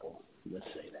of people. Let's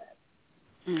say that.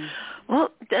 Well,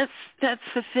 that's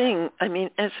the thing. I mean,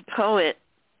 as a poet,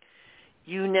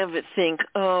 you never think,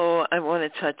 oh, I want to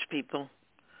touch people.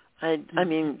 I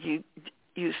mean,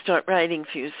 you start writing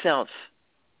for yourself,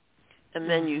 and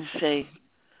then you say,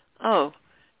 oh,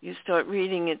 you start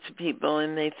reading it to people,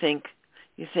 and you think,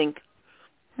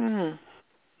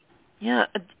 yeah,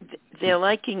 they're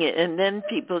liking it, and then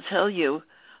people tell you,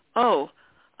 oh,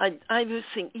 I was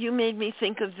you made me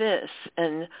think of this,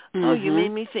 and oh, you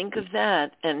made me think of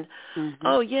that, and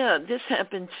oh yeah, this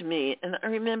happened to me, and I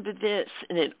remember this,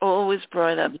 and it all was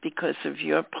brought up because of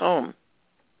your poem.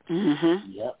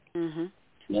 Yep. And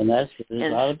that's what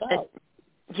it's all about.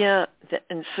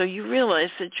 And so you realize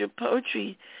that your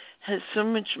poetry has so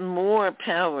much more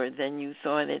power than you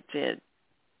thought it did.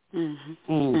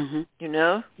 You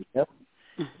know? Yep.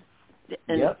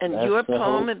 And your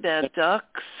poem about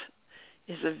ducks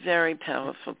is a very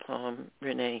powerful poem,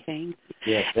 Renee. Thank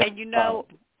you. Yes, and you know,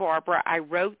 Barbara, I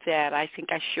wrote that. I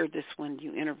think I shared this when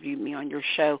you interviewed me on your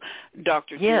show.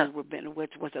 Dr. Jerry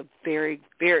Rabinowitz was a very,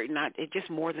 very, just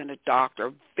more than a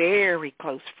doctor, very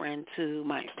close friend to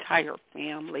my entire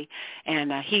family.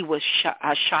 And he was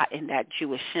shot in that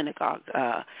Jewish synagogue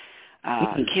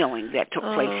killing that took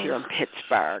place here in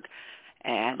Pittsburgh.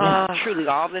 And truly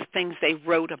all the things they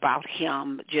wrote about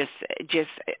him,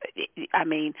 I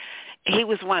mean, he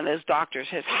was one of those doctors.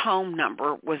 His home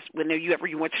number was whenever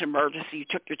you went to emergency, you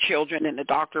took your children and the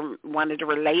doctor wanted to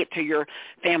relay it to your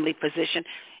family physician,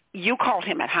 you called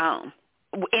him at home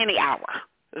any hour.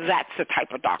 That's the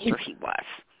type of doctor he was.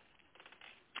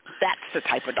 That's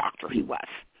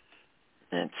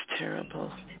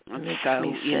terrible. And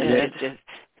so, just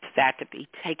that to be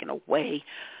taken away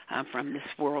from this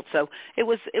world. So it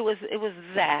was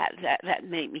that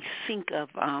made me think of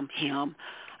him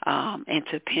and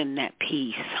to pen that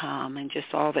piece and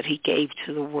just all that he gave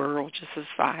to the world, to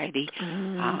society.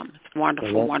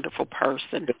 Wonderful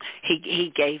person.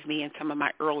 He gave me in some of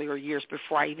my earlier years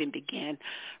before I even began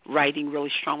writing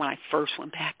really strong. When I first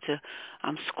went back to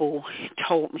school, he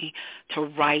told me to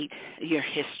write your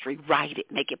history, write it,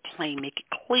 make it plain, make it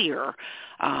clear.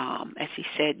 As he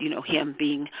said, him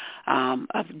being a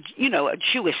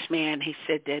Jewish man, he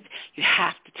said that you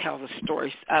have to tell the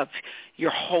stories of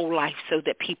your whole life so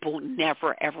that people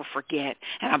never, ever forget.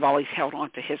 And I've always held on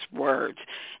to his words.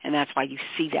 And that's why you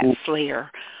see that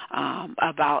flair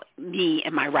about me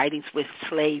and my writings with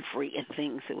slavery and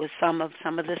things. It was some of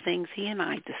the things he and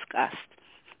I discussed.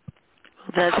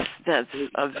 That's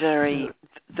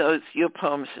your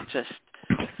poems are just,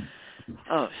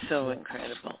 so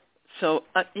incredible. So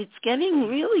it's getting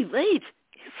really late.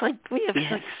 It's like we have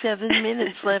like 7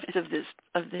 minutes left of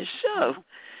this show.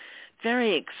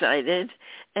 Very excited.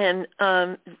 And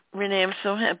Renee, I'm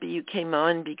so happy you came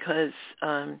on because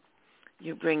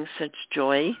you bring such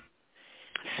joy.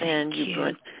 And you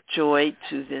brought joy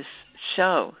to this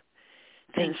show.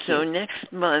 Thank you. So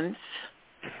next month,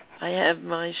 I have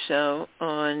my show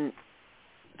on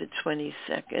the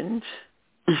 22nd.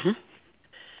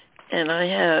 And I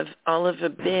have Oliver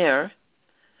Bear,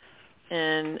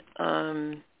 and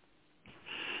I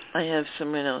have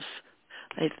someone else.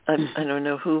 I don't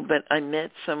know who, but I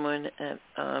met someone at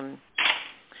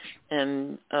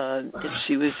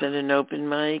she was at an open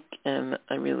mic, and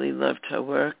I really loved her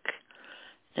work.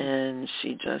 And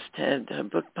she just had her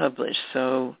book published,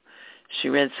 so she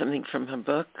read something from her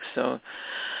book. So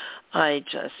I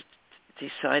just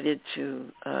decided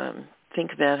to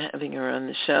think about having her on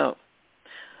the show.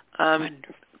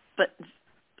 But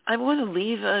I want to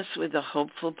leave us with a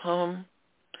hopeful poem.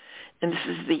 And this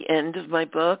is the end of my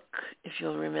book, if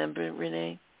you'll remember,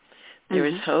 Renee. There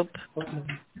is hope.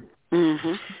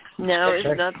 Now is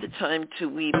not the time to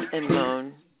weep and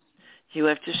moan. You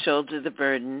have to shoulder the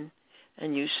burden,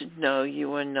 and you should know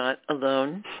you are not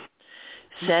alone.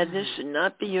 Sadness should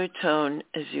not be your tone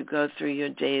as you go through your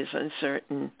days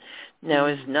uncertain. Now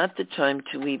is not the time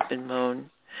to weep and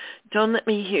moan. Don't let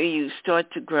me hear you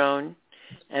start to groan.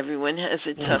 Everyone has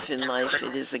it tough in life.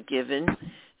 It is a given,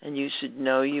 and you should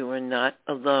know you are not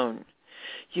alone.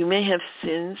 You may have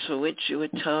sins for which you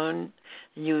atone,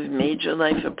 and you have made your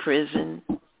life a prison.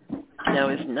 Now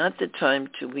is not the time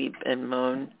to weep and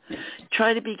moan.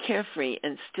 Try to be carefree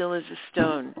and still as a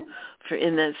stone, for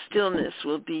in that stillness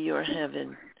will be your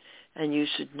heaven, and you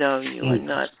should know you are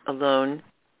not alone.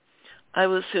 I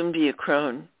will soon be a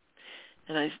crone,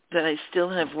 and that I still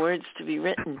have words to be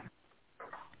written.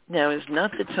 Now is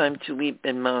not the time to weep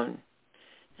and moan,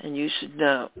 and you should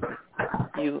know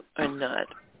you are not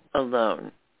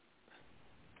alone.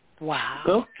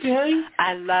 Wow. Okay.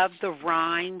 I love the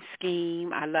rhyme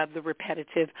scheme. I love the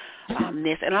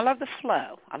repetitiveness, and I love the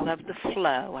flow. I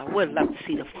would love to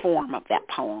see the form of that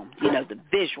poem, to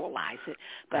visualize it.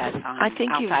 But I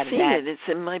think you've seen it. It's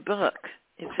in my book.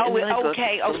 It's in my book.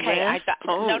 Okay. I thought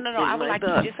no. I would like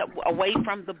to just away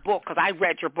from the book, because I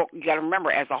read your book. You got to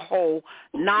remember, as a whole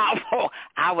novel,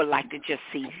 I would like to just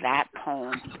see that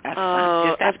poem.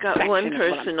 I've got one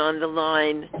person on the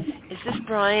line. Is this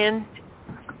Brian?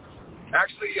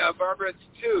 Actually, Barbara, it's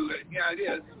two. Yeah, it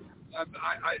is. I'd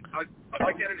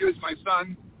like to introduce my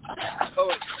son,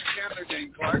 poet Chandler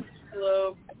Dane Clark.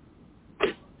 Hello.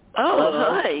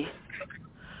 Oh, hi.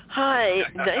 Hi.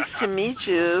 Nice to meet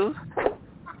you.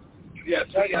 Yes.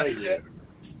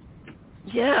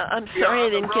 Yeah, I'm sorry I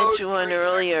didn't get you on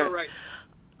earlier. Right.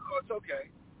 Oh, it's okay.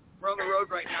 We're on the road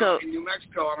right now in New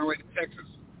Mexico on our way to Texas.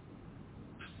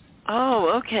 Oh,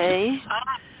 okay.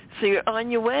 So you're on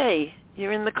your way.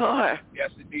 You're in the car.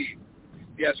 Yes, indeed.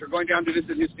 Yes, we're going down to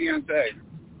visit his fiancée.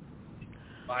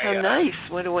 How nice.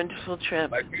 What a wonderful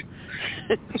trip. My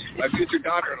future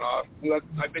daughter-in-law, who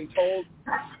I've been told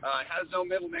has no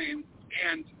middle name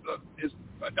and is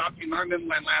adopting my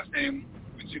middle and last name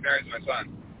when she marries my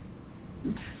son.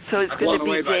 So it's going to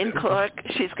be Dane Clark?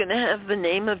 She's going to have the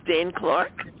name of Dane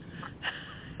Clark?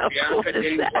 Cool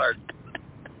Dane Clark.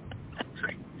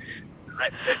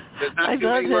 There's not too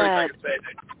many words I can say.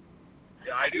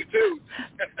 Yeah, I do too.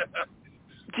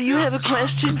 Do you have a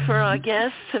question for our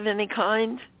guests of any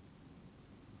kind?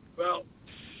 Well,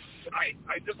 I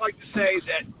just like to say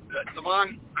that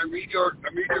LaVan, I read your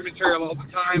material all the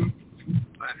time, and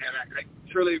I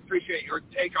truly appreciate your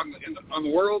take on the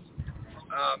world.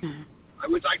 I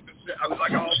would like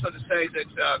also to say that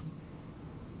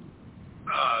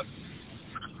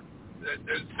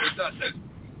there's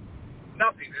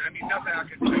nothing. I mean, nothing I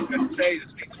can say to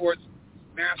speak towards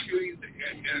mass shootings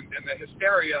and the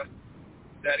hysteria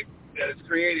that is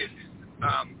created.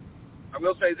 I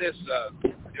will say this: the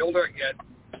older I get,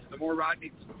 the more Rodney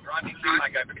King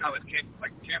like I become.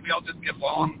 Can't we all just get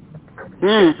along?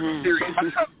 Mm-hmm. Serious.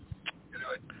 It's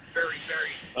very,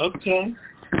 very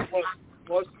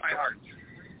close to my heart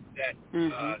that I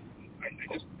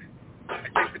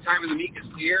take the time of the meek is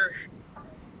near,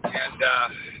 and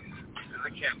I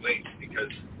can't wait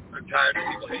because I'm tired of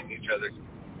people hating each other.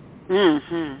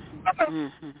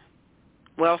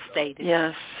 Well stated.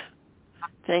 Yes.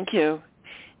 Thank you.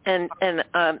 And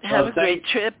have a great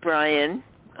trip, Brian.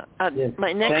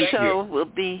 My next show will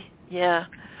be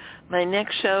my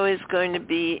next show is going to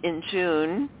be in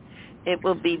June. It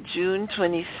will be June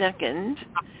 22nd.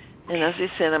 And as I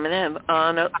said, I'm going to have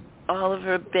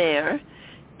Oliver Bear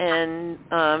and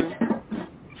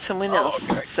someone else.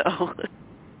 Okay. So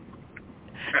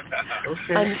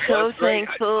I'm so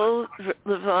thankful,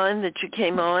 LaVan, that you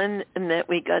came on and that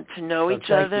we got to know each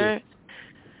other.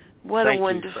 What a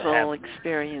wonderful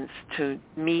experience to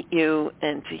meet you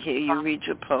and to hear you read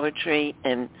your poetry.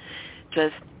 And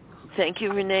just thank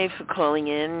you, Renee, for calling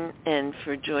in and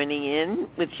for joining in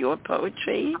with your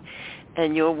poetry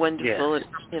and your wonderful,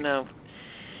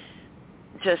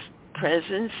 just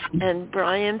presence. And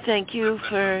Brian, thank you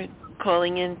for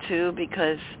calling in too,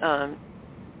 because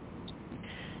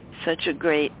such a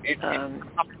great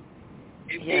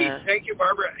Indeed. Thank you,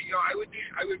 Barbara. I would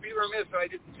be remiss if I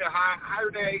didn't say hi,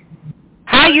 Renee.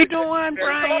 How you doing,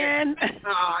 Brian?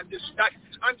 I'm just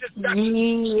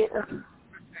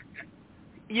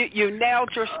You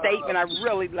nailed your statement. I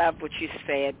really love what you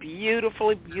said.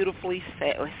 Beautifully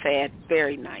said.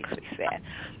 Very nicely said.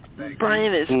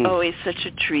 Brian is always such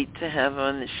a treat to have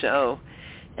on the show.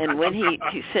 And when he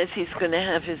says he's going to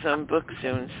have his own book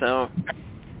soon, so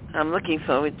I'm looking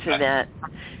forward to that.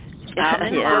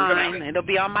 I'm in line. It'll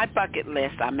be on my bucket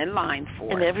list. I'm in line for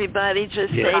it. And everybody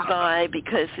just say bye,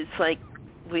 because it's like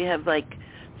we have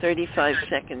 35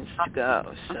 seconds to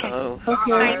go. So okay.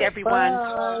 Good night, everyone.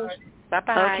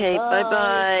 Bye-bye. Okay,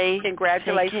 bye-bye.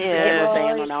 Congratulations again,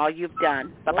 LaVan, on all you've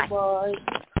done. Bye-bye.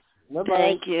 Bye-bye.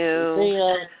 Thank you. See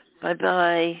ya.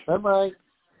 Bye-bye. Bye-bye.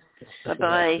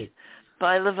 Bye-bye.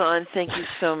 Bye, LaVan. Thank you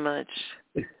so much.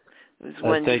 It was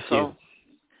wonderful. Thank you.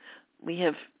 We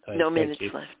have no minutes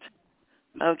left.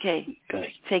 Okay. Good.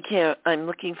 Take care. I'm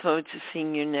looking forward to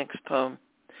seeing your next poem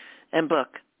and book.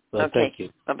 Well, okay. Thank you.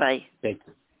 Bye-bye. Thank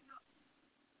you.